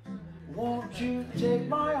 Won't you take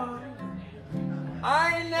my arm?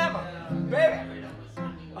 I ain't never, baby,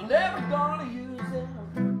 I'm never gonna use them.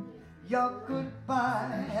 Your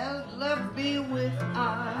goodbye has left me with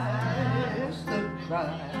eyes that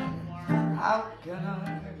cry. How can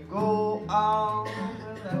I go on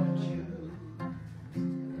without you?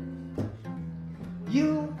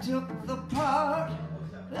 You took the part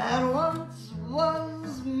that once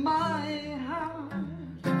was my heart.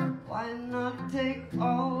 Why not take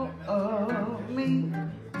all of me?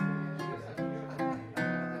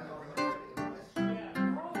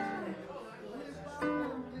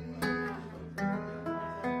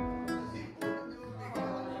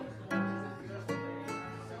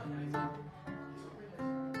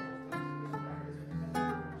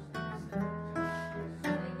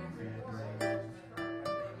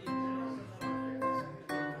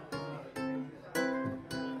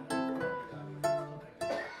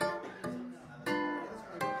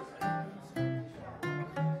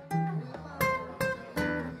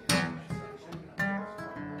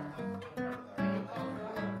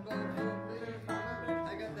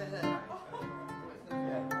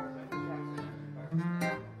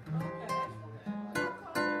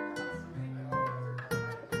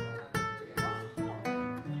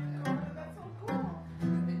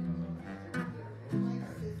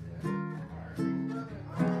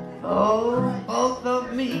 Oh, both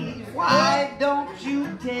of me, why don't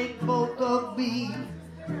you take both of me?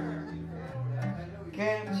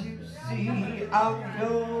 Can't you see I'm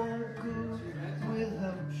no good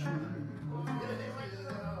without you?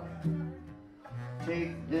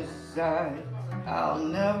 Take this side, I'll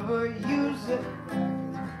never use it.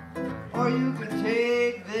 Or you can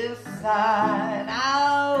take this side,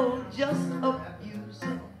 I'll just abuse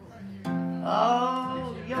it.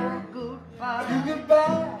 Oh, your goodbye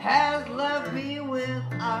has left me with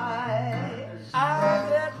eyes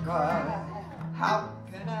that cry. How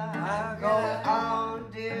can I go on,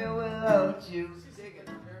 dear, without you?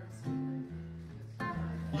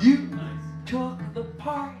 You took the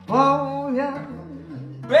part. Oh, yeah.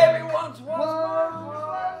 Baby, once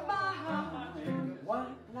was my heart.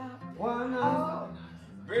 Why not?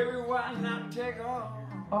 Baby, why not take all?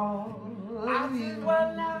 I said,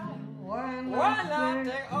 why not? Why not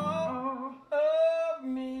take all of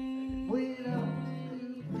me?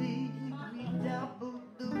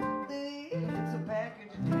 It's a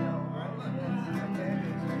package deal, right? It's a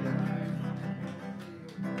package deal.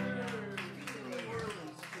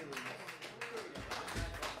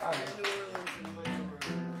 All right.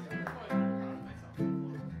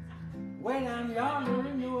 When I'm yonder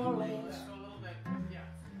in New Orleans,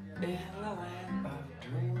 in the land of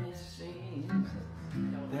dreamy scenes,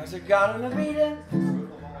 there's a garden of Eden.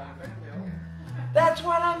 That's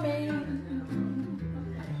what I mean.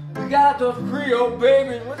 We got those Creole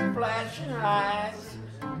babies with flashing eyes,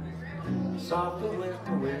 softly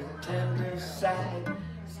whisper with tender sight.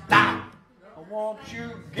 Stop! Won't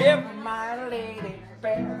you give my lady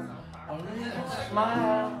bear a little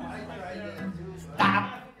smile?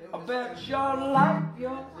 Stop! I bet your life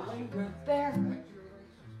you'll linger there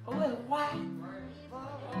a little while.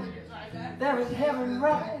 There is heaven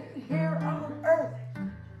right here on earth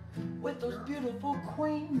with those beautiful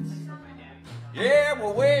queens. Yeah,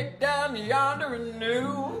 we're way down yonder in New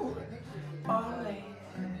Orleans.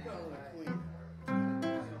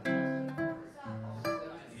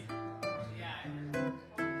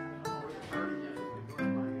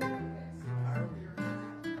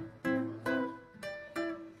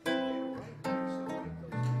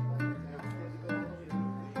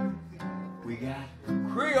 We got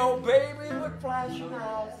Creole babies with flashing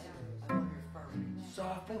eyes,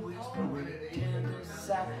 softly whisper with a tender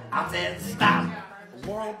sigh. I said, stop,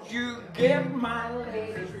 won't you give my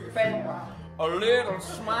lady fair a little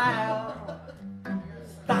smile?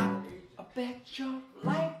 Stop, I bet your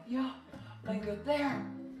life you'll linger there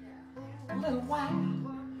a little while.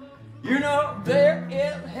 You know there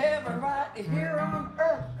is heaven right here on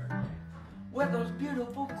earth with those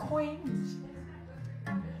beautiful queens.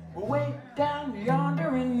 Way down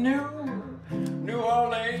yonder in New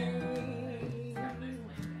Orleans.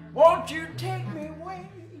 Won't you take me way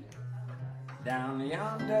down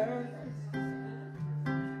yonder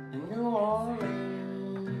in New Orleans?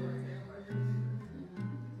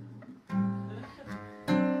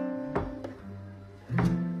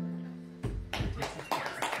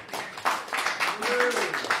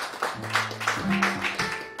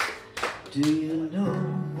 Do you know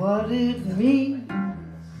what it means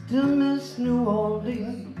to miss New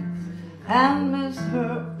Orleans and miss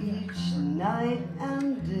her each night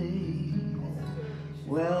and day?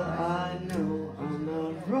 Well, I know I'm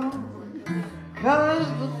not wrong, 'cause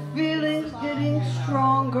the feeling's getting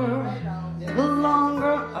stronger the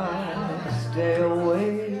longer I stay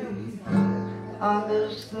away. I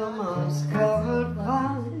miss the moss-covered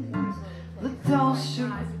vines, the tall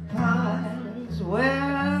sugar pines,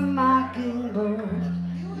 where mockingbirds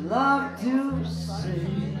love to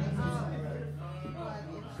sing.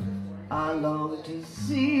 I long to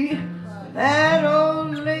see that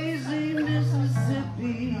old lazy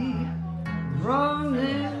Mississippi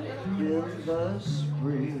running in the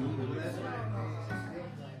spring.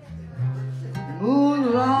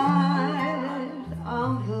 Moonlight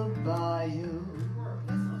on the bayou,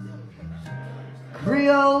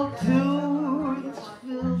 Creole tunes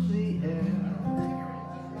fill the air.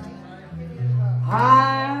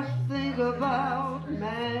 I think about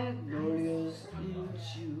magnolias in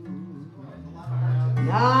June.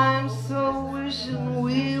 I'm so wishing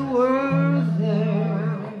we were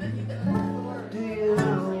there. Do you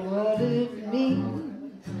know what it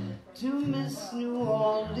means to miss New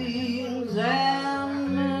Orleans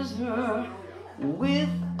and miss her with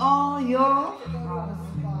all your heart?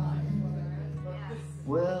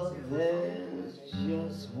 Well, there's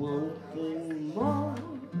just one thing more.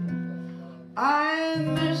 I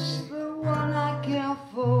miss the one I care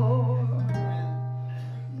for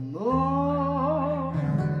more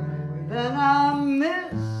than I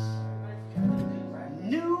miss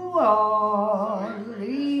New Orleans.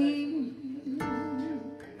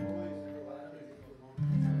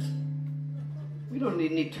 We don't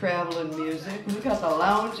need any traveling music. We got the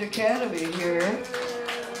Lounge Academy here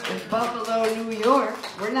in Buffalo, New York.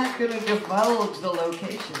 We're not going to divulge the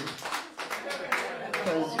location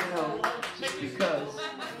because, you know, just because.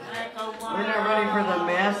 We're not ready for the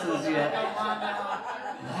masses yet.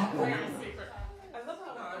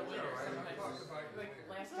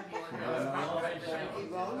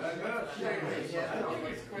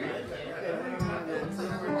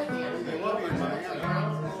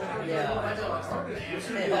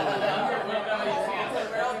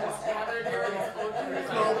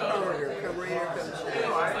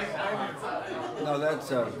 No, that's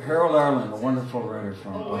Harold Arlen, a wonderful writer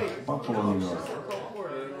from Buffalo, New York.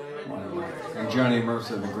 And Johnny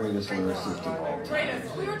Mercer, the greatest lyricist of all time.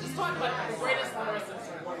 Greatest. We were just talking about the greatest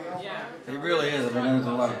lyricist. Yeah. He really is. I mean, there's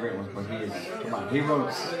a lot of great ones, but he is. Come on, he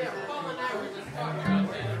wrote.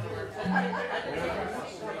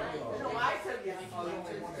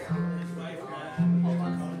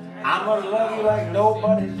 I'm gonna love you like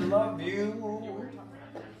nobody's loved you.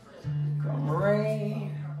 Come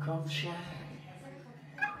rain, come shine.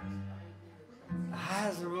 High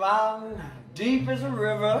as a mountain, deep as a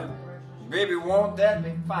river. Baby, won't that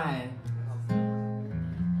be fine?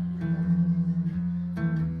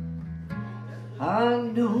 I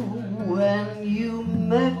know when you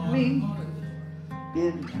met me,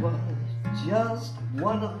 it was just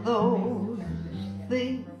one of those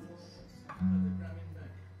things.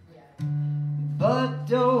 But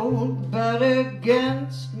don't bet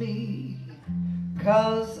against me,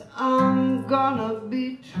 'cause I'm gonna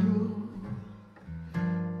be true.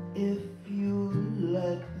 if you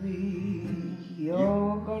let me.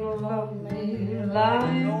 You're gonna love me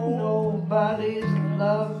like nobody's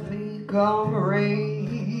loved me. Come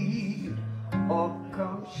rain or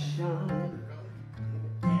come shine.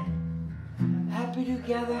 Happy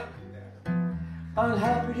together,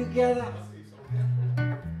 unhappy together.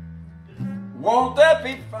 Won't that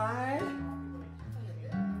be fine?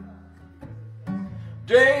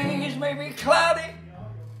 Days may be cloudy,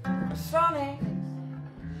 sunny.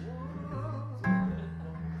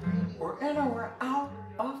 We're in or we're out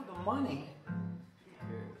of the money.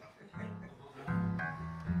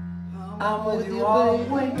 I'm with you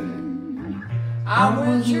always. I'm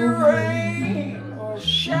with you rain or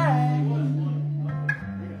shine.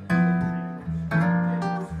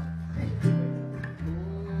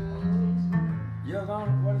 You're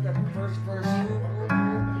gonna, what is that first verse?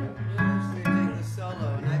 They take the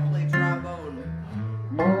solo and I play trombone.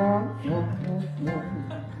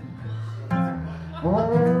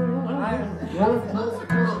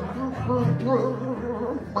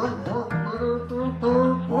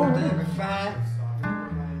 Won't that be fine?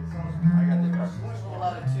 I got the whole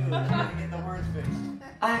lot of tunes. I gotta get the words fixed.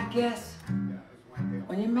 I guess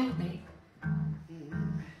when you met me,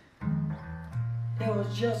 it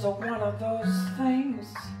was just one of those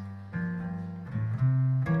things.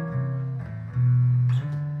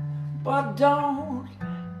 But don't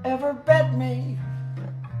ever bet me,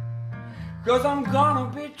 'cause I'm gonna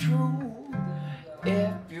be true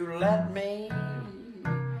if you let me.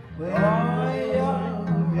 Well,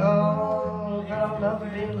 you're gonna love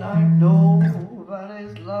me like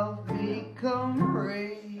nobody's loved me. Come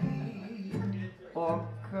rain or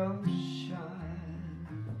come shine.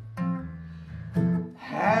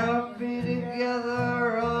 Happy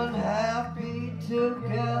together, unhappy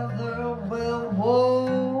together. Well,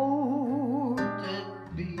 won't it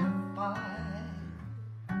be fine?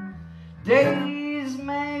 Days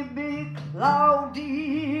may be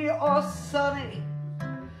cloudy or sunny.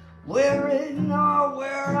 We're in or we're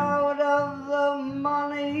out of the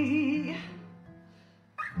money.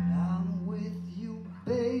 I'm with you,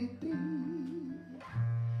 baby.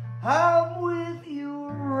 I'm with you,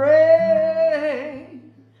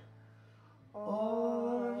 rain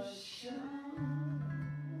or shine.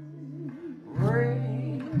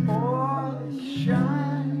 Rain or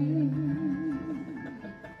shine.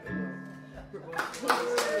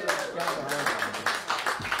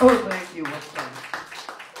 Oh, thank you. What's fun?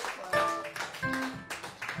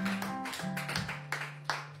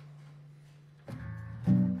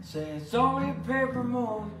 Say it's only a paper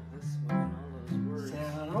moon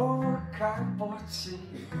sailing over a cardboard sea,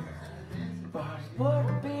 but it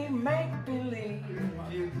would be make-believe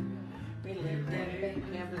if you believed in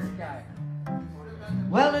making the sky.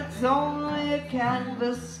 Well, it's only a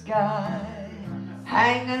canvas sky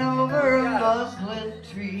hanging over a muslin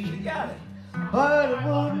tree, but it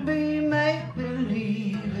wouldn't be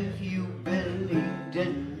make-believe if you believed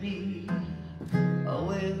in me.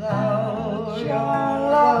 Without your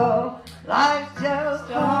love, life's just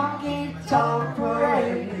a honky-tonk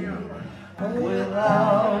parade.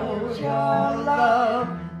 Without your love,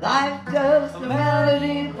 life's just a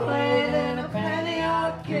melody played in a penny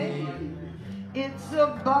arcade. It's a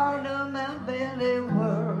Barnum and Bailey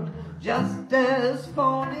world, just as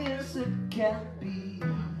phony as it can be.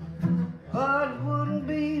 But it wouldn't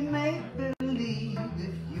be make-believe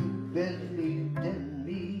if you believed in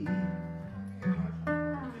me.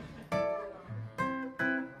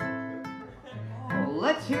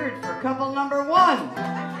 Let's hear it for couple number one.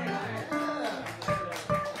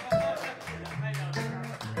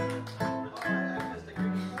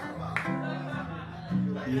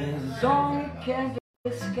 Yes, only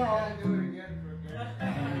canvas sky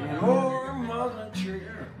hanging over a muslin tree.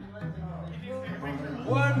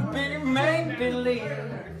 Wouldn't be make-believe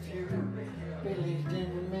if you believed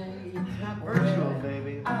in me. Not virtual,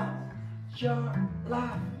 baby. Your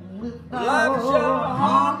life without life's a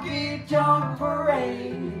honky-tonk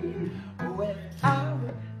parade. Without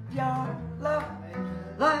your love,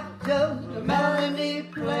 life's just a melody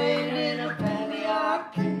played in a penny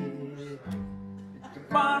arcade. It's a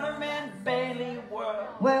Barnum and Bailey world.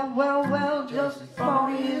 Well, just as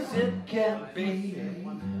phony as it can be.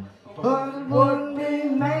 But it wouldn't be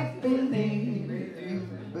make-believe if you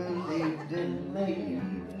believed in me.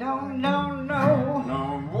 No.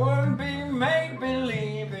 No, it wouldn't be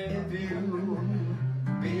make-believe if you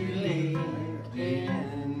believed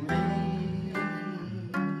in me.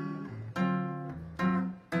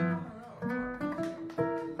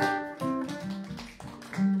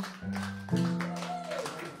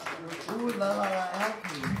 Ooh la la,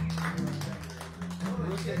 happy.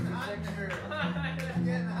 Who's getting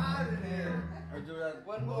hot?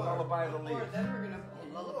 One more. Lullaby of the Leaves. Then we're gonna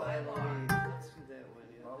Lullaby of the Leaves. Let's do that one.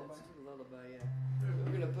 Yeah. Let's do Lullaby. Yeah.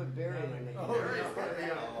 We're gonna put Barry in it. Oh, Come on,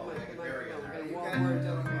 come on. We're gonna walk more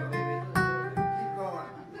down here, baby. Keep going.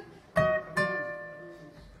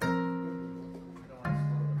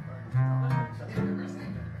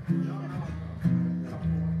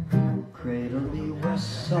 Cradle me where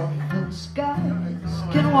southern skies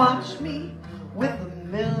can watch me with a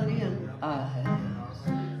million eyes.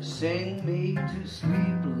 Sing me to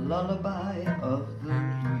sleep, lullaby of the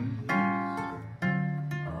leaves.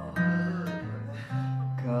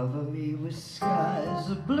 Cover me with skies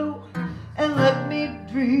of blue and let me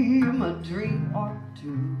dream a dream or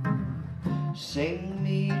two. Sing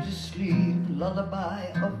me to sleep,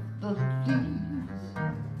 lullaby of the leaves.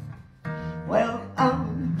 Well,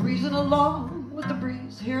 I'm breezing along with the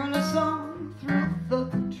breeze, hearing a song through the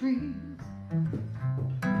trees.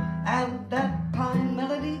 And that pine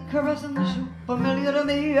melody caressing the shore, familiar to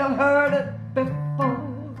me, I've heard it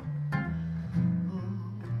before.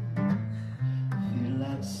 Feel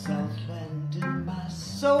that Southland in my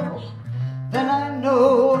soul, then I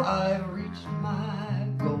know I've reached my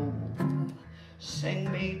goal.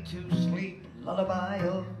 Sing me to sleep, lullaby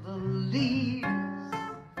of the leaves.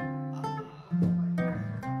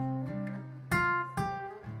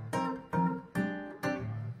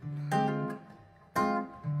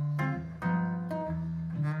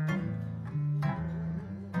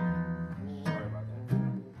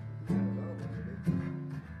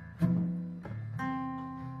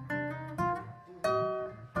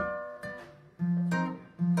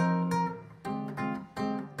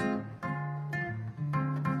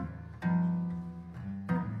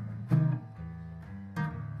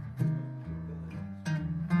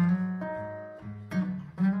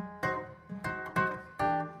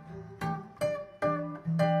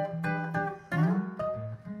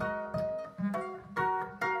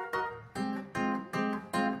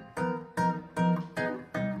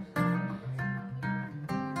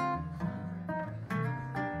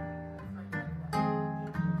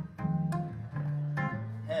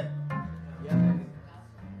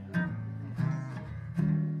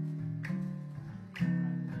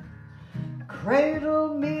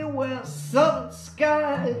 Cradle me where southern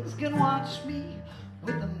skies can watch me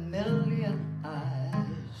with a million eyes.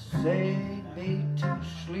 Sing me to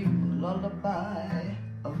sleep, lullaby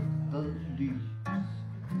of the leaves.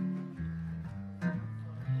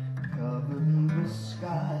 Cover me with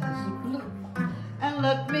skies of blue and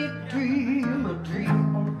let me dream a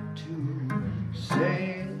dream or two.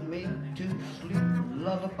 Sing me to sleep,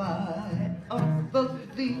 lullaby of the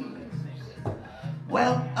leaves.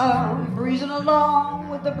 Well, I'm breezing along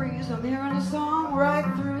with the breeze, I'm hearing a song right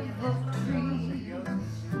through the trees.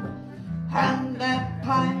 And that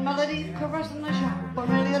pine melody caressing the shore,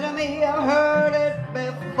 familiar to me, I've heard it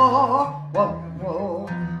before. Whoa, whoa,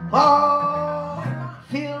 whoa.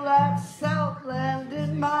 Feel that Southland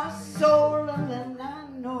in my soul, and then I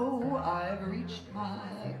know I've reached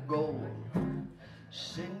my goal.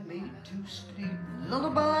 Sing me to sleep,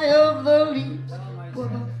 lullaby of the leaves.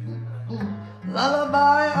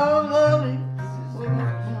 Lullaby of the leaves,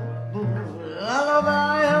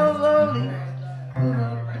 lullaby of the leaves,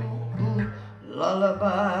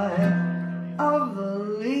 lullaby of the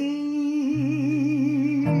leaves.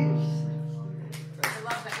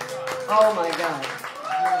 Oh my God.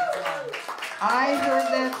 I heard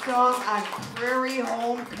that song on Prairie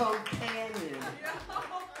Home Companion.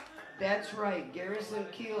 That's right, Garrison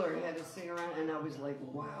Keeler had to sing around, and I was like,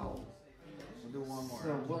 wow. We'll do one more. So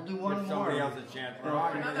we'll do one Give more. somebody else a chance.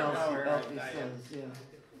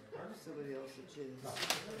 Somebody else a chance.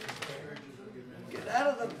 Get out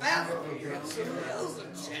of the bathroom. Give somebody else a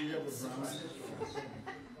chance.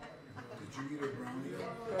 Did you eat a brownie?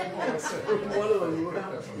 One of them.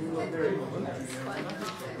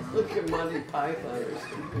 Look at Monty Python.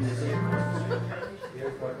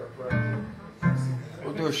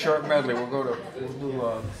 We'll do a short medley. We'll do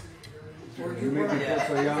You Make Me Feel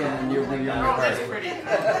So Young, and You'll Be Young at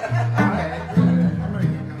Heart.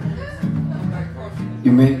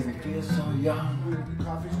 You make me feel so young.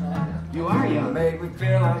 You are young. You make me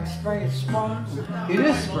feel like spring is sprung. It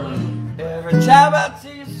is spring. Every time I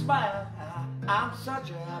see you smile, I'm such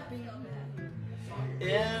a happy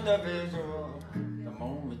individual. The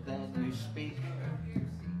moment that you speak,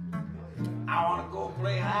 I want to go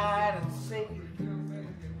play hide and seek.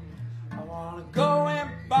 I want to go and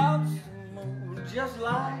bounce and move just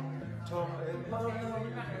like a toy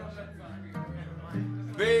balloon.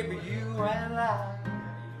 Baby, you and I,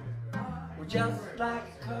 we're just like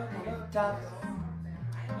a couple of dots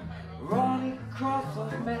running across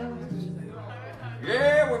the meadows.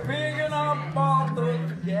 Yeah, we're picking up all the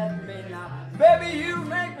forget me now. Baby, you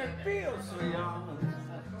make me feel so young.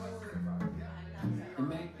 You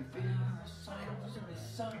make me feel so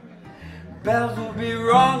sorry. Bells will be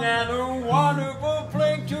rung and a wonderful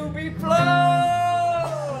fling to be flown.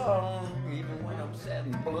 Even when I'm sad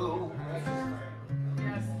and blue,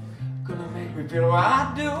 gonna make me feel what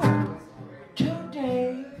I do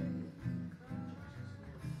today.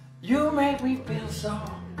 You make me feel so.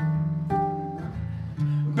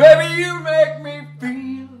 Baby, you make me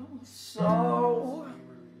feel so.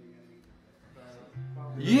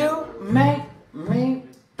 You make me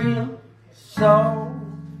feel so.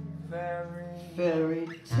 Fairy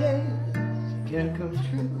tales can come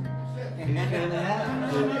true. It can happen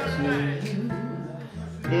to you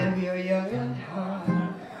if you're young at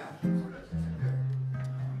heart.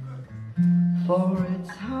 For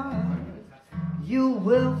it's hard, you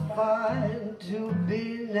will find, to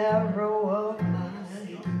be narrow of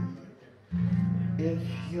mind if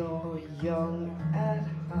you're young at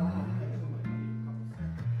heart.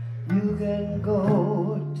 You can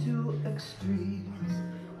go to extremes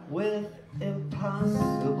with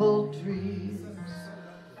impossible dreams.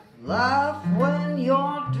 Laugh when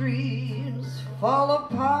your dreams fall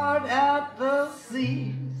apart at the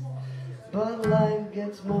seams. But life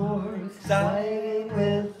gets more exciting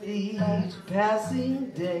with each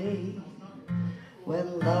passing day,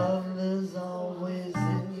 when love is always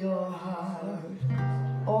in your heart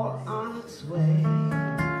or on its way.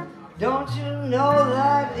 Don't you know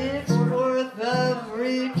that it's worth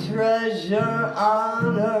every treasure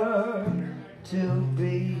on earth to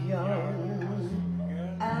be young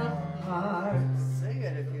at heart? Sing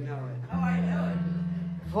it if you know it. Oh, I know it.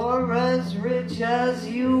 For as rich as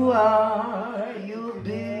you are, you'll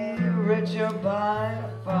be richer by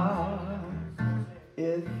far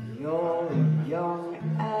if you're young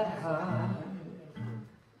at heart.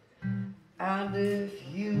 And if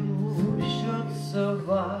you should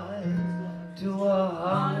survive to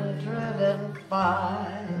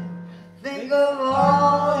 105, think of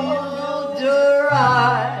all you'll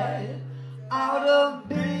derive out of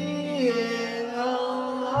being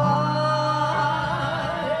alive.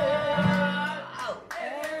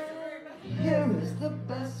 Here is the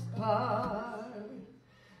best part: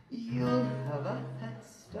 you'll have a head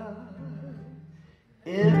start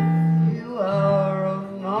if you are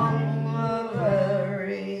among the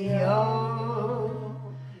very young.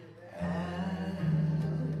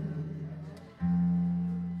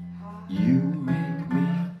 You make me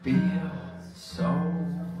feel so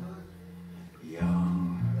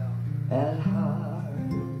young at heart.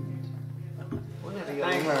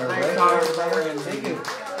 Thanks, Thank you.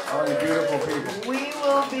 All you beautiful people. We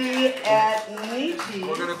will be at Nietzsche's.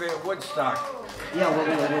 We're going to be at Woodstock. Yeah, we'll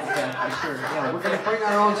be at Woodstock, for sure. Yeah, we're going to bring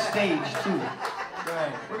our own stage, too.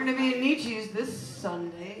 Right. We're going to be at Nietzsche's this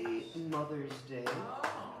Sunday, Mother's Day.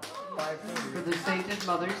 5:30. For the Sainted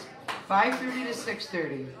Mothers. 5:30 to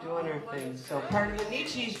 6:30, doing our thing. So part of the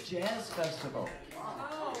Nietzsche's Jazz Festival.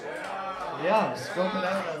 Yeah, scope it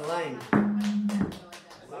out online.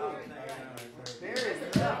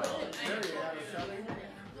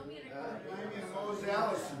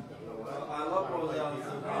 I love Rose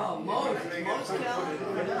Allison. Oh, most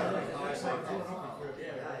talented.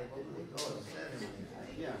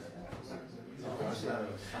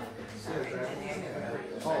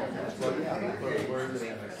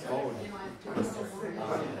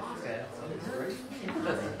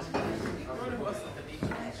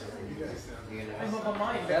 I'm up on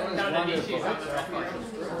mine. Down to Nietzsche's. I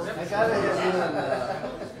gotta have you and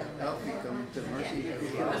Alfie come to Mercy.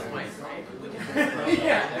 That's mine.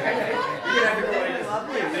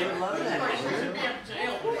 Lovely, we would love that. Should be up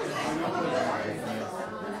jail.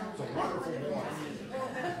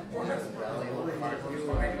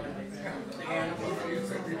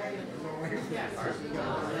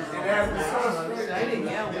 Exciting,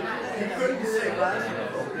 yeah. We couldn't say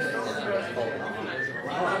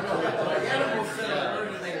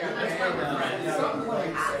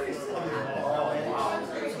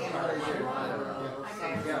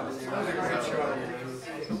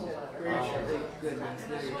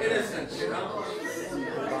Innocence, you know?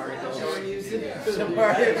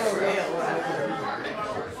 Somebody for real.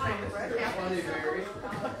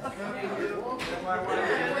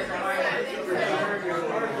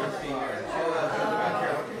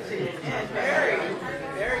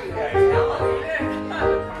 There you go.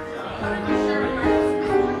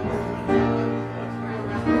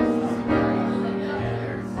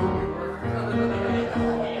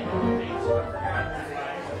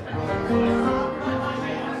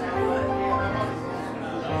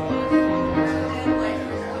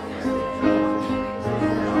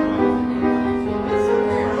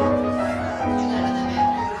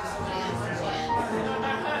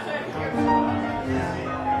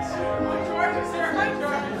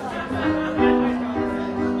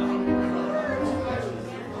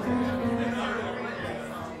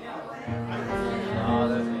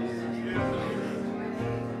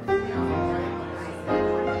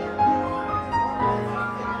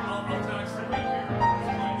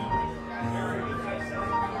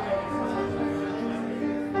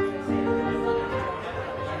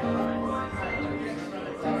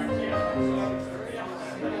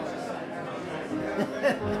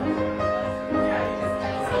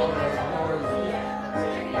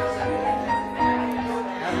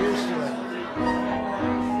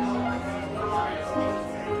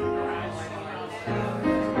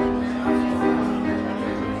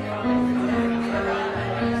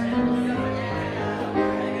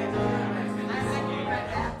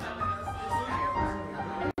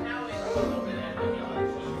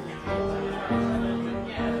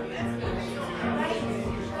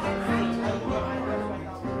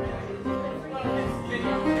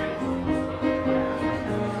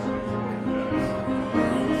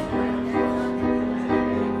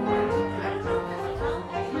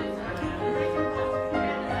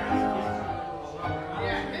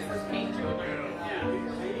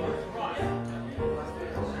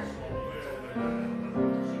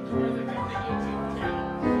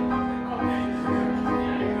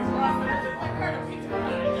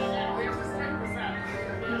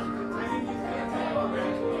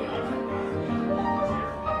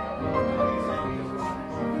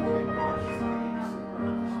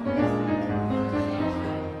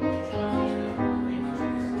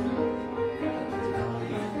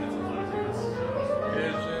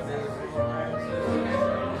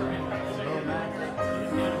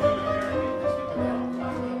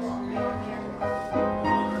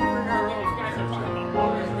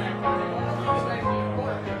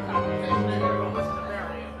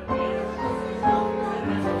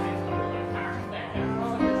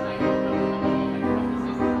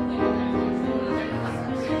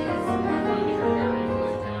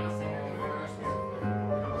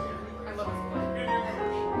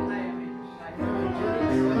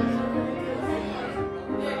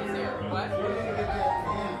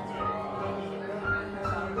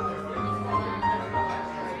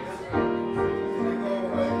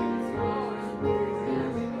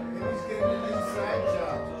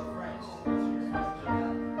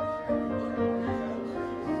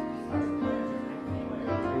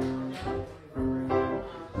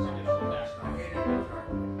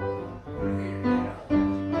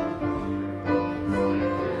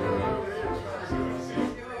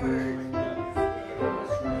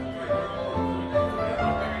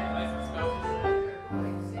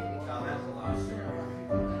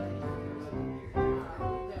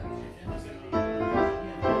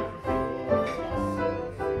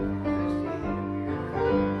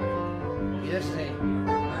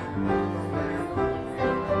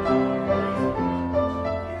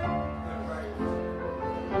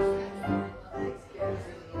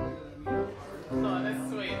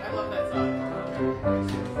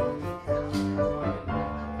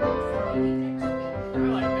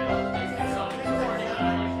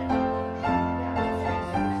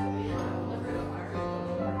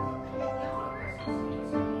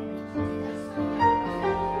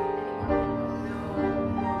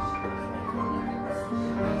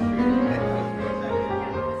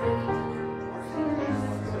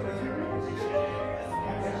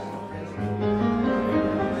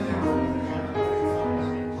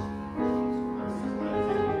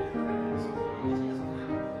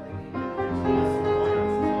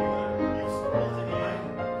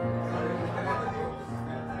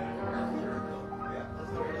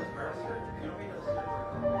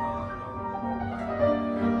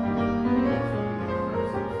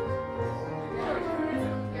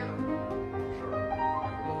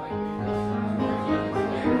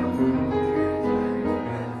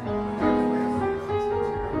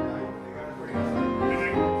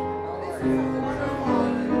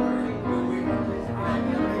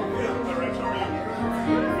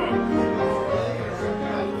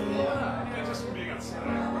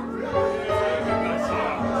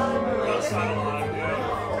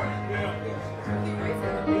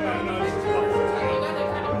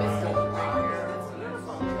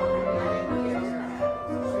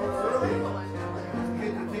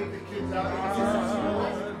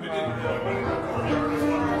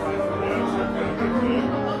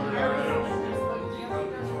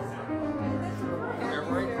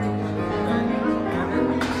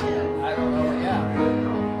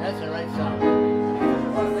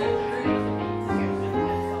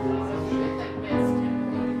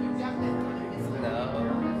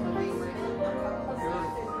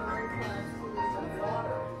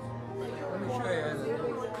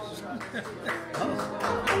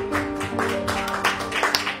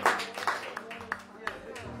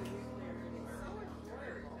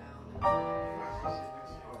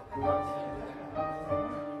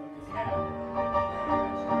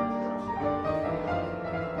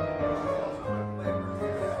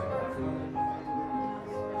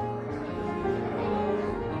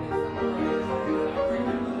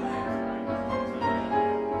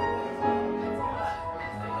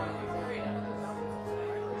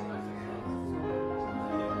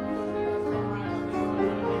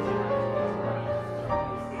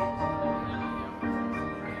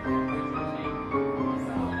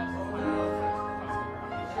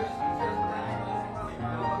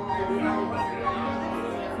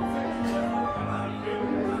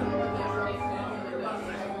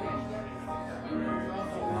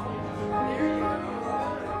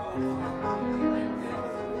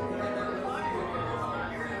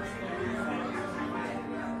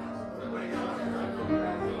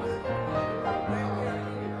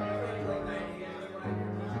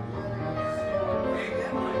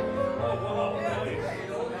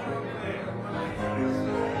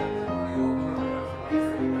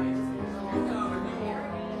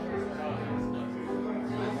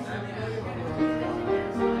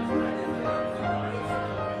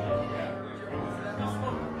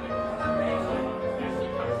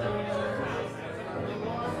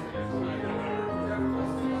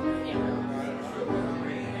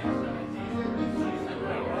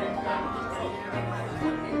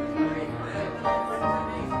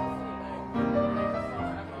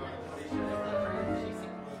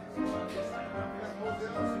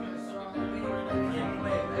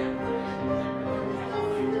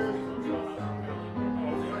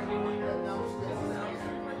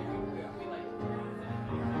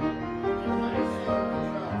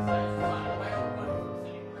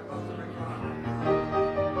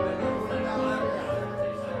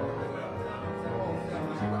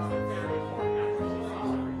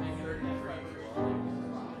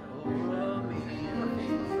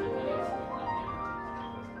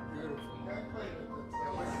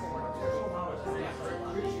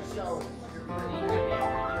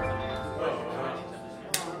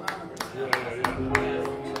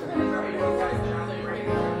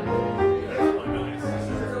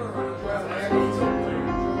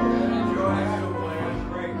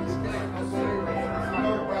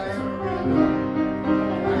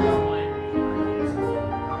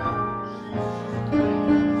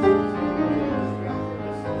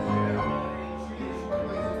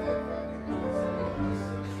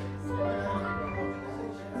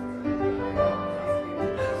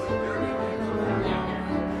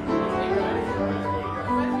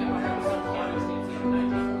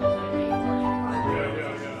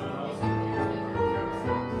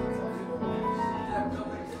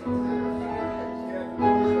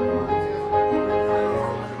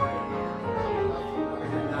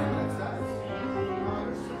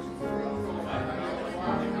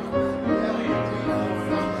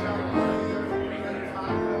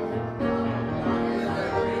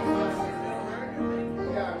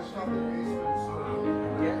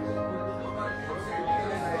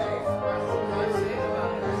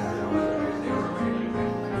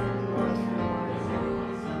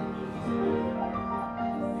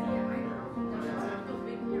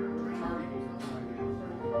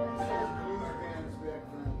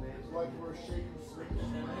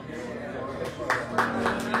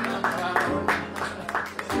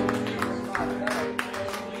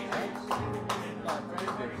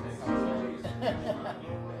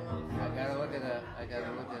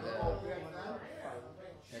 gotta look at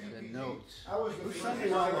the notes. Who's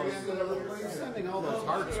sending all those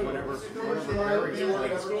hearts whenever Barry's playing? Oh,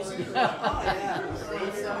 yeah.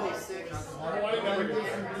 876. Oh, I never get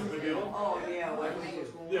that. Oh, yeah. What we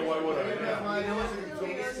Yeah, why would I? You know what the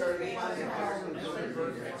thing is?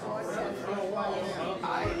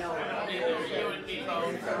 I know.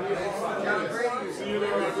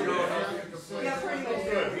 Yeah, pretty much.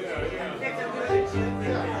 Picked up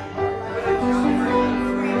good.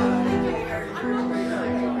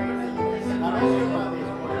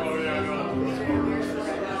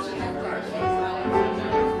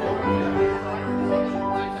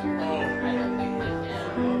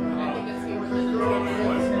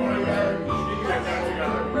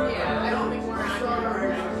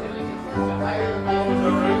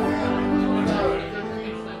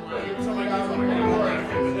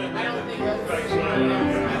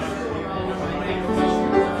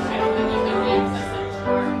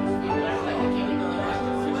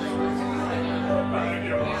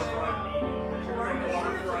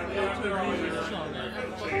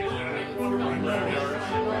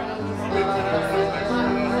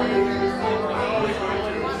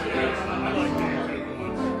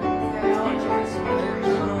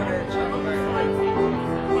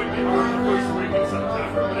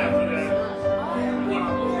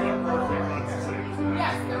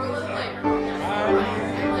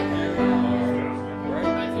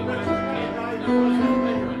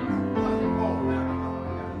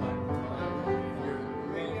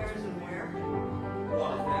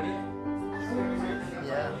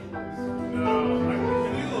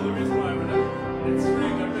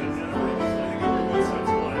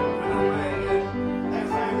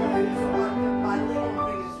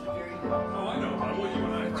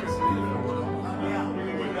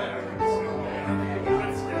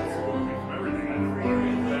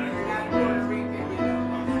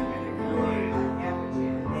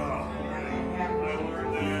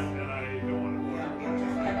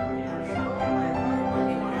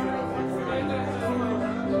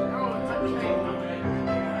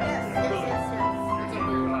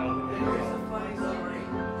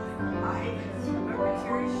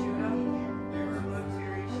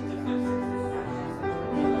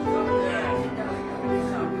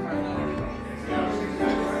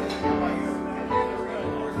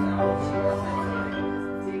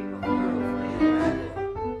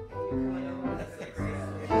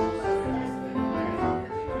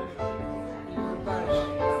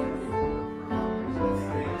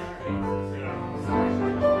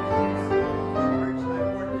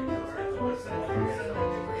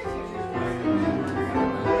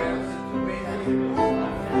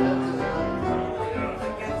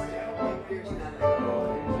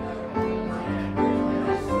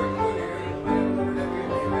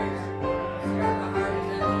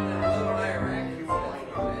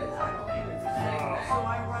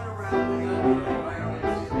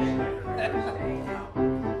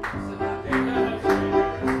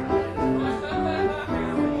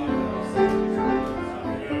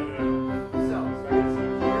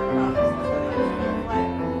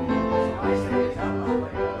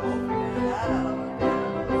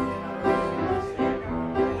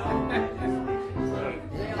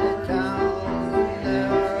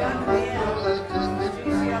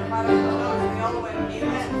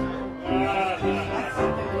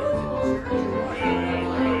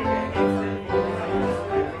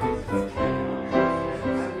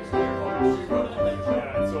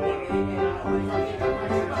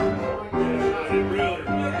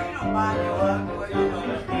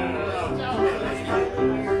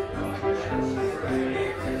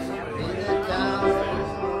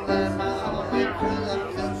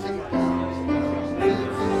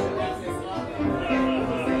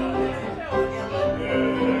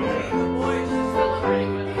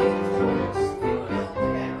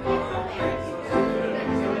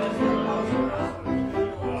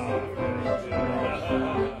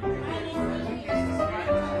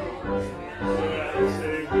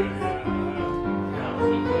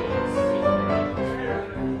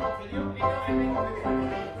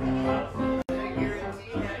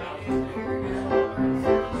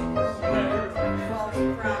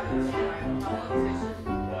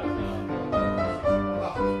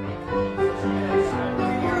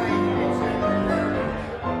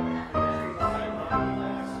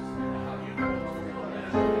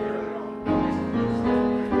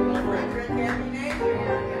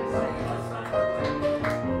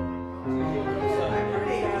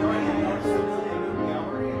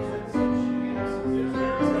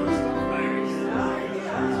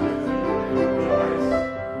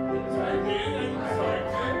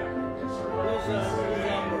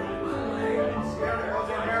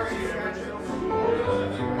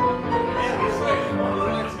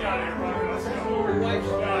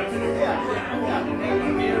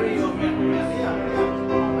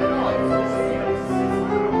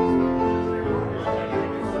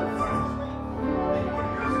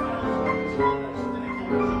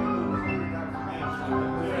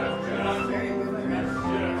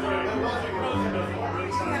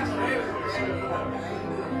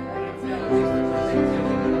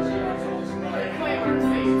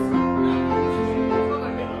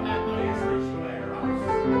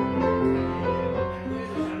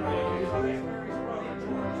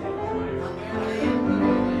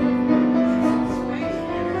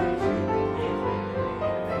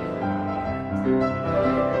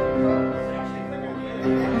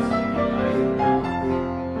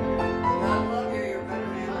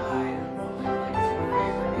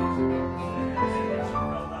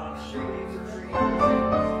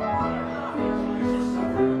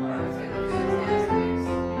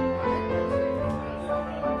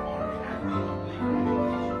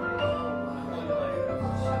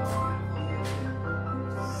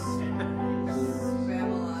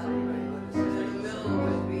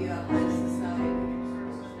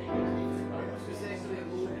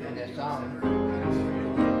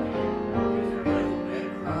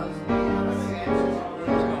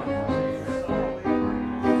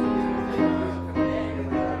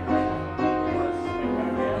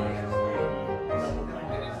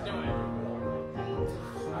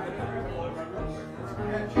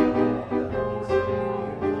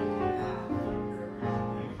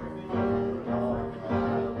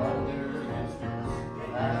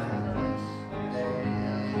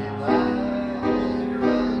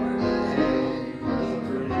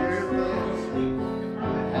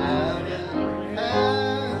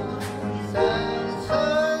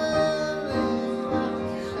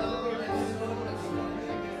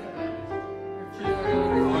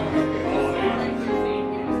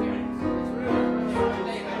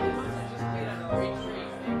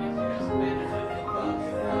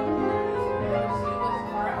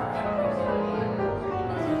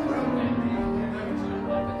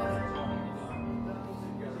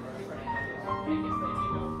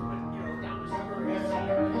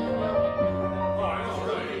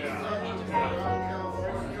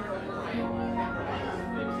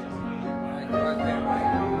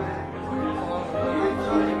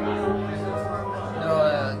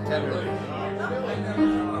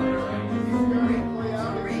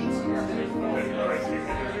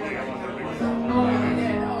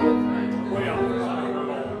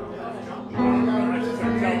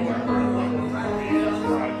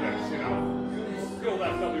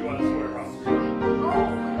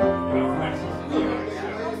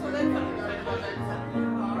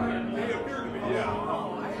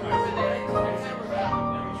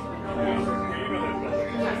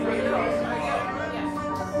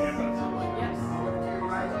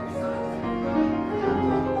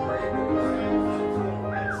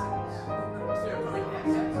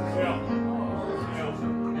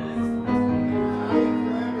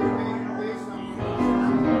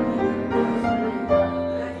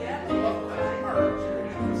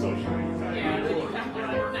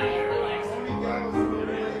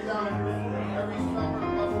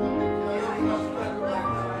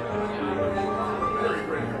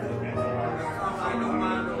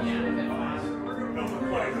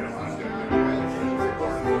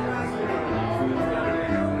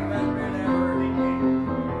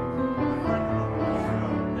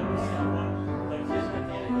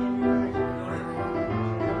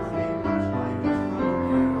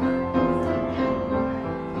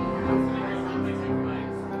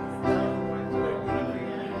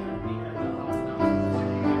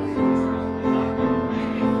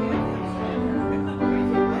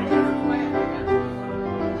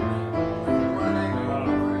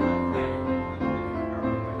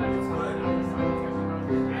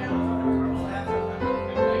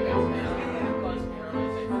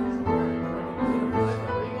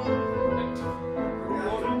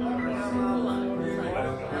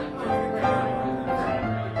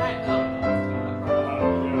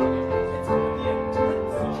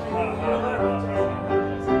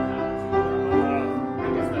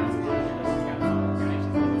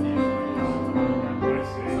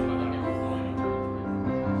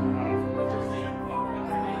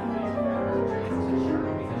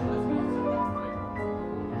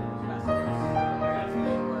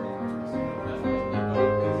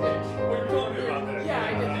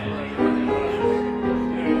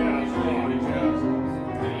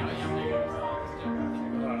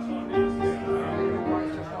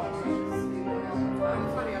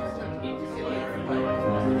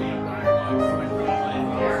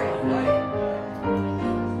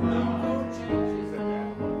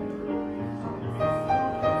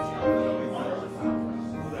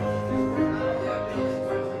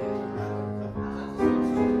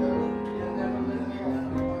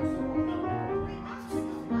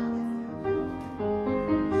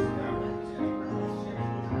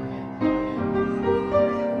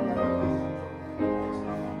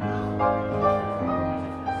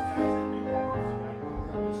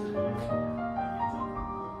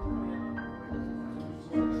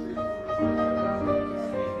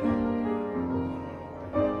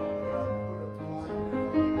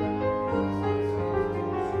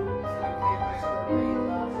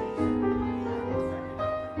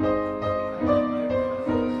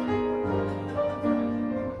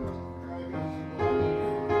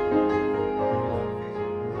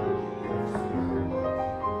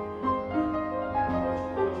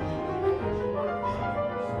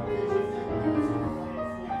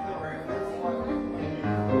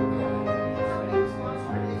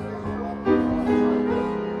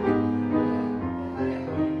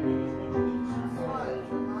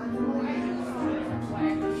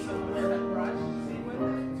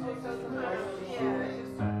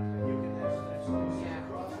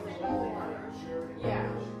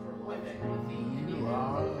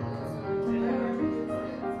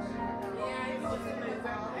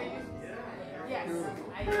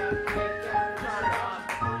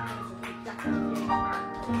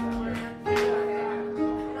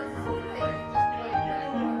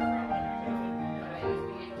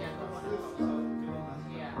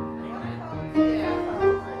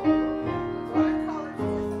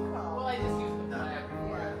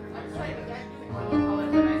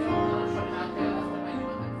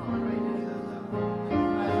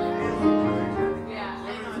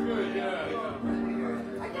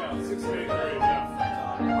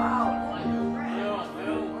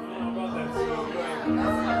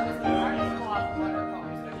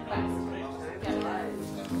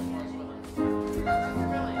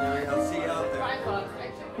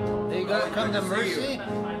 You gotta come to Mercy?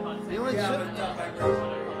 You want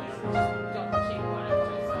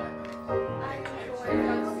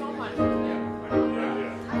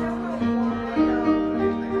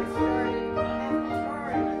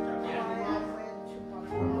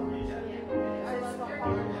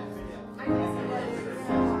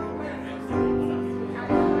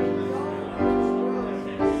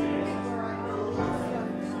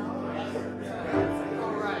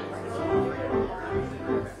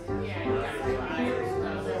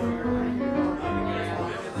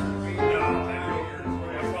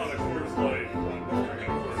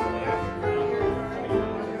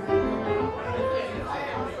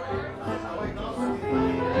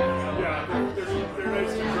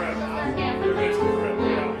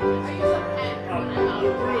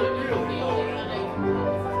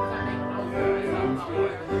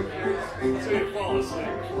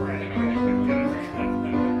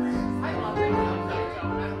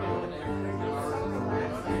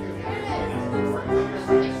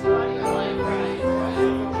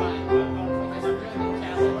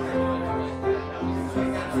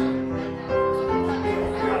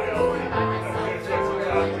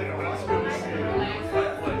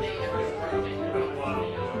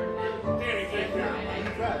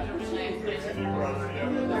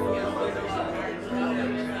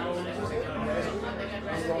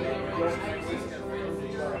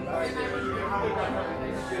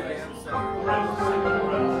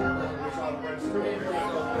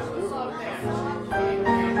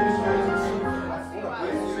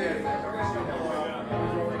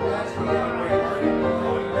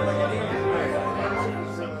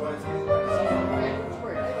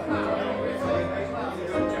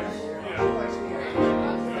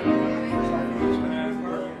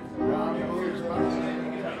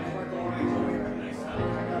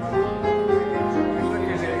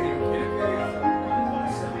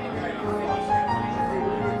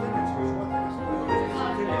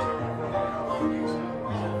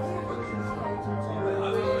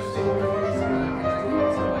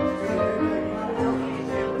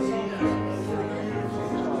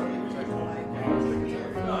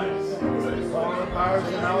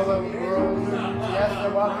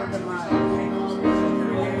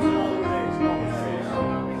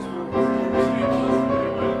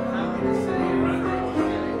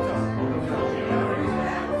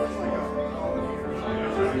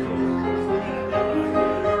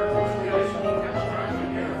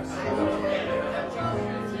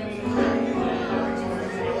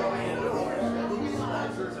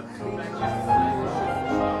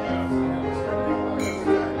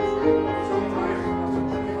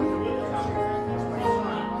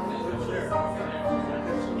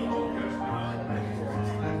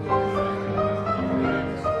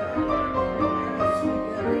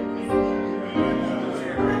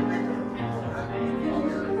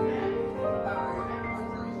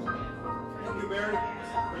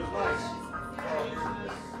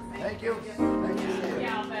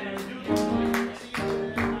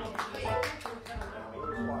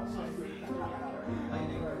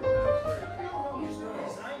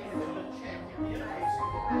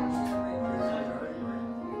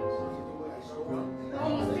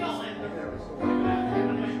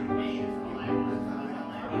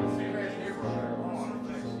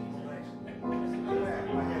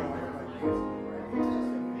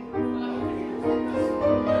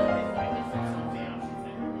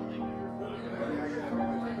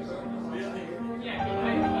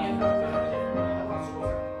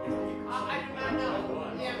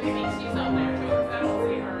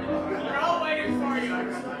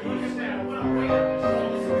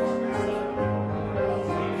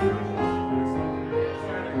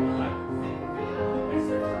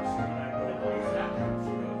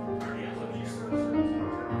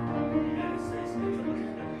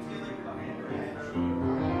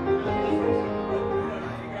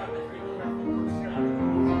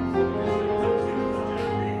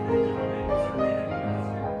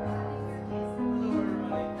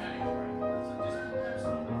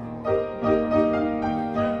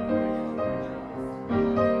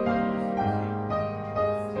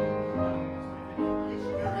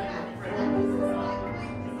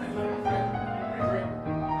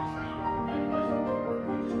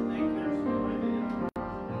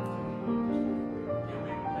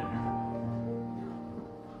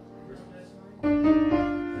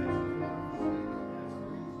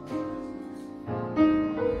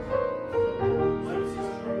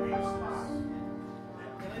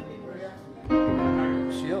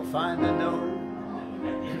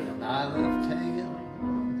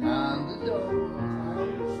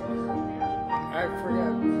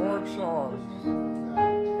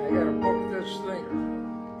gotta book this thing.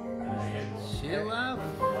 She laughed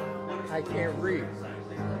I can't read.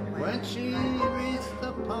 when she reached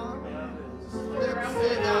the pond that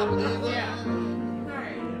said I'm leaving.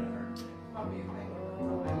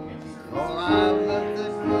 Oh, I've left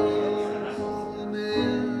it a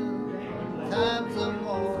million times or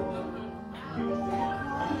more.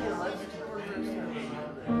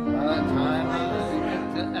 By the time I get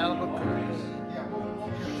to Albuquerque,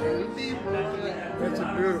 she'll be moving. That's a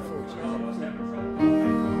beautiful song.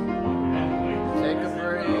 Take a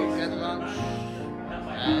break at lunch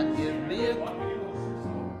and give me a call.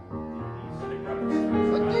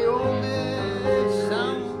 But the only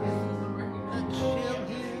sound that she'll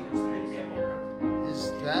hear is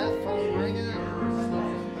that phone ringing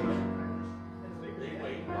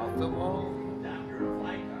off the wall.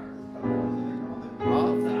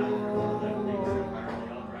 Off the wall.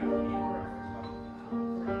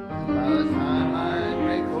 By the time I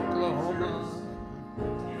make Oklahoma,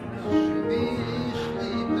 she'll be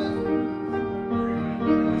sleeping,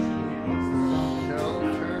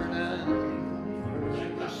 sheltered and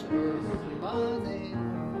whisper my name.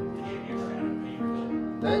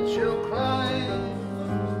 That she'll cry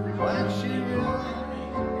when she realizes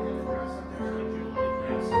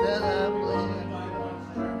that I'm late.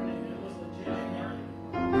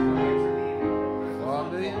 4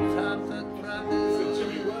 million times I tried to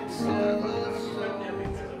tell her so.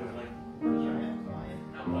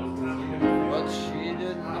 But she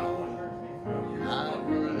didn't know I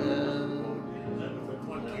would have.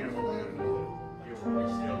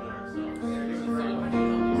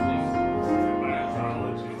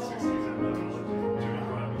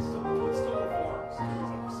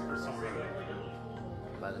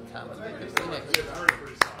 By the time I make it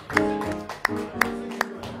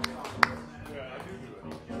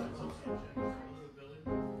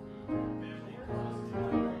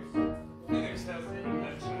Phoenix hasn't even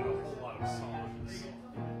mentioned a whole lot of songs,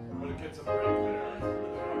 but it gets a break there.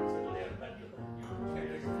 Can't think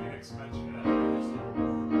of Phoenix mentioned it. I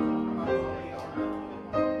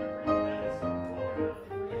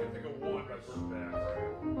can think of one that we're back.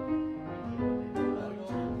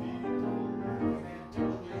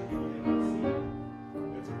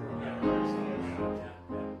 It's a romantic song.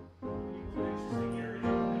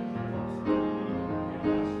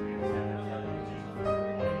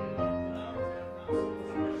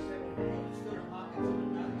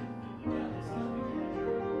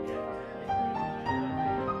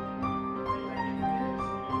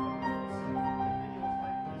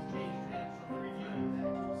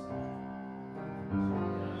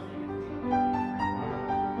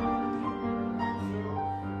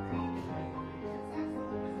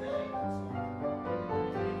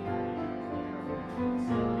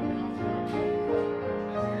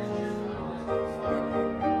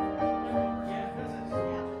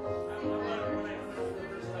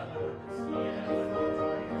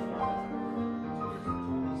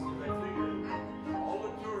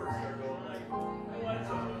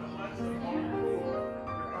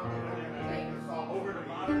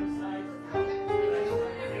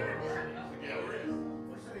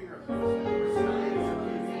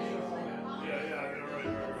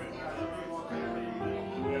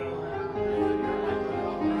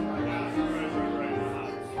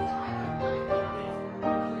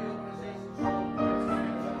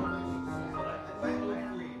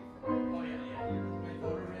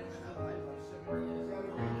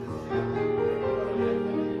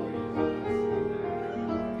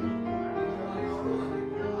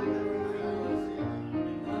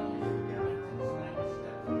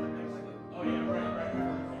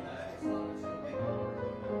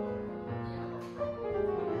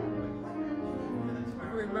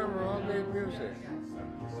 Remember all day music.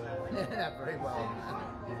 Yeah, very well.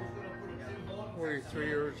 Were you 3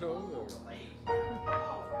 years old? Or?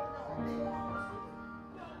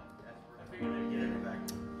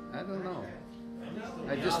 I don't know. I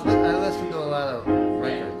listen to a lot of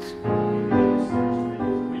records.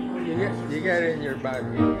 You got it in your body.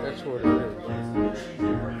 That's what it is.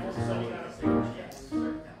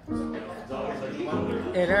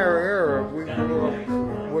 In our era, we grew up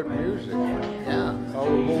with music. Yeah. All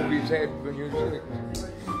the movies had music.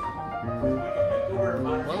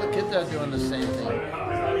 Well, the kids are doing the same thing.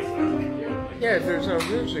 Yeah, there's no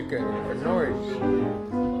music in it, or noise.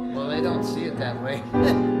 Well, they don't see it that way.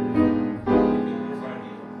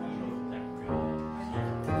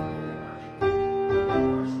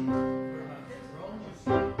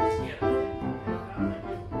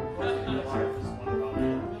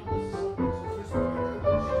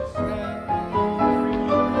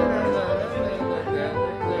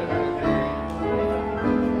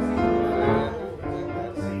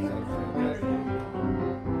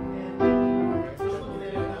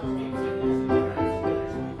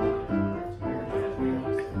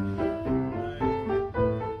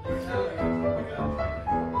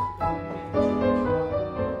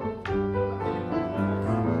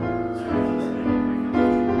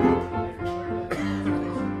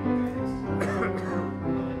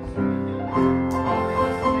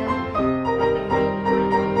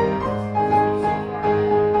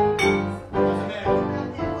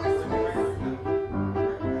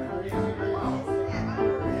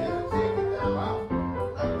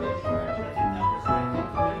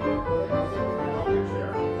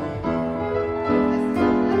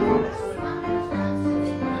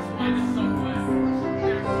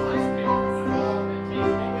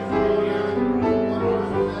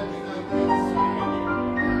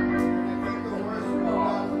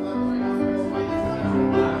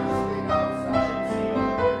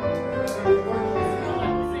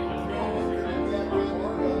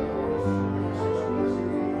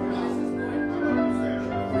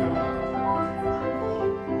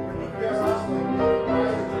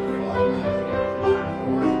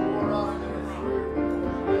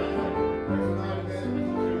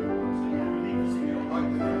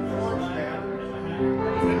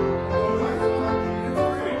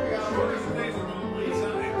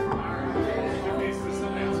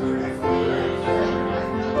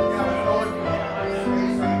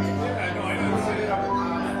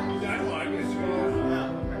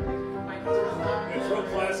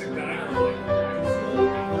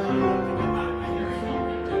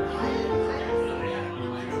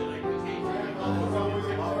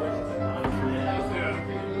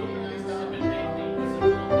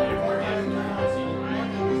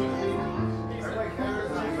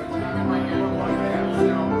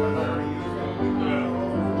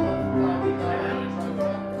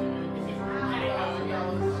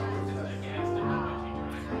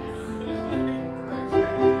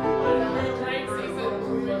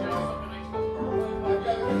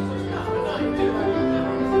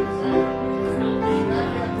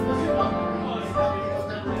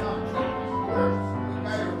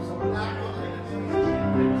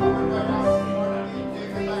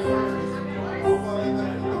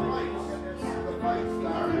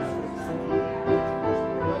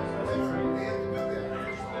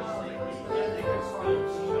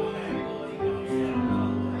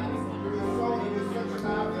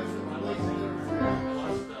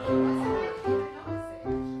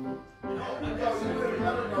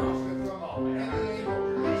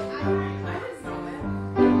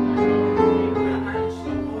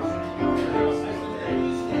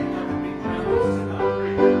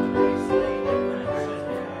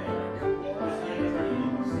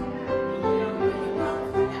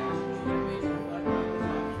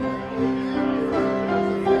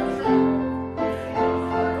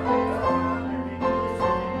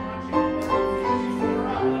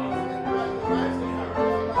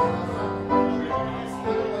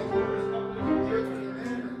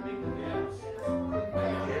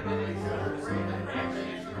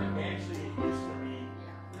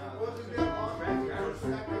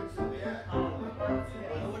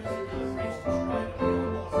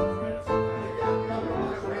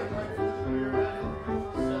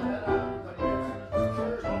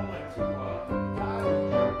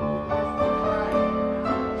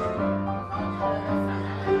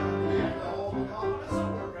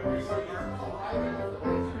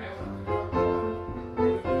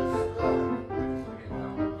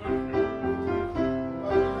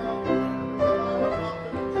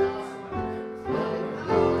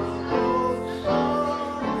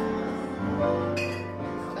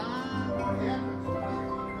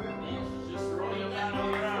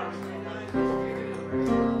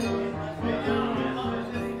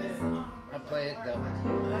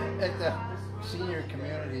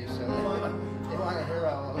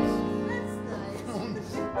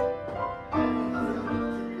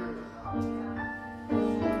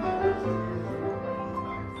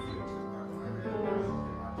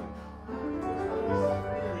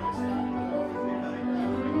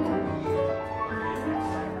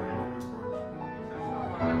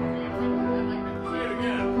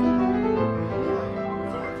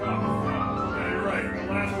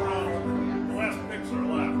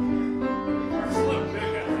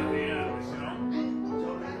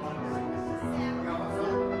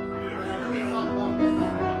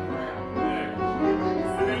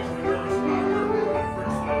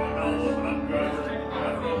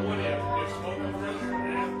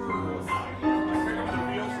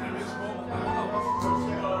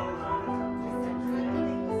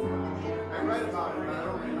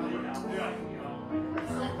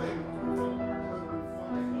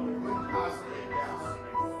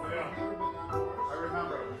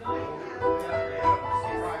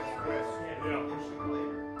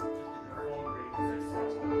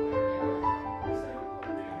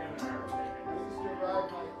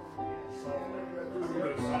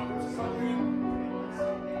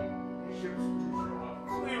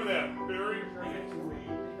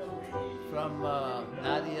 From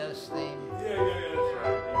Nadia's theme. Yeah, that's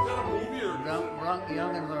right. Is that a movie or?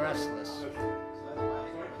 Young and the Restless.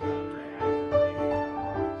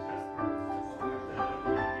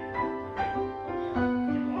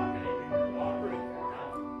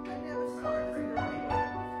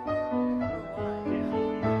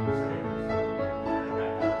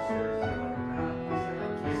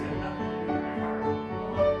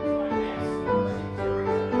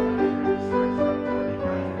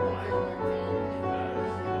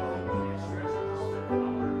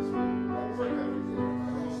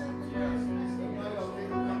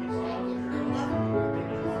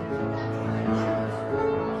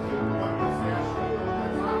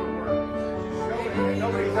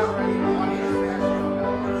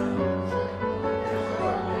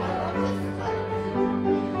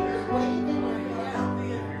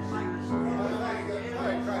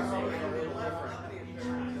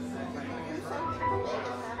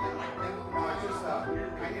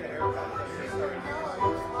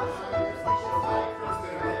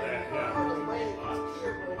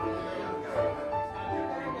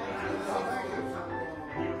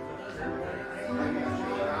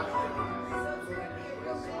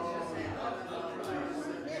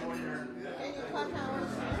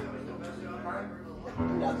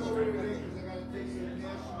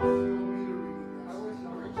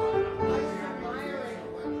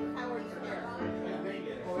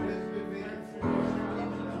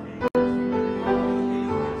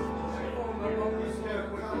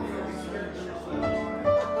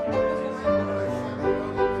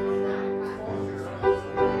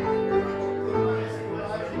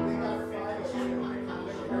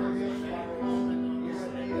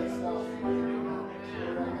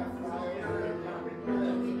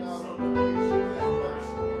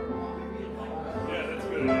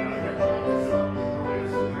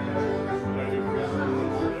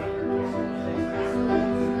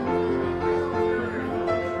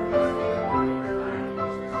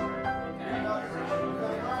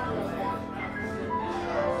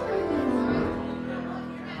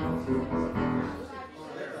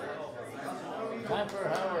 Time for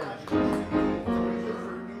Howard.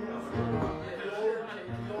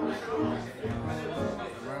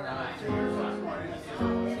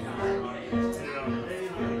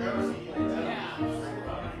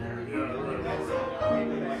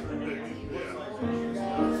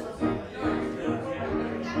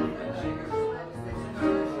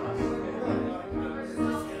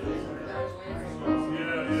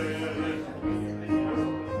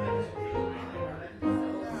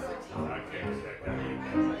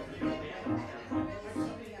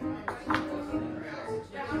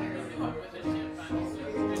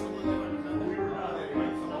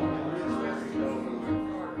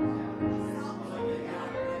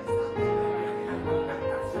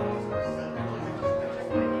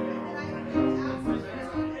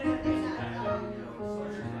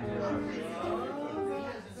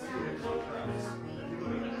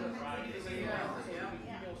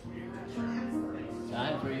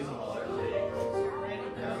 Time for you.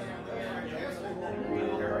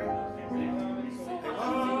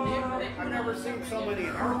 I've never seen so many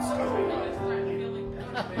hearts coming.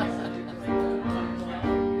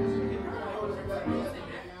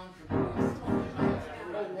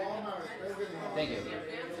 Thank you.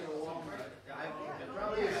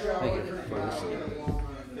 Thank you for listening.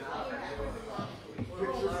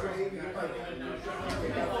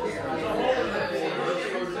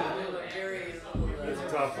 It's a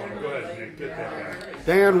tough one. Go ahead, Nick. Get that guy.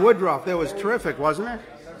 Dan Woodruff, that was terrific, wasn't it?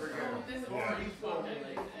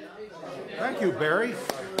 Thank you, Barry.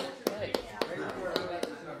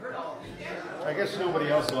 I guess nobody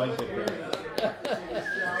else liked it, Barry.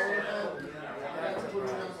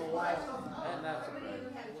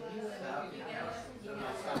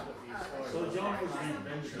 So John was the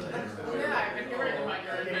adventure. Yeah, I can get rid of my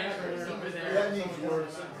adventures over there. That needs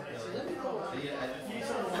words.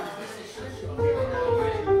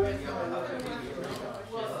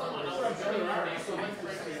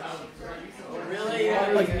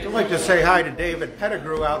 I'd like to say hi to David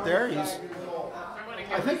Pettigrew out there.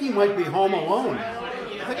 I think he might be home alone.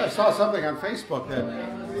 I think I saw something on Facebook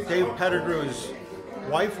that Dave Pettigrew's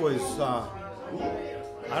wife was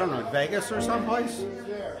I don't know, Vegas or someplace?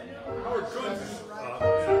 Howard Kunz is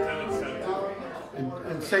in attendance tonight, too.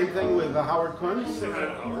 And same thing with Howard Kunz? Say hi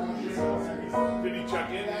to Howard. Did he check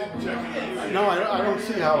in? He didn't check in with you. No, I don't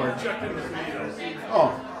see Howard. He checked in with me, though.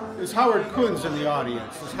 Oh, there's Howard Kunz in the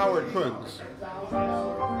audience. There's Howard Kunz.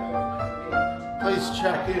 Please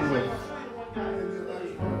check in with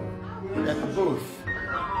at the booth.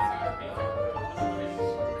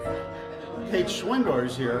 Kate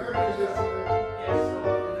Schwindor's here.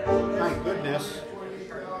 My goodness.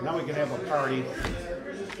 Now we can have a party.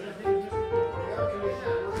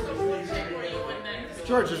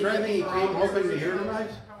 George, is there anything you came hoping to hear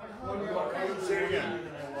tonight? Say again.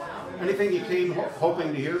 Anything you came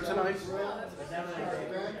hoping to hear tonight?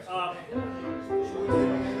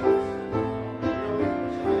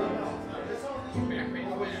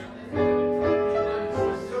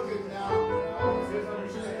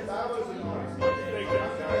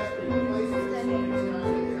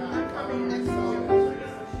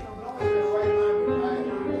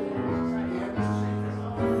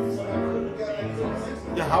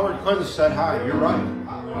 Yeah, Howard Kunz said hi. You're right.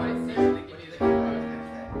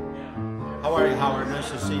 How are you, Howard? Nice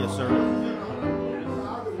to see you, sir.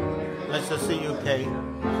 Nice to see you, Kate.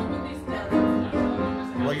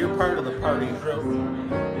 Well, you're part of the party crew.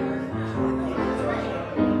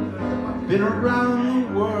 Been around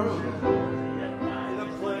the world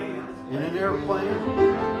in an airplane.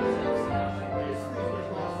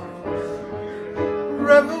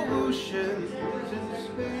 Revolutions in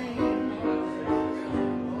Spain.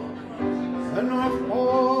 The North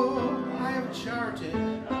Pole I have charted,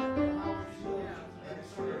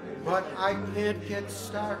 but I can't get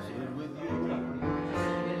started with you.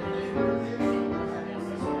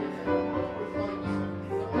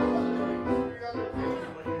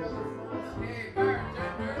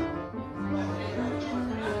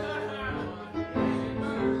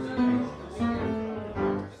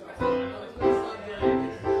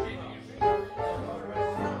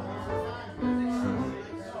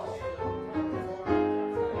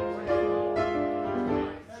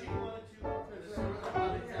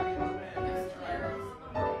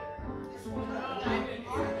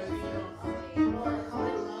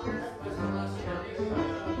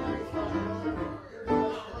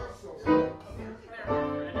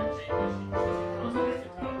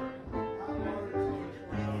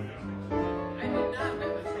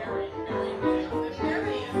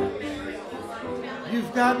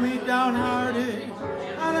 You've got me downhearted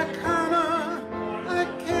on account of I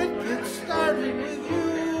can't get started with you.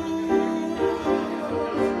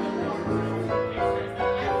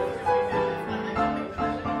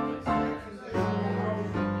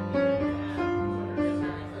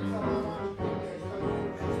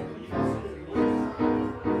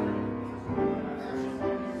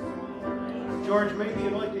 George, maybe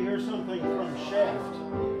you'd like to hear something from Shaft.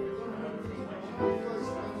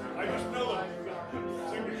 I just know the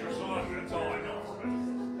signature song, that's all I know from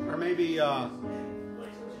it. Or maybe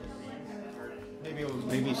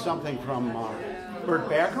something from Burt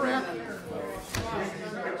Bacharach.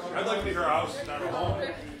 I'd like to hear House is Not a Home.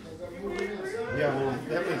 Yeah, well,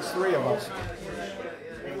 that makes three of us.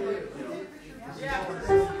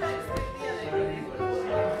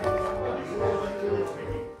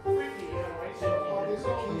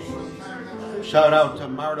 Shout out to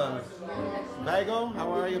Marta Vago.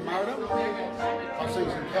 How are you, Marta? How's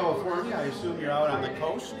things in California? I assume you're out on the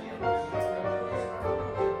coast.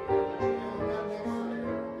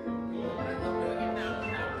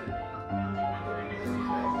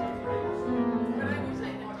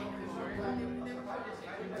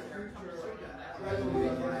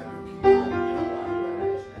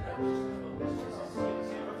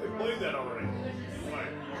 They played that already.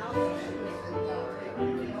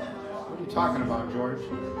 What are you talking about, George?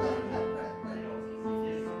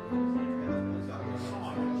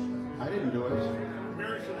 I didn't do it.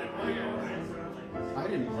 Mary said they played it already. I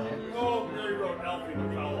didn't play it. Oh, Mary wrote Alfie the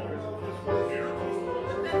Fellow. This one here.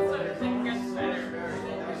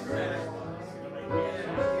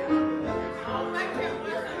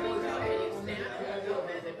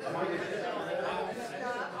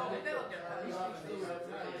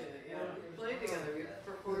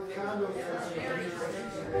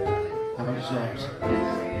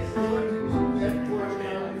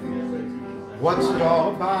 What's it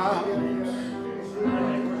all about,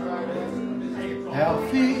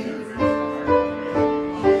 Alfie?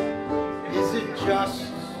 Is it just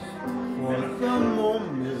for the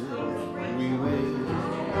moment we live?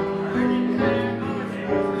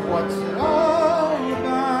 What's it all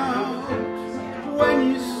about when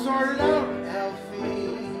you sort it out,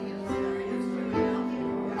 Alfie?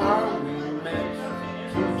 Are we meant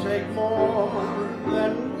to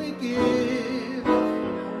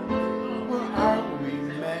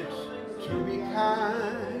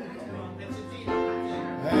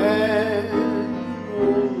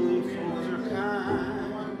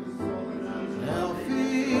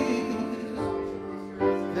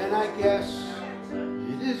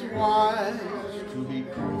to be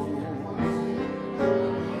proved.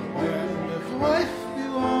 And if life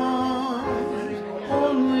belongs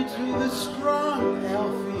only to the strong,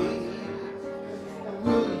 Alfie,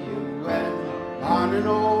 will you end on an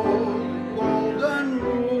old golden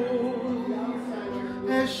rule?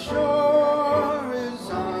 As sure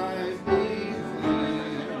as I believe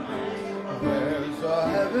there's a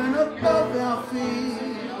heaven above, Alfie,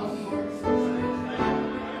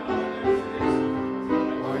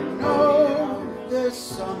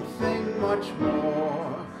 something much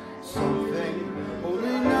more, something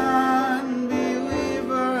only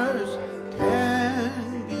non-believers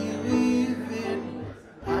can believe in.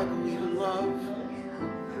 I believe in love,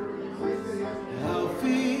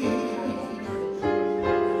 Alfie.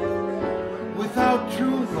 Without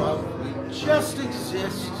true love, we just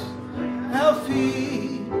exist,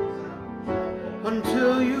 Alfie,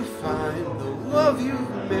 until you find the love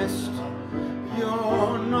you've missed.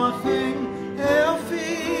 You're nothing,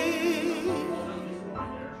 Alfie.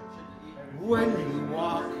 When you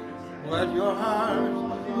walk, let your heart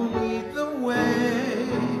lead the way,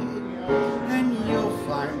 and you'll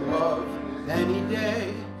find love any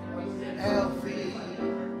day, Alfie.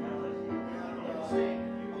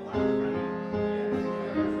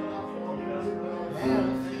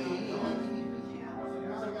 Alfie.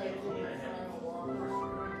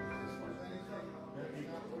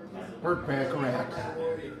 Burt Bacharach.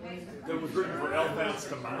 That was written for Elfance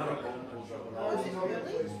Tomato.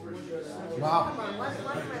 Wow.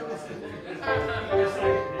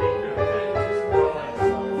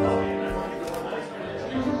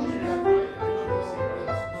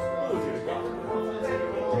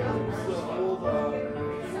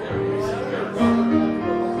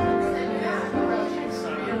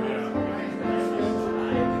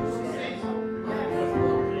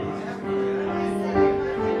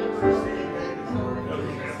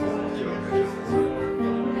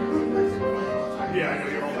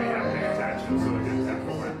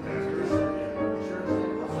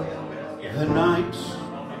 The night,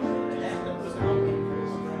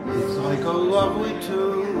 it's like a lovely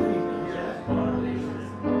tune.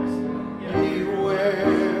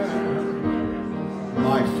 Beware,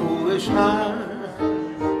 my foolish heart,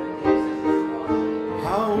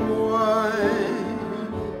 how wide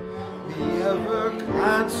the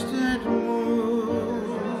ever-constant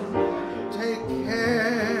moon. Take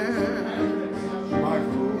care, my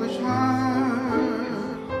foolish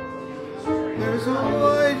heart, there's a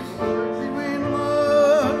light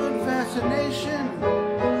fascination,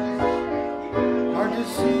 hard to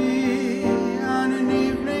see on an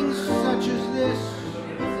evening such as this,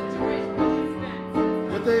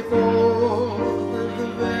 but they both have the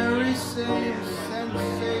very same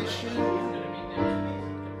sensation.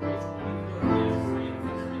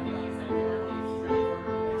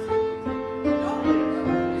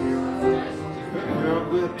 Your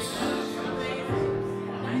lips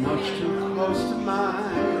are much too close to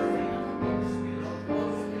mine.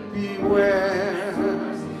 Beware,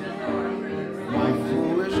 my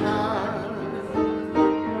foolish heart,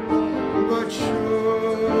 but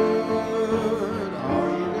should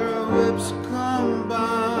all your lips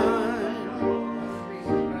combine,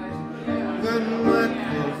 then let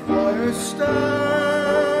the fire start.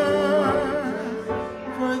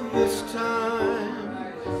 For this time,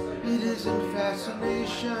 it isn't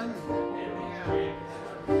fascination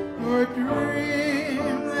or a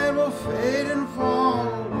dream that will fade and fall.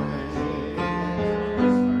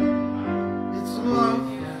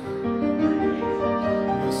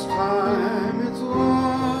 This time it's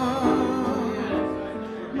love,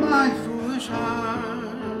 my foolish heart.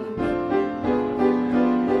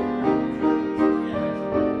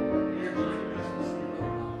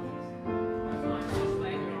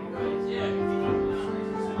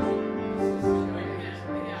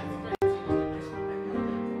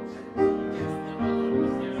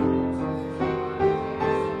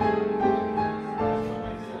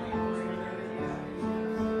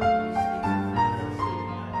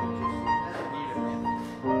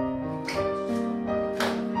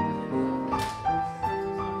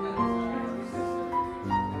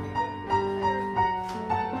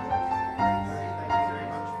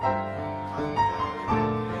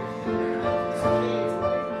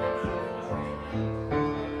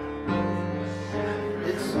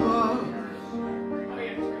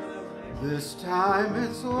 This time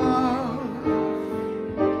it's love,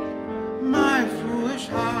 my foolish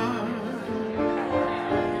heart.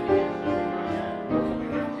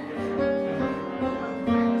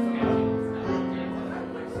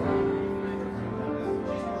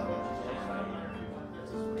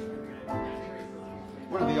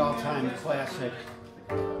 One of the all-time classic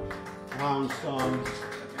Clown songs.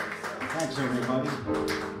 Thanks, everybody.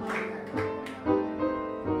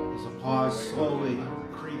 As a pause slowly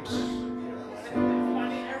creeps,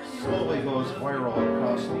 slowly goes viral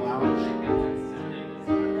across the lounge.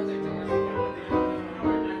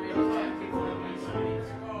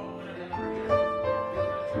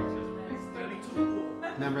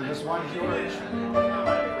 Remember this one, George?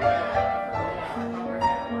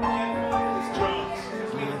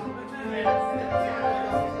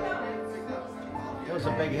 It was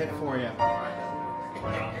a big hit for you.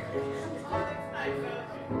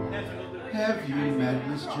 Have you met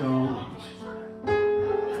Miss Jones?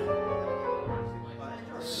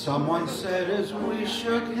 Someone said as we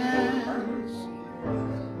shook hands,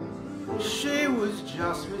 she was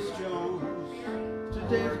just Miss Jones to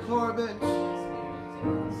Dave Corbett.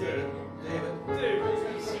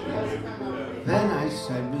 Then I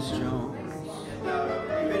said, Miss Jones,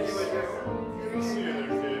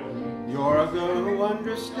 you're a girl who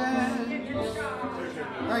understands.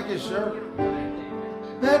 Thank you, sir.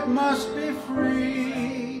 That must be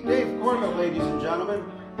free. Dave Corbett, ladies and gentlemen.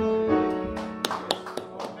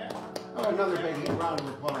 Oh, another big round of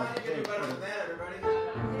applause. Dave Corbett.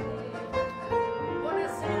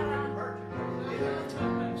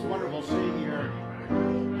 It's wonderful seeing you here.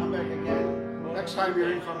 Come back again. Next time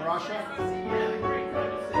you're in from Russia.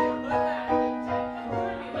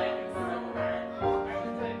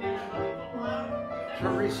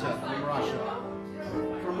 Teresa from Russia.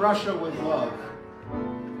 From Russia with love.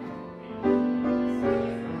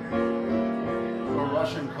 Or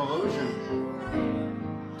Russian collusion.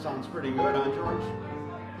 Sounds pretty good, huh, George?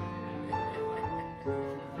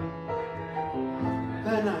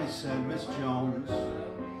 Then I said, Miss Jones.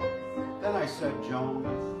 Then I said, Jones,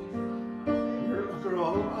 you're a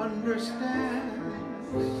girl who understands.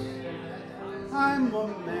 I'm a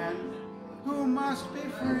man who must be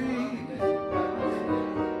free.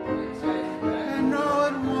 And all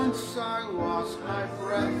at once I lost my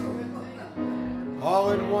breath.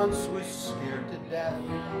 All at once was scared to death.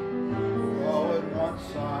 All at once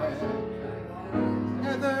I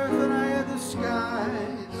had the earth and I had the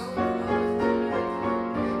skies.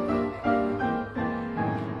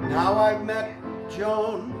 Now I've met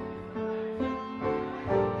Joan,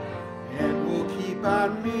 and we'll keep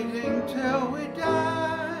on meeting till we die.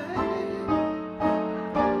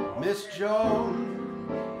 Miss Joan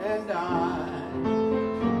and I.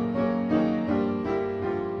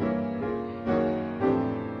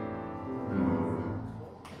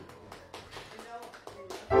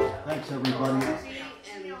 Thanks, everybody.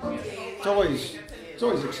 It's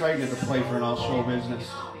always exciting to play for an all show business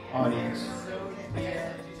audience.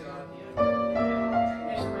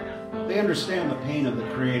 They understand the pain of the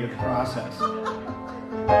creative process.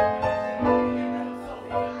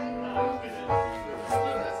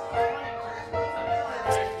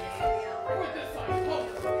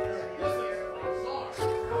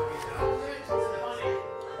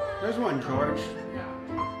 There's one, George.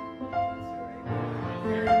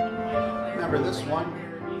 Remember this one?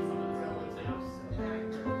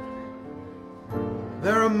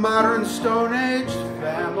 They're a modern Stone Age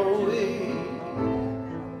family.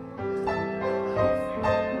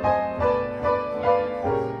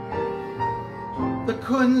 The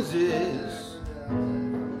Kunzes,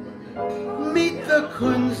 meet the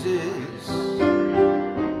Kunzes.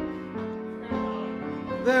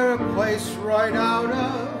 They're a place right out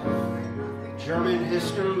of German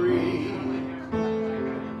history.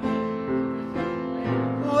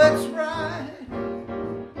 Let's ride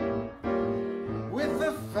with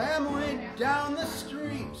the family down the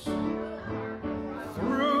street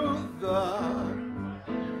through the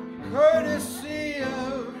courtesy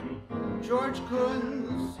of George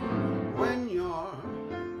Kunz. When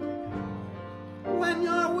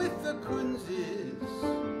you're with the Kunzes,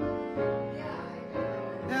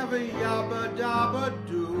 have a yabba dabba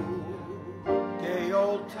do, gay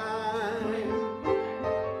old time.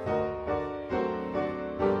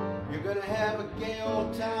 You're gonna have a gay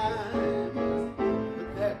old time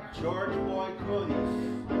with that George boy Kunz.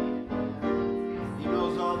 He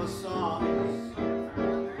knows all the songs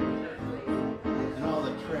and all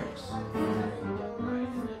the tricks.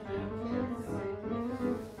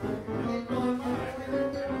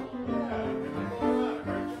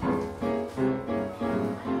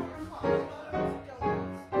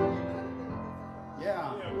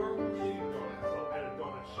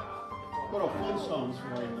 Little Flintstones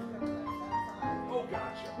for you. Oh,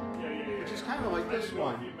 gotcha. Yeah. Which is kind of like this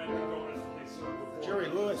one. Jerry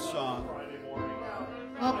Lewis song.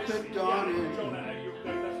 Up at dawning.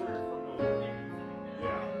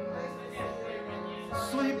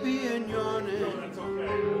 Sleepy and yawning.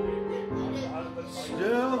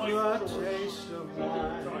 still the taste of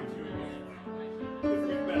wine.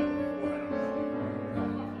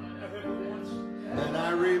 And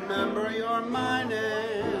I remember your mine,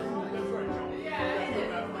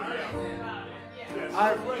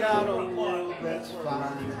 I've got a world that's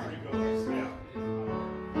fine.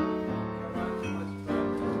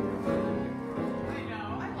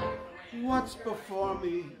 What's before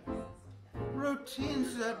me?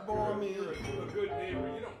 Routines that bore me.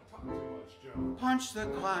 Punch the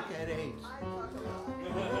clock at 8.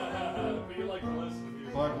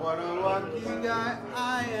 But what a lucky guy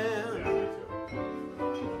I am.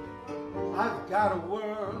 I've got a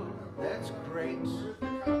world that's great.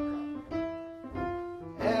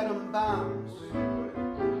 Atom bombs,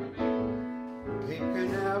 Cape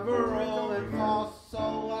Canaveral and false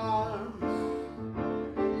alarms.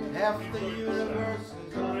 Half the universe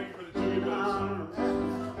is up in arms.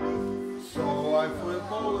 So I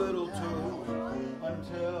flip a little too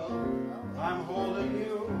until I'm holding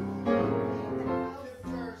you.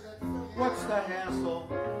 What's the hassle?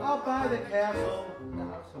 I'll buy the castle.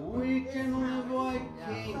 We can live like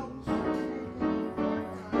kings.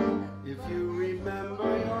 If you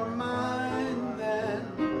remember your mind, then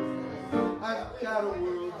I've got a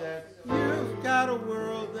world that you've got a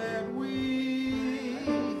world that we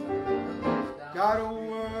got a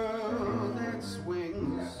world that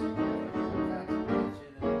swings.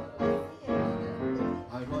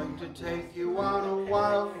 I'd like to take you on a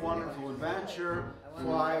wild, wonderful adventure.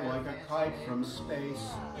 Fly like a kite from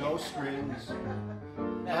space, no strings.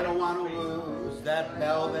 I don't want to lose that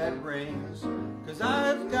bell that rings, 'cause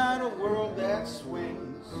I've got a world that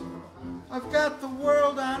swings. I've got the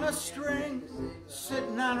world on a string,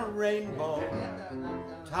 sitting on a rainbow.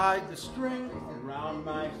 Tied the string around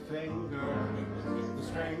my finger. The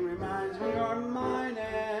string reminds me you're mine,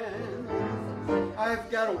 and I've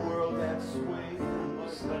got a world that swings.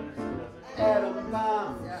 Atom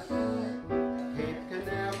bombs, Cape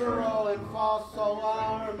Canaveral and false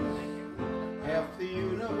alarms. Half the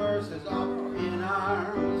universe is up in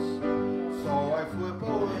arms. So I flip a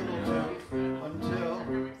little too until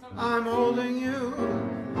I'm holding you.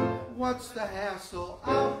 What's the hassle?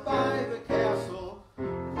 I'll buy the castle.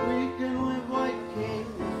 We can live like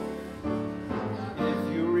kings.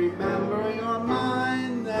 If you remember your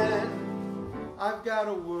mind, then I've got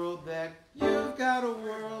a world that you've got a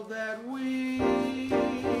world that we've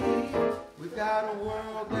got a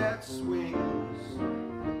world that swings.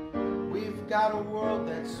 We've got a world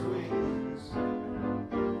that swings.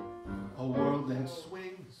 A world that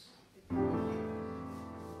swings.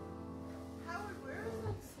 Howard, where is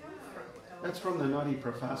that song from? That's from the Nutty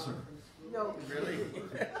Professor. No. Really? Really?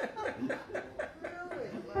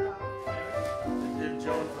 Wow. Did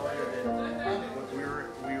Joan tell you that we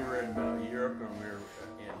were in Europe and we were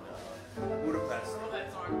in Budapest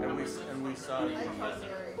and we saw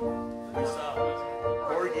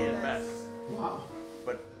Porgy and Bess. Wow.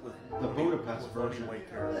 But with the Budapest version. White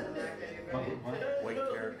hair. White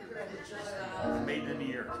hair. Made in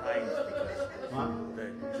New York Times because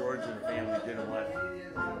that George and the family didn't want to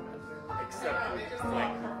accept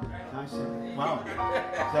white. I see. Wow. Is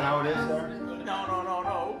that how it is there?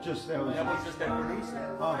 No. Just that was just that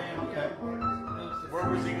producer. Oh, okay. Where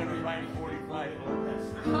was he going to find 45?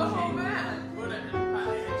 Oh man!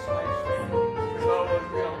 So,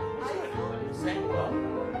 saying well.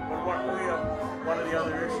 One of the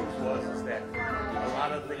other issues was that a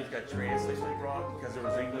lot of things got translated wrong because there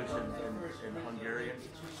was English and Hungarian.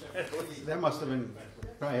 That must have been,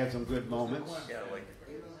 probably had some good moments. Yeah, like,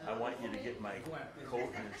 I want you to get my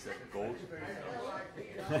coat, and it said goat.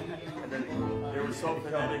 And then they were so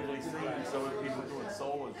phonetically singing, so when people doing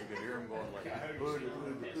solos, you could hear them going like,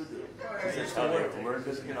 that's how they learned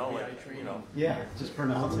this, Yeah, just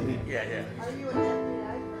pronouncing it. Yeah. Are you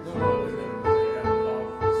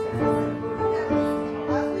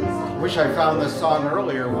Wish I found this song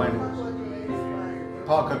earlier when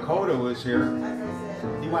Paul Kokoda was here.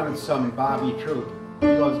 He wanted some Bobby Troop. He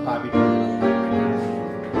loves Bobby Troop.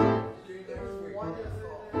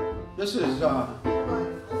 This is too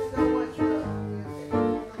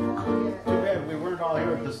bad we weren't all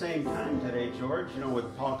here at the same time today, George. You know,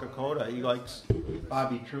 with Paul Kokoda, he likes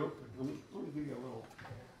Bobby Troop. Let me give you a little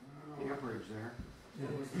amperage there. I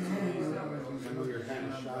know you're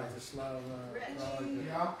kind of shy.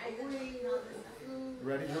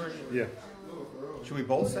 Ready, George? Yeah. Should we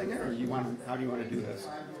both sing it, or how do you want to do this?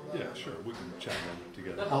 Yeah, sure. We can chat them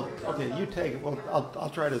together. Okay, you take it. Well, I'll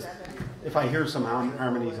try to. If I hear some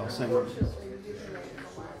harmonies, I'll sing them.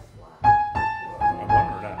 I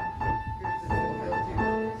won or not?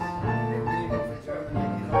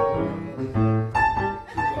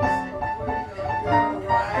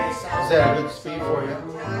 that a good speed for you?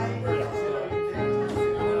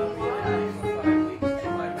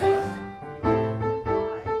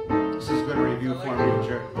 This is a good review for me,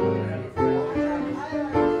 Jerry.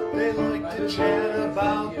 They like to chat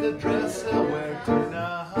about the dress I wear tonight.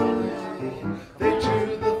 They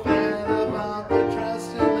chew the fat about the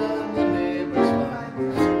trust and the neighbor's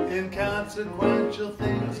fight. Inconsequential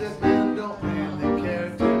things that men don't really care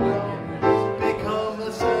to know become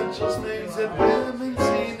essentials, things that women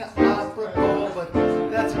seem operable. But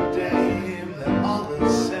that's a dame, they're all the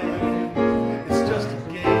same. It's just a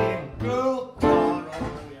game. Girl talk,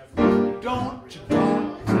 don't you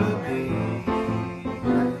talk to me.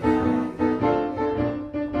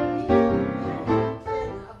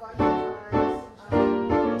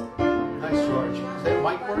 Nice, George. Is that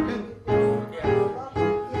mic working? Or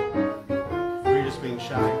are you just being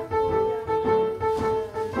shy?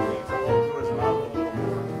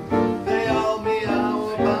 They all meow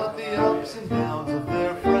about the ups and downs of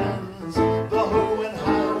their friends, the who and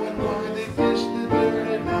how and why they dish the dirt,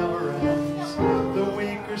 it never ends. The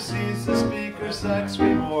weaker sees the speaker, sex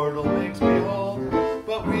remortal makes behold.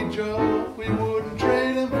 But we joke we wouldn't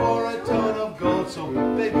trade him for a ton of gold. So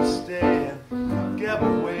baby stay and give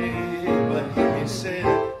away, but hear me say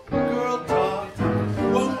that, girl talk,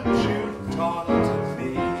 won't you talk to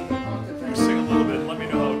me? You sing a little bit and let me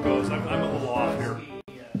know how it goes. I'm a little off here.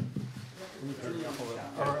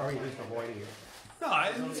 Or are you just avoiding it? No,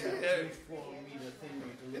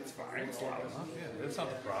 it's fine. It's loud enough. Yeah, that's not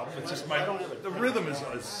the problem. It's just the rhythm is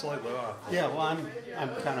slightly off. Yeah, well, I'm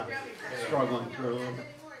kind of struggling through it.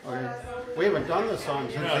 Okay. We haven't done this song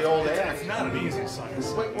since the old act. It's not an easy song.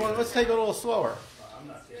 Wait, well, let's take it a little slower.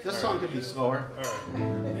 This song could be slower. All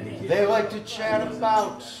right. They like to chat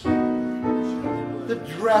about the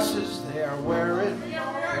dresses they are wearing.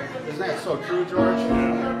 Isn't that so true, George?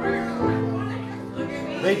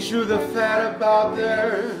 They chew the fat about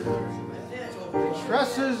their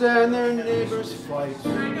dresses and their neighbors' fight. A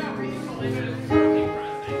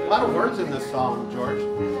lot of words in this song, George.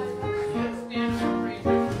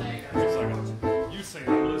 You sing it,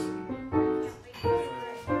 listen.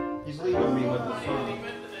 He's leaving me with the song.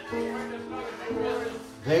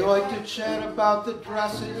 They like to chat about the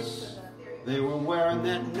dresses they were wearing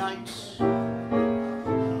that night.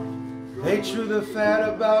 They chew the fat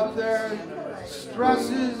about their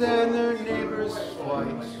stresses and their neighbors'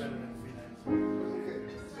 fight.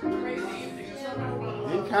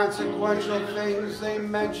 Inconsequential things they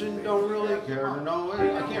mention, don't really care to know it.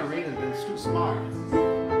 I can't read it, it's too small.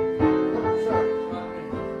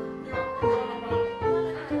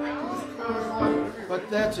 But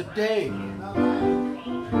that's a dame.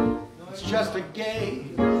 It's just a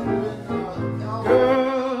game.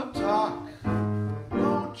 Girl talk.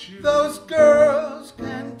 Those girls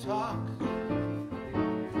can talk.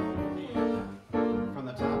 From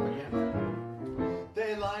the top again.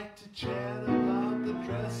 They like to chat about the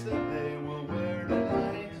dress that they will wear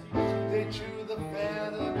tonight. They chew the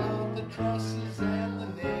fat about the trusses and the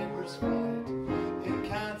neighbors' fight.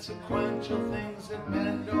 Inconsequential things that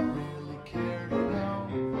men don't really care to know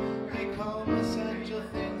become essential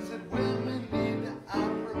things that women need to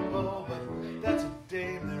apropos. But that's a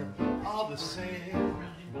dame, they're all the same.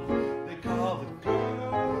 They call it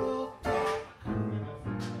girl talk.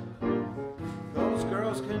 Those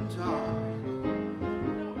girls can talk.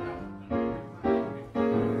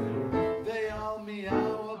 They all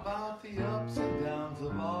meow about the ups and downs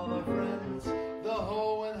of all their friends, the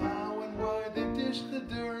who and how and why they dish the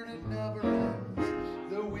dirt, it never ends.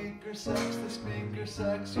 The weaker sex, the speaker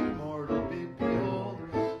sex, immortal be behold.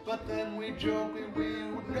 But then we joke we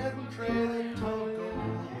would never trade a ton of gold.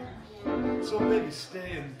 So baby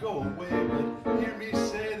stay and go away, but hear me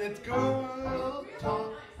say that girl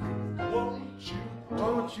talk.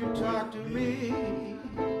 Won't you talk to me?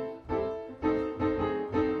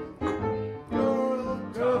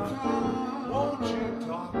 Girl talk. Won't you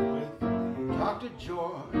talk with me? Talk to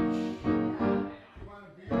George.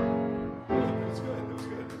 That was good. That was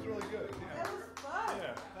good. That was really good. Yeah. That was fun.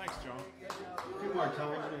 Yeah. Thanks, John. A few more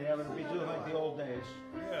times we have it. We do like the old days.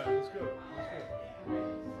 Yeah, it was good.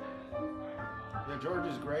 Yeah, George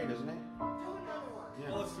is great, isn't he? Yeah.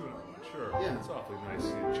 Well, let's do another one. Sure. Yeah. It's awfully nice to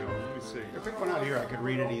see you, John. Let me see. If we went out here, I could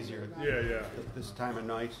read it easier. Yeah. At this time of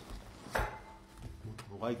night.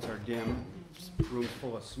 The lights are dim. Room's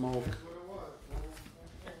full of smoke.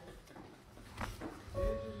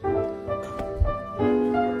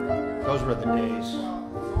 Those were the days.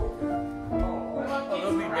 Oh,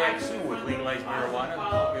 they'll be back soon with legalized marijuana.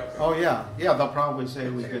 Oh yeah, they'll probably say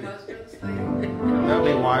we could. That'd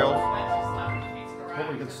be wild. Hope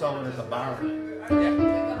we could sell it at the bar.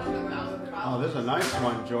 Oh, this is a nice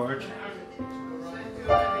one, George.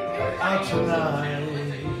 Out tonight.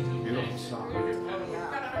 Beautiful song.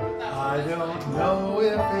 I don't know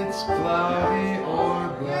if it's cloudy or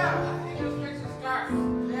bright,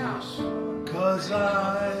 'cause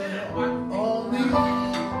I only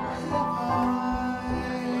have eyes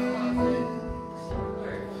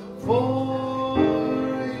for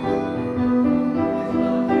you,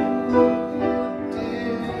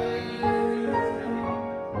 dear.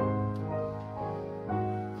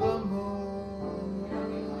 The moon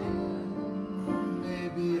may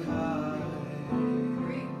be high,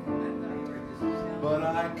 but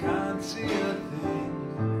I can't see a thing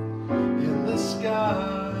in the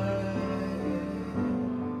sky,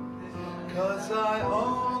 'cause I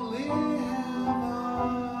only have eyes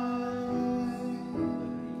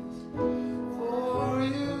for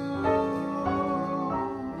you.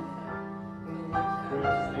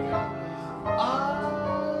 I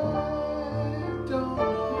don't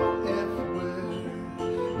know if we're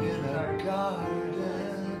in a garden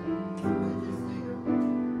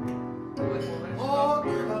or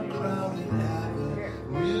a crowded avenue.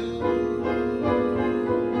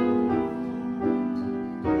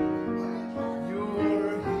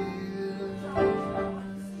 You're here,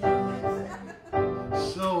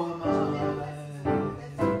 so am I.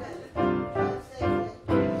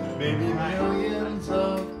 Maybe millions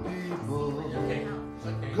of people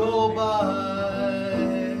go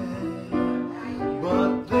by,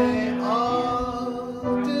 but they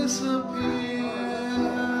all disappear.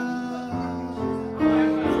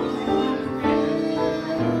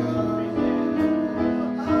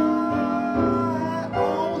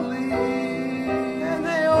 And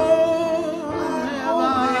they all have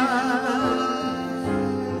eyes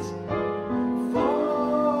for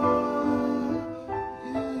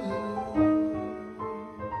you.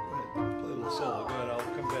 Play a little solo, good, I'll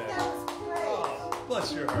come back. Oh, bless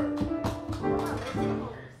your heart.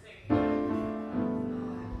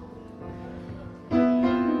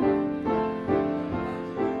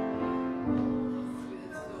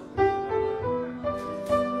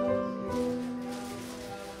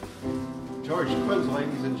 George Quiz,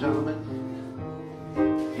 ladies and gentlemen.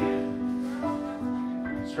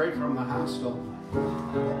 Straight from the hostel.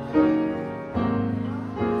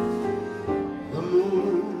 The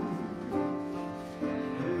moon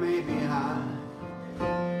may be high.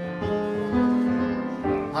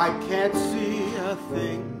 I can't see a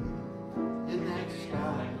thing in that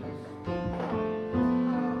sky.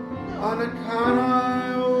 On account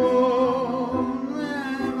I only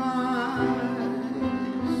have eyes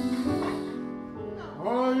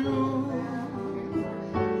for you.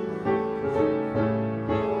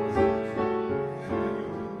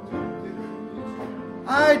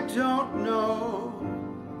 I don't know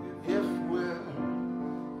if we're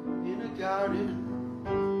in a garden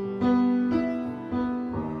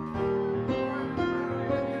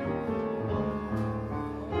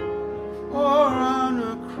or on a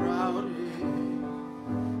crowded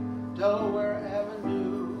Delaware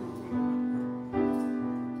Avenue.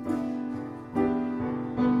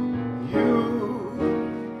 You,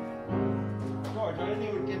 George, I didn't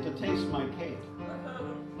even get to taste my cake.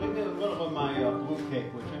 Leave me a little of my blue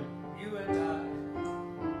cake, would you? You and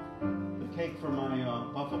The cake for my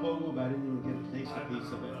buffalo lube, I didn't even get to taste a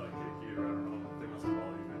piece of it. Not a cake either. I don't know. They must have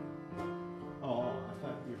all eaten it. Oh, I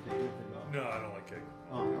thought you were taking it to go. No, I don't like cake.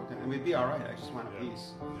 Oh, okay. I mean, it'd be all right. I just want a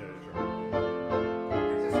piece. Yeah, sure.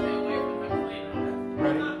 Just stay away from the plate.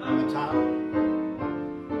 Ready? On the top.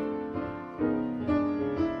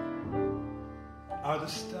 Are the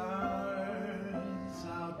stars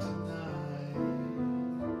out tonight?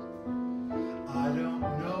 I don't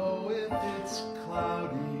know if it's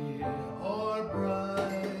cloudy or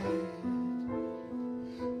bright,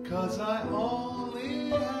 'cause I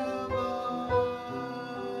only have eyes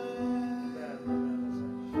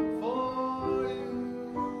for you,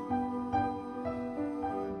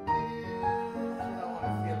 dear.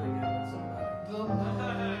 The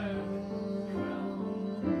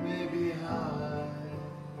moon may be high,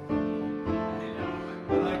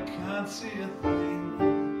 but I can't see a thing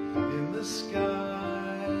in the sky,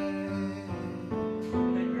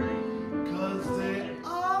 'cause they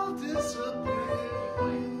all disappear.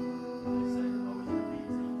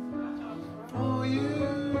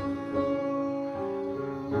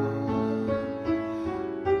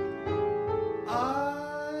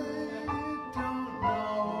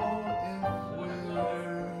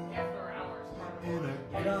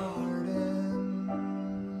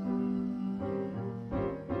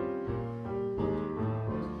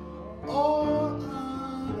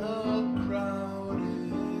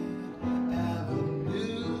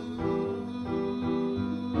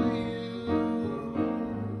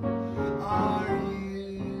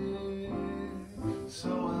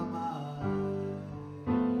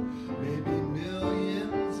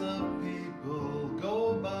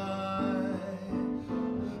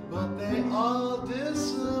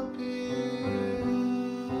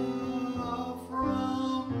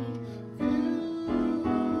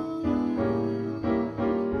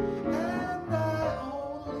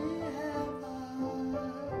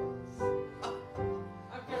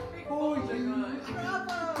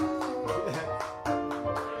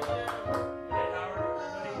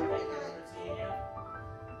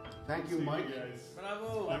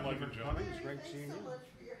 I'm like a John. It's great seeing you.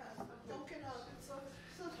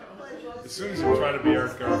 As soon as you try to be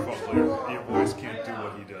Art Garfunkel, your voice can't do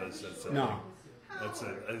what he does. That's it. No. That's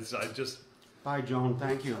it. I just. Bye, Joan.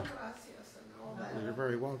 Thank you. You're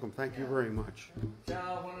very welcome. Thank you very much.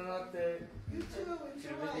 Ciao, buonanotte. You too. Ci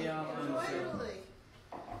Enjoy. vediamo. Enjoy Italy.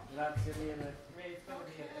 Grazie mille. It's going to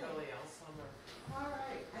be in Italy all summer. All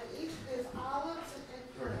right. And each is olives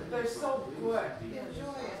and They're so good.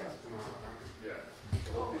 enjoy it.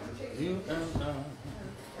 You don't know.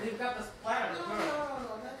 You've got this platter. No,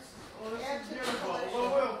 that's Oh, this add is to the beautiful. collection. Well,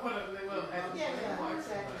 we'll put it, they will add Yeah, it. yeah,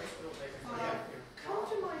 exactly. Come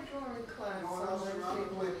to my drawing class on Wednesday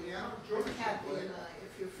morning. Kathy and I,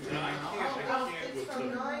 if you're free. No, I can't It's with from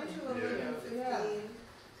the- 9 to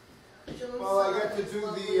 11:15. Well, I got to do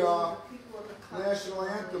the national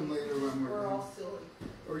anthem later when We're all silly.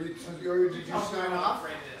 or did you sign off?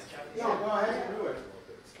 Yeah, go ahead, do it.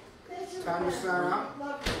 Time to sign off?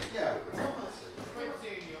 Yeah. Great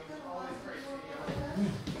seeing you. Always great seeing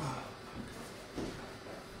you.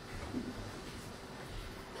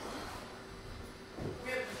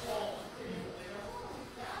 We had to call.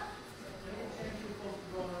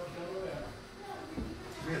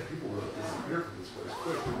 Man, people will disappear from this place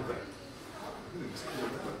quick, wouldn't they? Just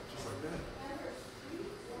like that.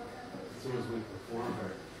 As soon as we perform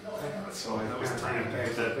there. So that was timed.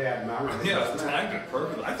 Bad memory. Yeah, it was timed it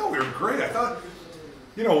perfectly. I thought we were great. I thought,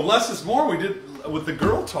 less is more. We did with the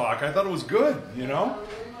girl talk. I thought it was good,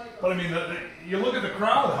 But I mean, you look at the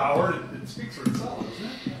crowd, Howard. It speaks for itself, doesn't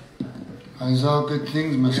it? As all good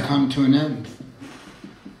things must come to an end.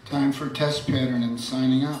 Time for test pattern and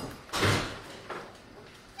signing out. I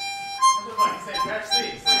just like to say,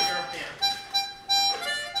 merci, thank you.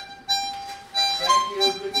 Thank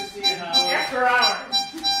you. Good to see you, Howard. After hours.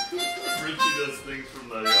 Richie does things from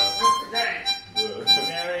the. Okay.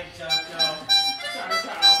 Mary, ciao, ciao. Ciao,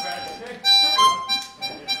 ciao, Fred.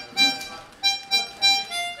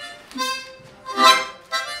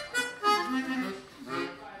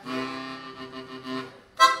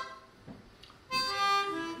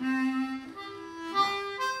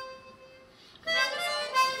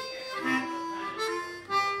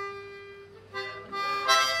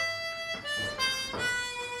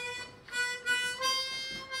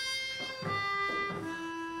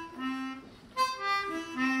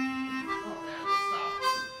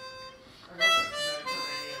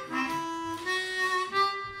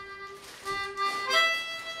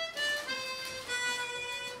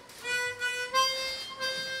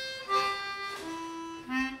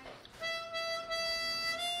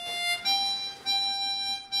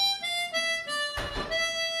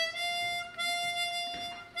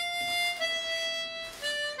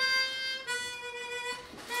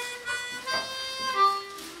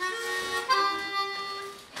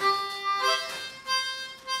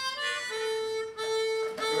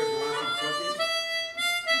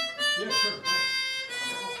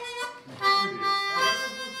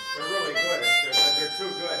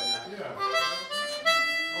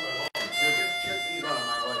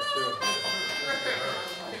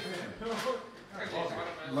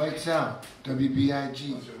 Lights out.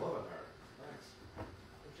 WBIG.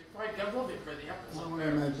 Right, get lovely for the episode. One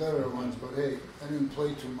of my better ones, but hey, I didn't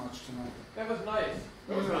play too much tonight. That was nice.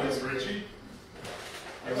 That was nice, Richie.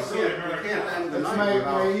 That's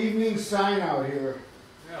my evening sign out here.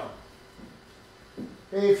 Yeah.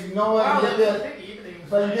 Hey, if you know I can get that,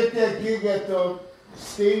 if I can get that gig at the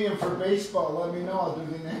stadium for baseball, let me know. I'll do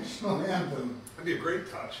the national anthem. That'd be a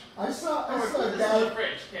great touch. I saw a This is guy the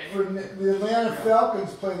fridge, can for you? the Atlanta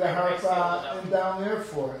Falcons play the harp and down there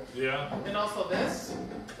for it. Yeah. And also this,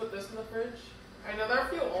 put this in the fridge. I know there are a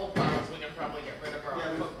few old bottles we can probably get rid of or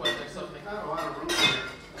cook with or something. Got a lot of room.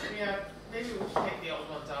 Yeah, maybe we should take the old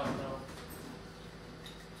ones out though.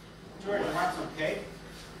 George, you want some cake?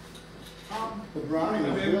 The brownie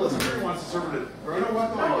was Maybe good. somebody wants to serve it. You know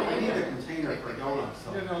what, though? I need a container for donuts.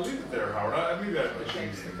 So. Yeah, no, leave it there, Howard. I mean that.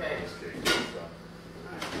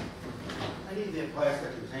 I need the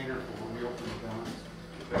plastic container for when we open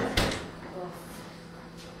the donuts.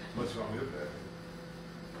 What's wrong with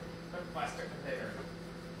that? A plastic container.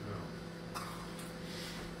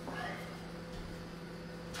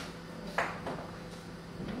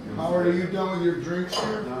 Howard, are you done with your drinks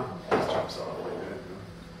here? No.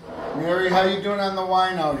 Mary, how you doing on the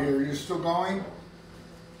wine out here? You still going?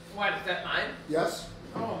 What, is that mine? Yes?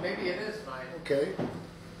 Oh, maybe it is mine. Okay.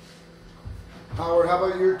 Howard, how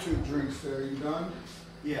about your two drinks there? Are you done?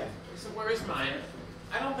 Yeah. So where is mine?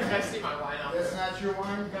 I don't think I see my wine out That's there. not your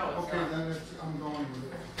wine? No, it's okay, not. then I'm going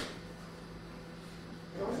with it.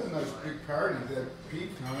 That was a nice big party that Pete,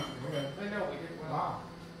 huh? I know, we did well. Wow.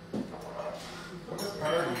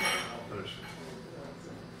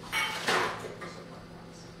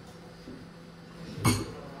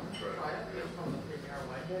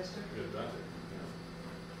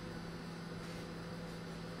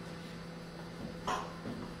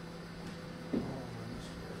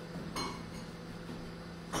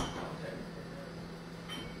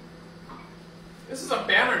 This is a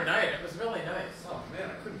banner night. It was really nice. Oh man,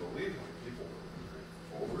 I couldn't believe how many people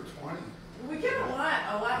were over 20. We get a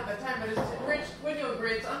lot of the time, but it's Rich. Would you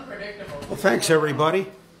agree? It's unpredictable. Well, thanks,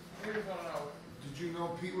 everybody. Did you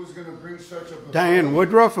know Pete was going to bring such a... Diane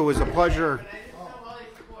Woodruff, it was a pleasure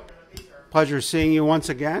seeing you once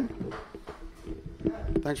again.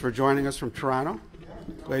 Thanks for joining us from Toronto.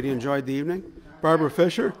 Glad you enjoyed the evening. Barbara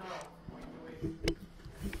Fisher.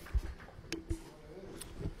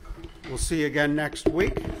 We'll see you again next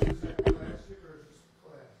week.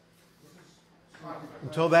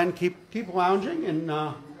 Until then, keep lounging, and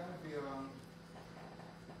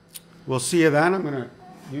we'll see you then. I'm going to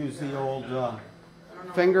use the old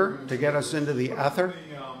finger to get us into the ether.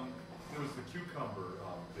 There was the cucumber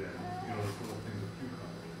bin, those little things of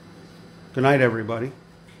cucumber. Good night, everybody.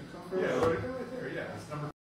 Yeah,